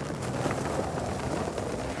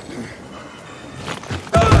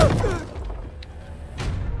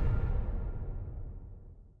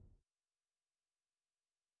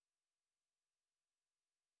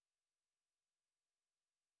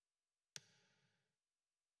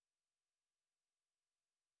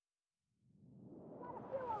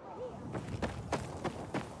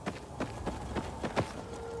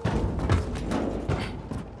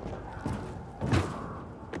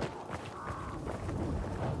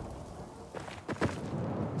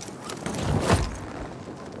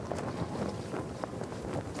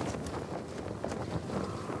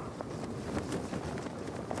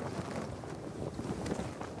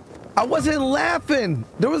 I wasn't laughing.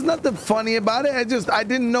 There was nothing funny about it. I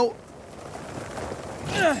didn't know.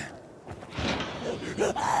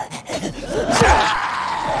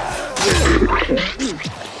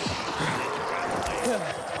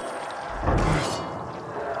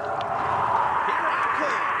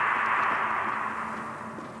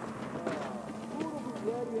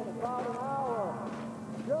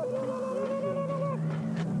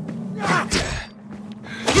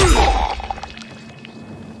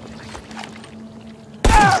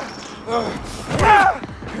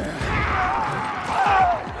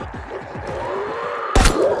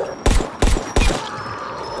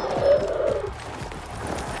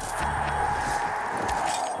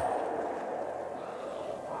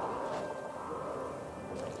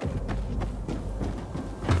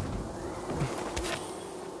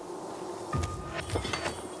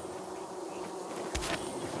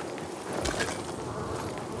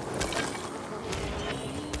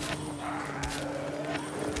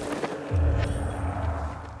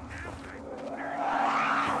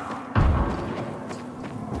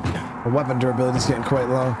 Weapon durability is getting quite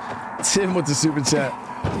low. Tim with the super chat.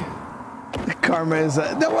 Karma is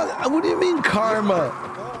no. What do you mean karma?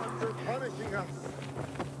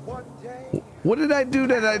 What did I do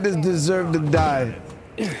that I just deserve to die?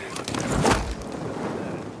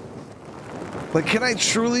 Like, can I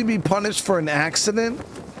truly be punished for an accident?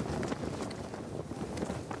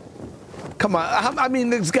 Come on. I mean,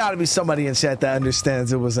 there's got to be somebody in chat that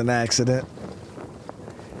understands it was an accident.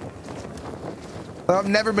 I've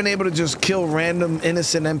never been able to just kill random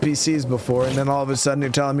innocent NPCs before, and then all of a sudden you're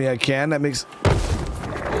telling me I can? That makes...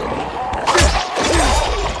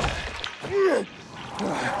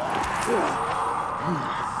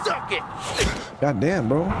 Suck it! God damn,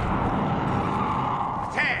 bro.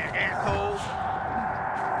 Tag, asshole!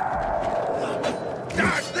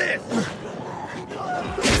 Dodge this!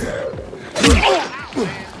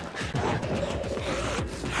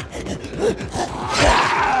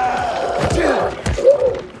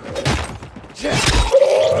 Get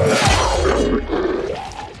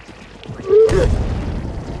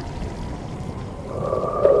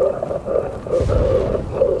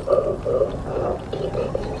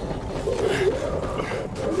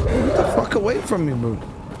the fuck away from me, bro.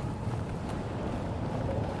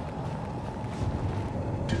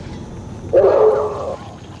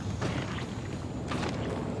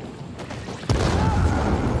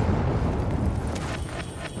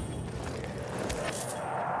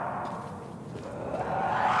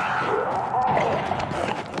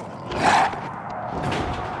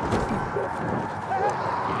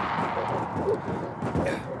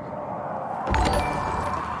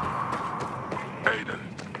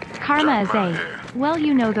 Karma is A. Well,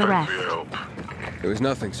 you know the rest. It was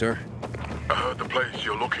nothing, sir. I heard the place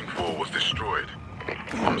you're looking for was destroyed.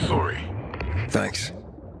 I'm sorry. Thanks.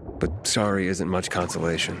 But sorry isn't much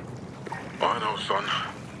consolation. I know, son,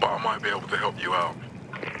 but I might be able to help you out.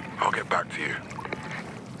 I'll get back to you.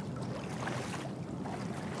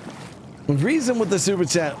 Reason with the super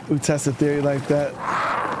chat who tested theory like that.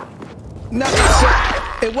 No,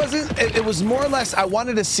 so it wasn't. It was more or less. I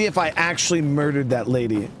wanted to see if I actually murdered that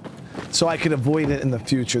lady, so I could avoid it in the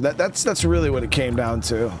future. That's really what it came down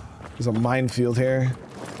to. There's a minefield here.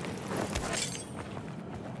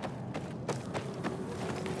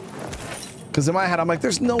 Because in my head, I'm like,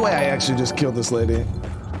 there's no way I actually just killed this lady.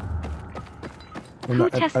 Who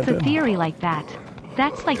tests a theory like that?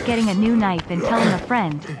 That's like getting a new knife and telling a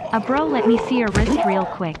friend, bro, let me see your wrist real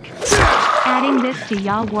quick. Adding this to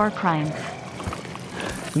y'all war crimes.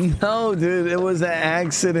 No, dude, it was an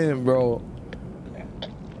accident, bro.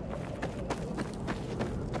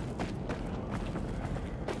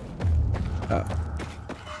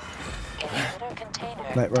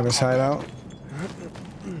 Night Runner's hideout.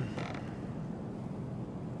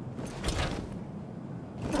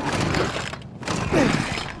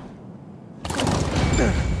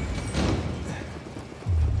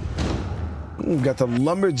 We've got the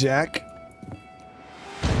lumberjack.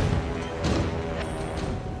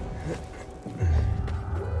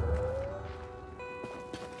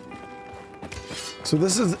 So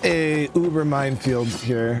this is a Uber minefield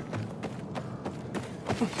here.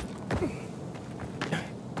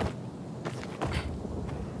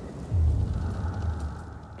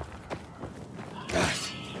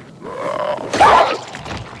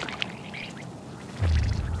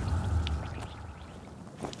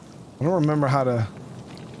 I don't remember how to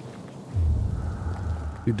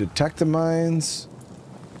do detector mines.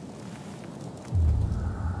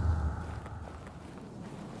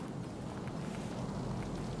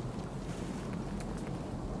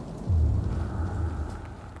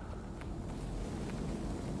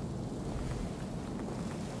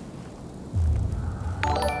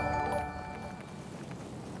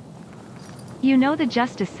 You know the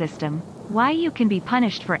justice system, why you can be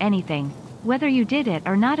punished for anything. Whether you did it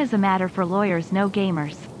or not is a matter for lawyers, no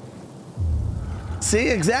gamers. See,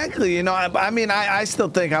 exactly. You know, I mean, I still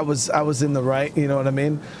think I was in the right. You know what I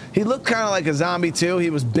mean? He looked kind of like a zombie too. He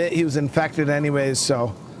was bit. He was infected anyways.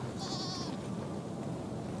 So,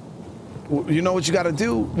 you know what you got to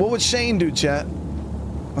do? What would Shane do, chat?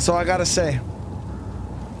 That's all I gotta say.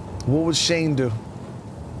 What would Shane do?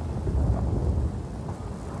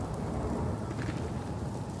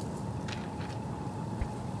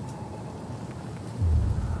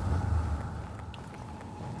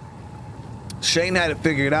 Shane had it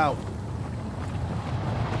figured out.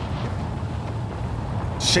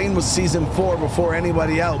 Shane was season 4 before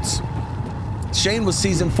anybody else. Shane was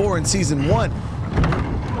season 4 in season 1.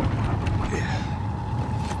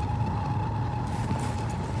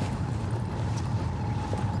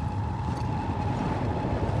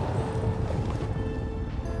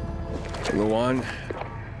 Luan,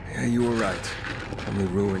 yeah, you were right. Only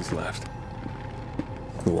ruins left.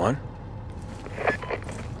 Luan?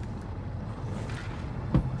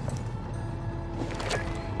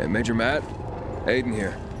 Hey, Major Matt, Aiden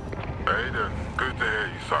here. Aiden, good to hear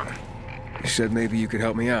you, son. You said maybe you could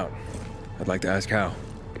help me out. I'd like to ask how.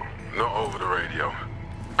 Not over the radio.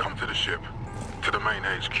 Come to the ship, to the main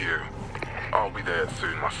HQ. I'll be there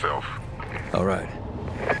soon myself. All right.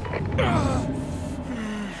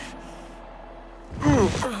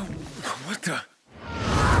 What the?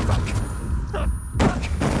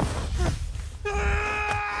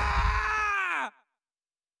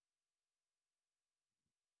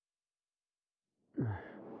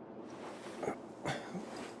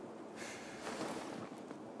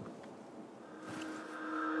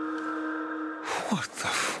 What the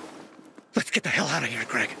Let's get the hell out of here,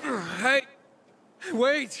 Greg. Hey!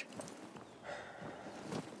 Wait!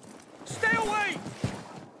 Stay away!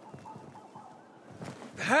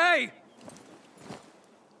 Hey!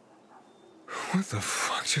 What the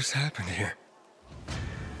fuck just happened here?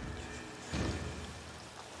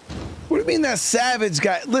 What do you mean that savage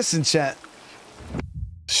guy? Listen, chat.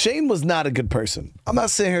 Shane was not a good person. I'm not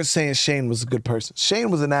sitting here saying Shane was a good person. Shane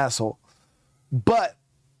was an asshole. But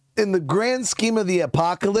in the grand scheme of the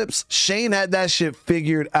apocalypse, Shane had that shit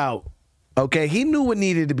figured out. Okay? He knew what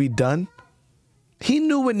needed to be done. He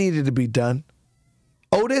knew what needed to be done.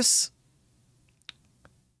 Otis,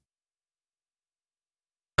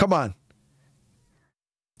 come on.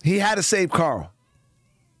 He had to save Carl.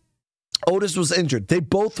 Otis was injured. They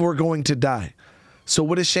both were going to die. So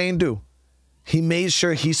what did Shane do? He made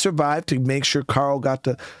sure he survived to make sure Carl got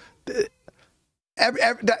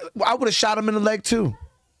I would have shot him in the leg too.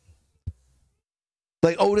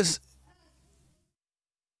 Like Otis.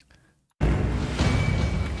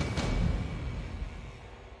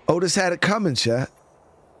 Otis had it coming, chat.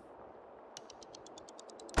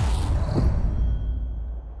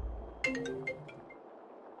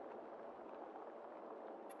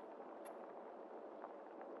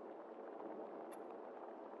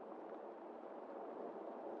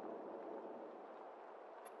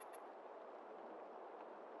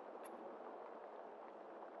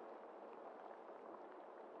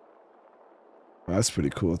 That's pretty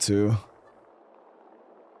cool too.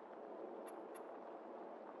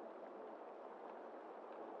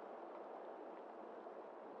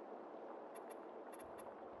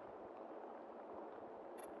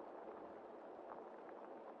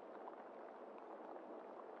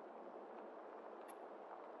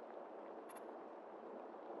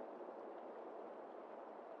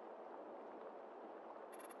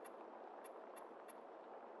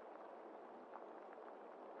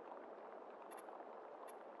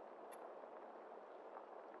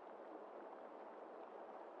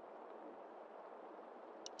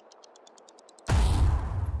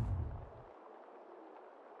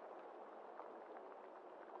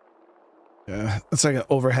 Yeah, it's like an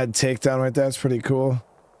overhead takedown right there. That's pretty cool.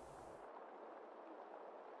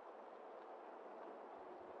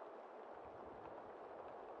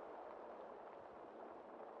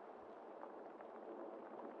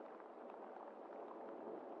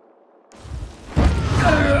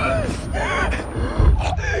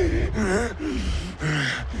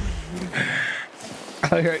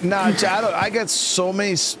 Nah, I get so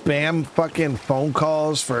many spam fucking phone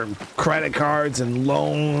calls for credit cards and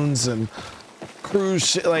loans and cruise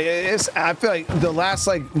shit. Like I feel like the last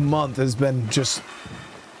like month has been just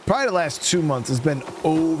probably the last 2 months has been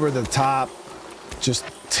over the top, just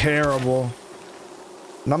terrible.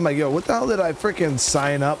 And I'm like, yo, what the hell did I freaking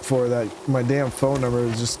sign up for? That my damn phone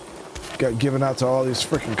number just got given out to all these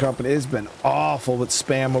freaking companies. It's been awful with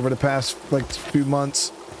spam over the past like few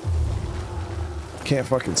months. Can't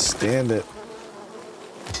fucking stand it.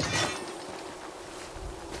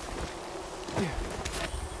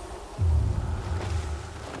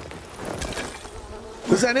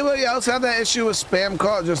 Does anybody else have that issue with spam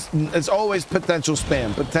call? Just it's always potential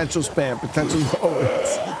spam, potential spam, potential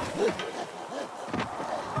always.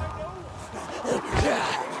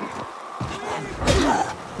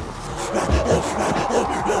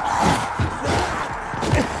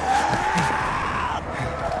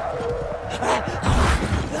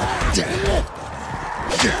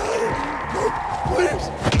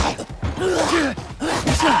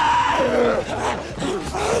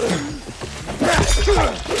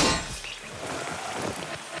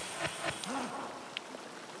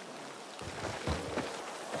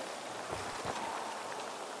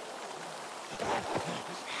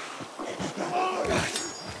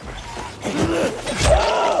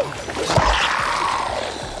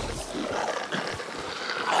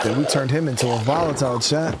 Yeah, we turned him into a volatile,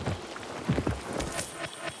 chat.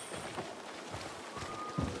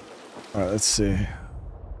 All right, let's see.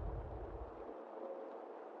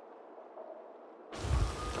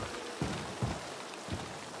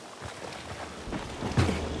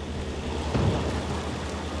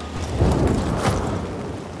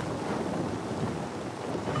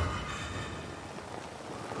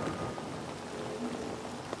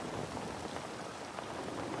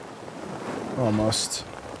 Almost.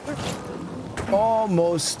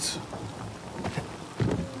 Almost.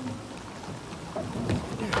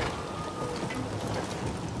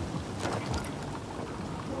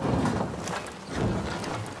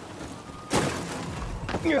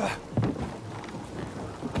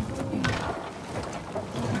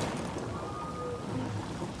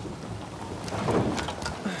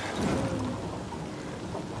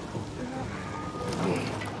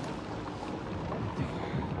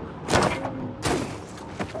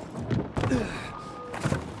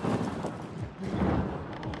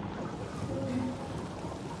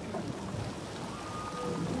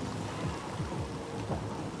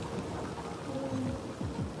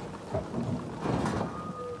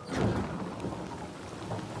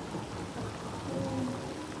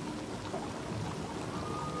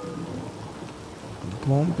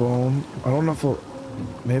 Boom, boom. I don't know if we'll...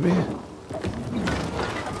 Maybe?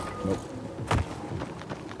 Nope.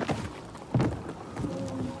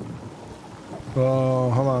 Oh,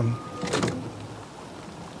 hold on.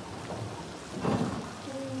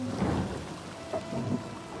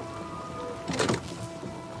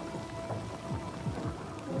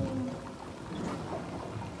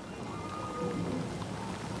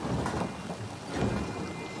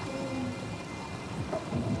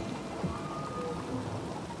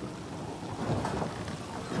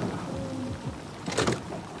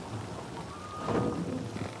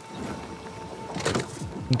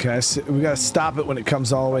 Okay, so we gotta stop it when it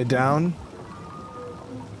comes all the way down.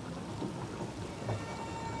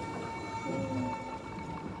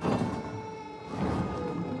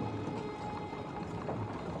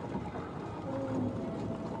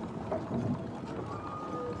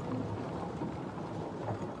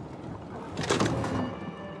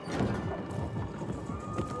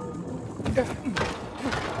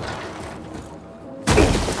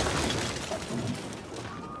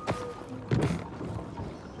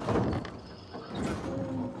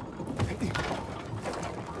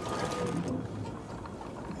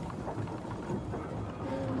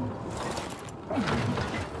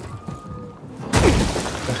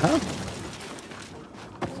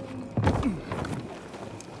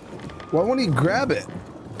 Why won't he grab it?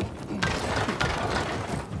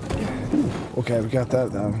 Okay, we got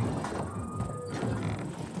that now.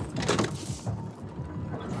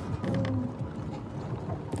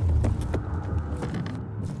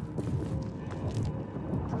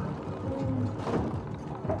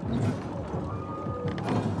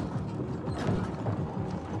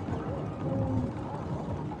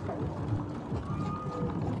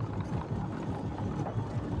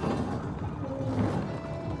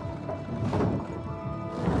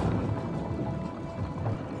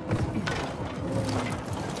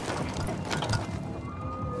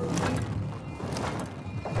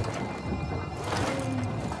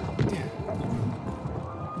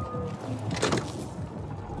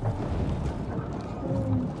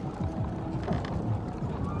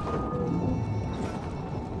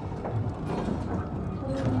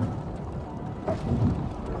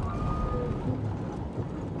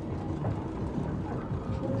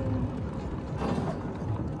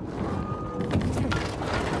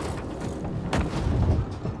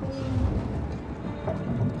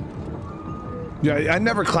 Yeah, I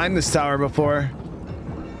never climbed this tower before.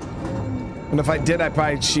 And if I did, I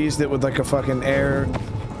probably cheesed it with like a fucking air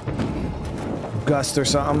gust or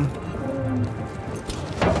something.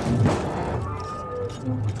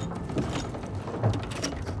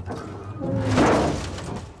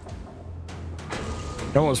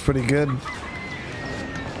 That one was pretty good.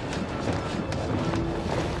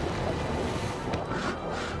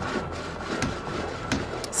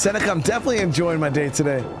 Seneca, I'm definitely enjoying my day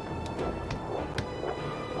today.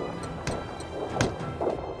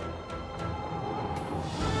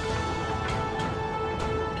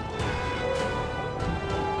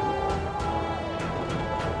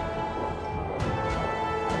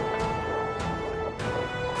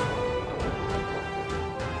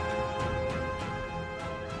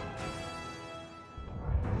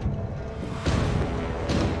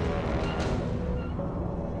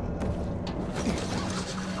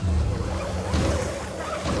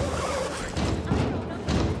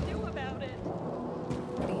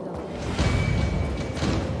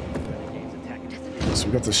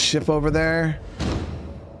 We got the ship over there.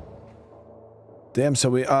 Damn, so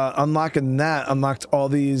we unlocking that unlocked all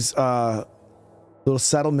these little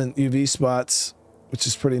settlement UV spots, which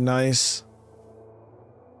is pretty nice.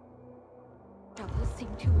 Does this seem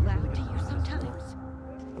too loud to you sometimes?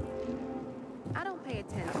 I don't pay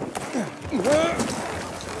attention.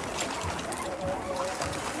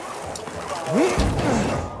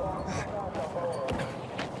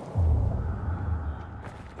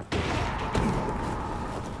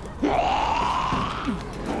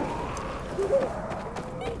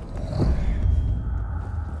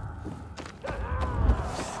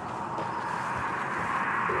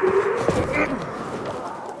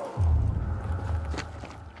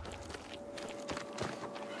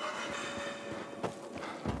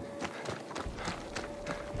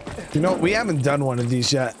 You know, we haven't done one of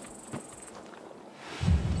these yet. I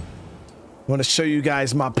want to show you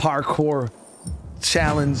guys my parkour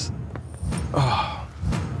challenge. Oh.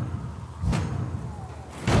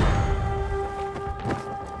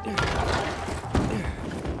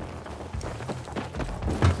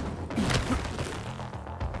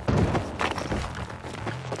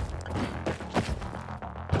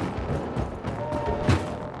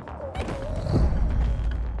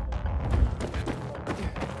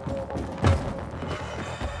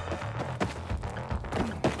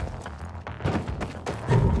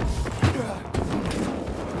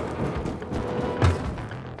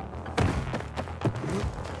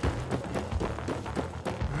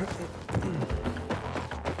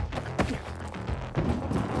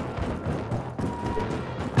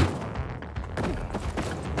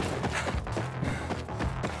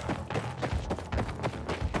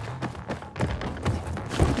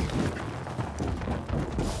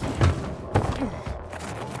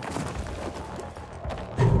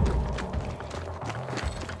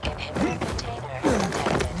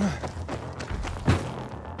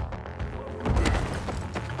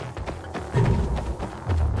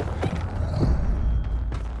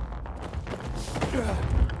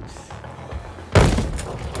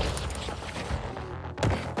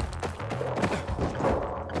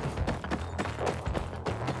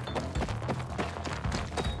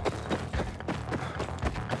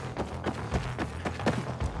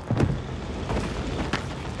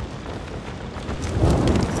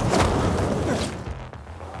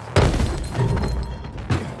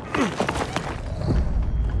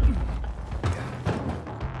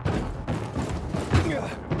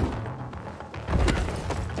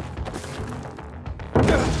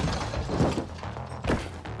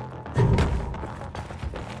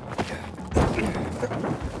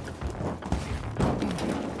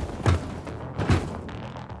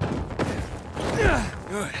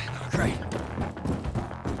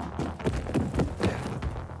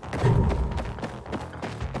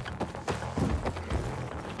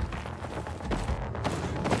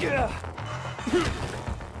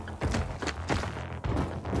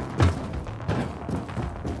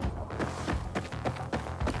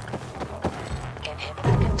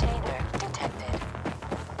 Inhibitor container detected.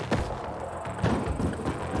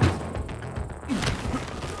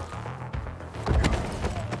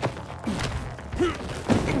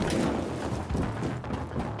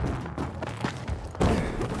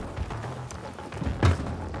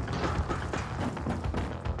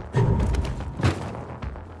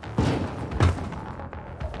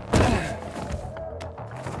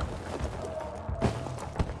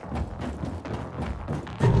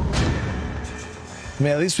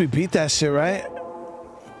 Man, at least we beat that shit, right?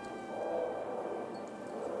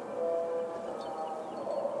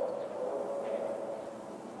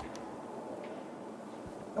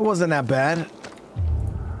 It wasn't that bad.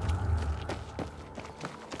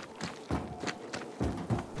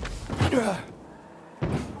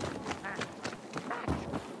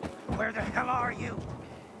 Where the hell are you?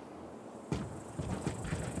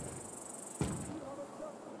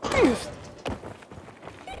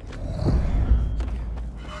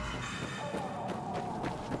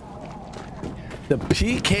 The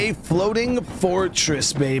PK floating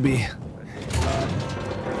fortress, baby.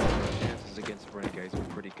 Chances against renegades were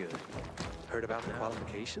pretty good. Heard about the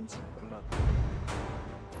qualifications? I'm not.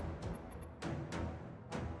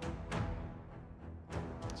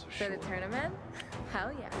 For the tournament?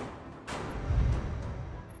 Hell yeah.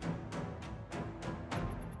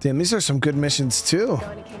 Damn, these are some good missions too.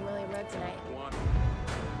 Going to King William Road tonight.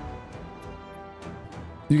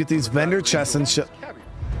 You get these vendor chests and shit.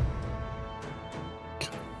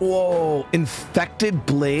 Whoa, infected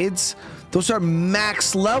blades? Those are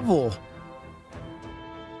max level.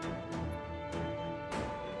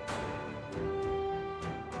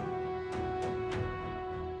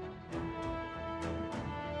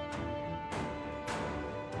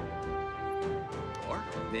 Or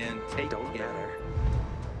then take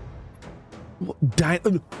Don't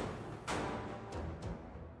matter.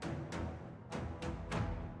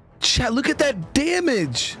 Chat, look at that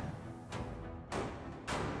damage.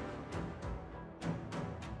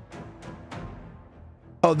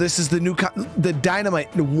 Oh, this is the new the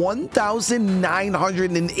dynamite.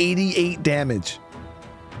 1,988 damage.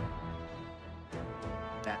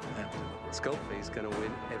 That Skullface gonna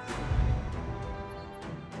win every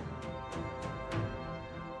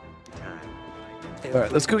time. All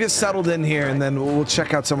right, let's go get settled in here, and then we'll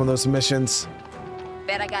check out some of those missions.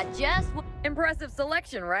 Bet I got just impressive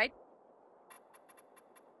selection, right?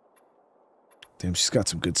 Damn, she's got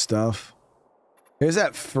some good stuff. Here's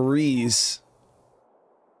that freeze.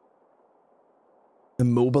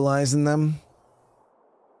 Immobilizing them.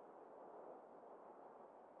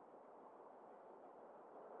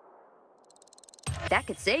 That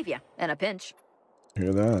could save you in a pinch.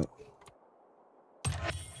 Hear that?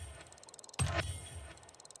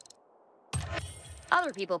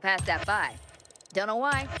 Other people passed that by. Don't know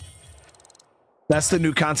why. That's the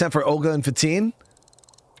new content for Olga and Fatine.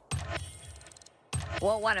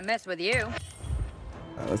 Won't want to mess with you.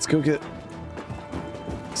 Let's go get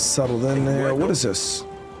settled in there. What is this?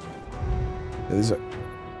 Yeah, these are.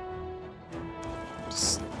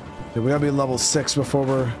 Yeah, we gotta be level 6 before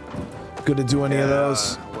we're good to do any of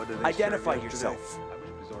those. Identify yourself.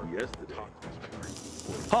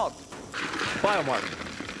 Halt. Biomarker.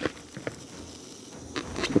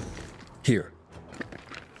 Here.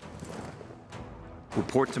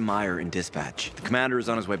 Report to Meyer in dispatch. The commander is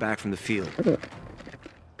on his way back from the field.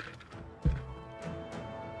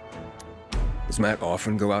 Does Matt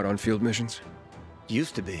often go out on field missions?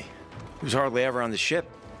 Used to be. He was hardly ever on the ship.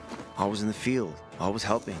 Always in the field, always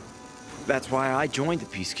helping. That's why I joined the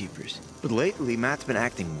Peacekeepers. But lately, Matt's been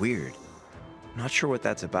acting weird. I'm not sure what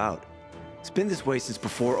that's about. It's been this way since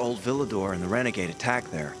before old Villador and the Renegade attack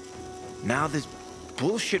there. Now this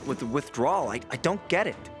bullshit with the withdrawal, I don't get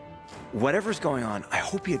it. Whatever's going on, I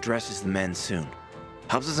hope he addresses the men soon.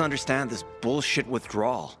 Helps us understand this bullshit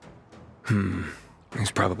withdrawal.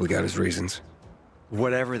 He's probably got his reasons.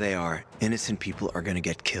 Whatever they are, innocent people are gonna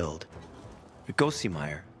get killed. But go see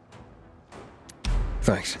Meyer.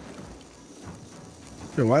 Thanks.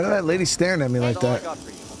 Yo, why did that lady staring at me like that?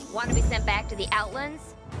 Want to be sent back to the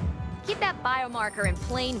Outlands? Keep that biomarker in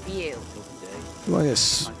plain view. Look at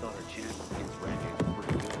this.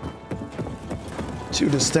 She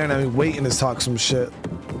was just staring at me, waiting to talk some shit.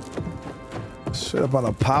 Straight up on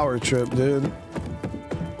a power trip, dude.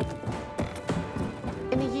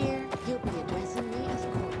 In a year, you'll be addressing me as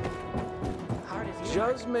Corporal.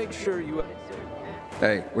 Just make sure you.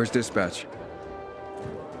 Hey, where's dispatch?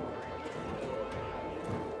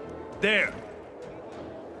 There.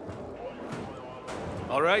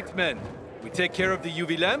 All right, men. We take care of the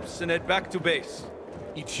UV lamps and head back to base.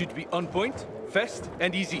 It should be on point, fast,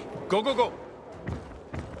 and easy. Go, go, go.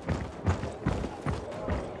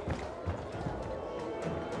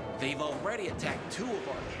 They've already attacked 2 of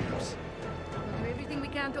our camps. We'll do everything we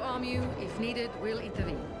can to arm you. If needed, we'll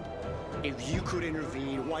intervene. If you could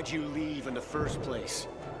intervene, why'd you leave in the first place?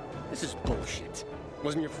 This is bullshit.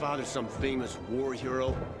 Wasn't your father some famous war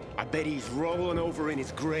hero? I bet he's rolling over in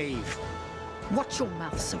his grave. Watch your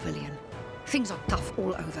mouth, civilian. Things are tough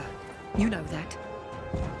all over. You know that.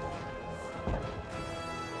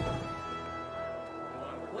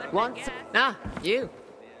 What? Ah, you.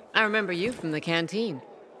 I remember you from the canteen.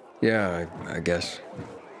 Yeah, I guess.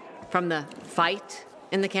 From the fight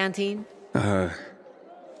in the canteen?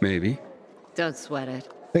 Maybe. Don't sweat it.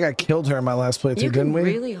 I think I killed her in my last playthrough, You didn't can we?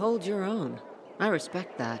 really hold your own. I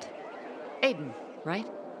respect that. Aiden, right?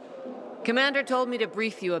 Commander told me to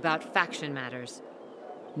brief you about faction matters.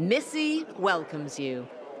 Missy welcomes you.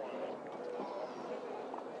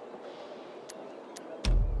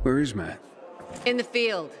 Where is Matt? In the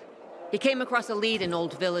field. He came across a lead in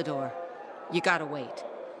Old Villador. You gotta wait.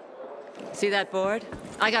 See that board?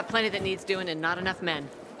 I got plenty that needs doing and not enough men.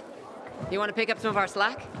 You want to pick up some of our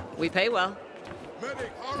slack? We pay well.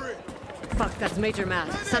 Medic, hurry! Fuck, that's Major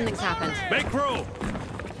Matt. Something's happened. Make room!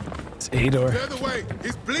 It's Ador. The other way!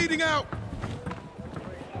 He's bleeding out!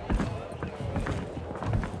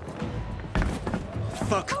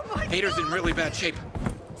 Fuck! Hader's in really bad shape.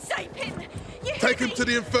 Save him! You Take him to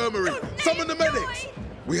the infirmary! Summon the medics!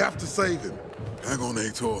 We have to save him. Hang on,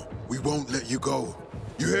 Ator. We won't let you go.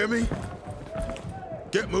 You hear me?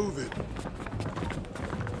 Get moving.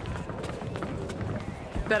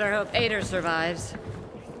 Better hope Ader survives.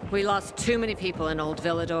 We lost too many people in Old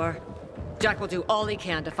Villador. Jack will do all he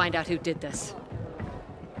can to find out who did this.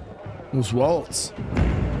 Who's Waltz?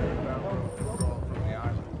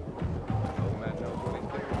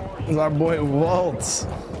 It's our boy Waltz.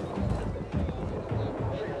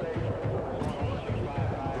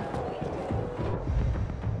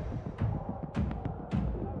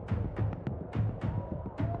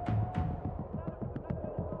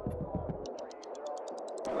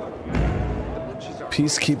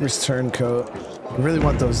 Peacekeeper's turncoat. I really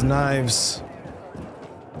want those knives.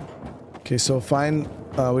 Okay, so find.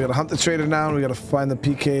 We gotta hunt the trader down. We gotta find the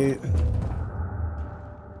PK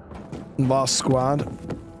boss squad.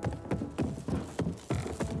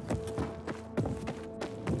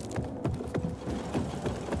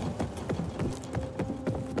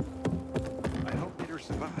 I hope Peter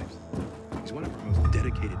survives. He's one of our most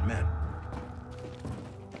dedicated men.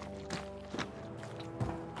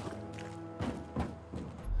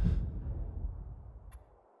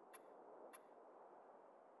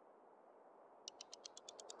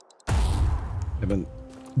 I've been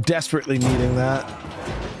desperately needing that.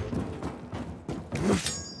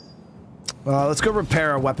 Let's go repair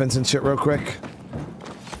our weapons and shit real quick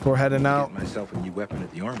before heading out. Myself a new weapon at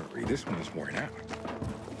the armory. This one is worn out.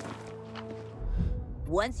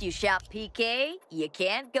 Once you shop PK, you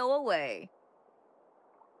can't go away.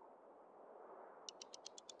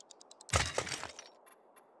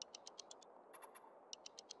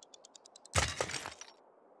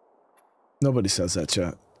 Nobody says that,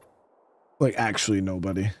 chat. Like, actually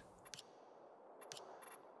nobody.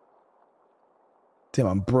 Damn,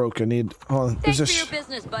 I'm broke. I need... Hold on. Thanks for your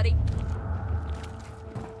business, buddy.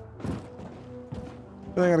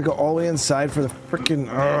 I gotta go all the way inside for the freaking...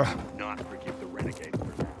 Not forgive the renegade.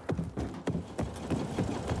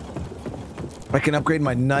 I can upgrade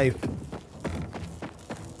my knife.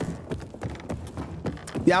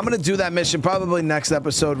 Yeah, I'm gonna do that mission probably next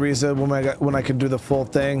episode, Riza, when I can do the full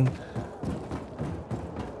thing.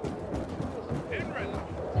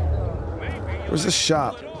 Where's the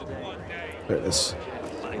shop? There it is.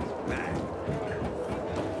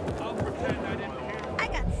 I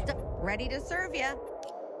got stuff ready to serve you.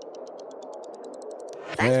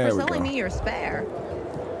 Thanks There for we selling go. me your spare.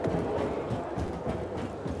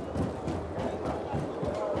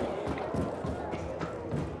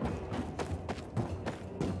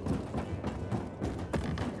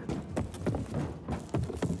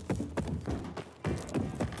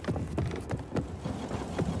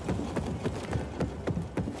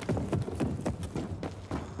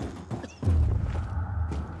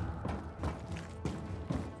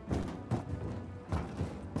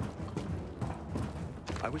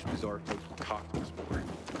 I wish Bizarre folks would talk to us more.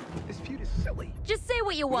 This feud is silly. Just say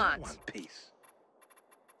what you We all want. want peace.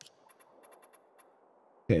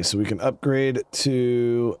 Okay, so we can upgrade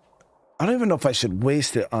to... I don't even know if I should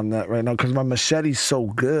waste it on that right now because my machete's so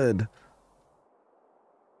good.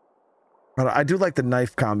 I do like the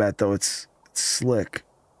knife combat though. It's slick,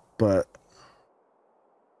 but...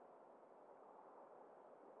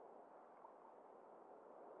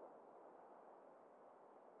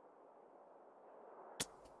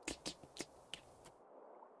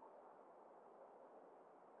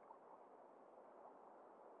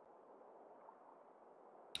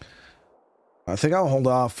 I think I'll hold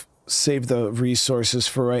off, save the resources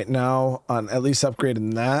for right now on at least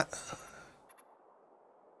upgrading that.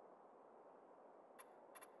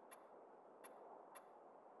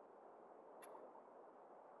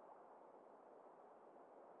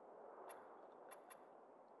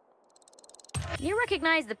 You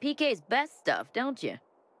recognize the PK's best stuff, don't you?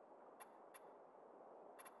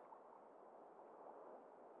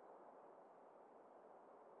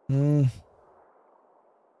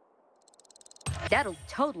 That'll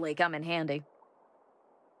totally come in handy.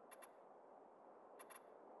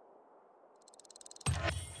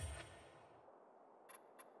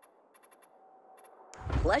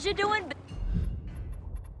 Pleasure doing.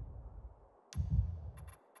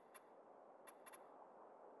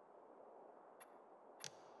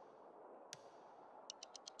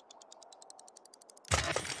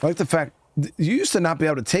 I like the fact you used to not be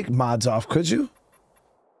able to take mods off, could you?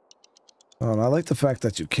 Oh, I like the fact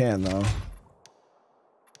that you can, though.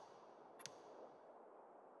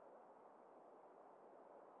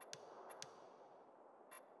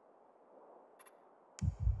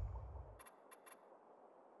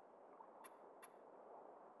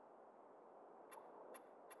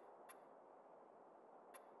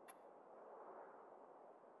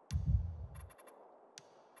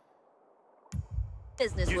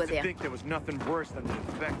 Business Used with to you. think there was nothing worse than the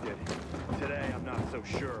infected. Today, I'm not so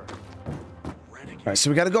sure. All right, so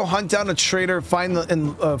we got to go hunt down a traitor, find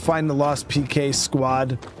the lost PK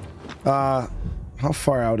squad. How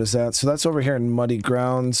far out is that? So that's over here in Muddy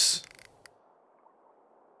Grounds.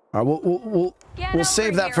 We'll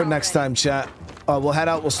save that for next time, chat. We'll head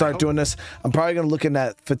out. We'll start doing this. I'm probably gonna look in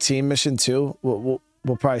that Fatim mission too. We'll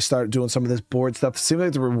probably start doing some of this board stuff. It seems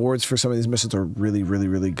like the rewards for some of these missions are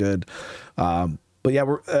really good. But yeah,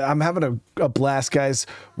 I'm having a blast, guys.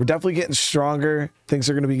 We're definitely getting stronger.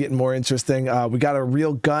 Things are going to be getting more interesting. We got a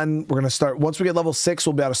real gun. We're going to start, once we get level 6,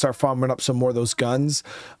 we'll be able to start farming up some more of those guns.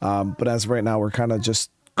 But as of right now, we're kind of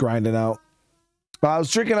just grinding out. I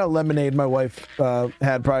was drinking a lemonade my wife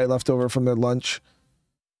had probably left over from their lunch.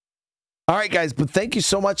 All right, guys, but thank you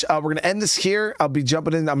so much. We're going to end this here. I'll be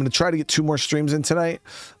jumping in. I'm going to try to get 2 more streams in tonight.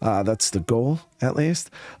 That's the goal, at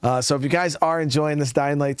least. So if you guys are enjoying this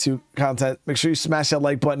Dying Light 2 content, make sure you smash that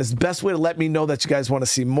like button. It's the best way to let me know that you guys want to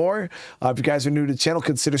see more. If you guys are new to the channel,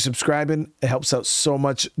 consider subscribing. It helps out so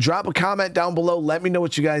much. Drop a comment down below. Let me know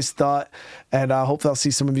what you guys thought. And hopefully I'll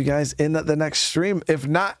see some of you guys in the next stream. If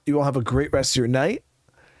not, you all have a great rest of your night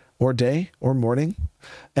or day or morning.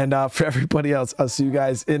 And for everybody else, I'll see you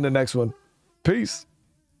guys in the next one. Peace.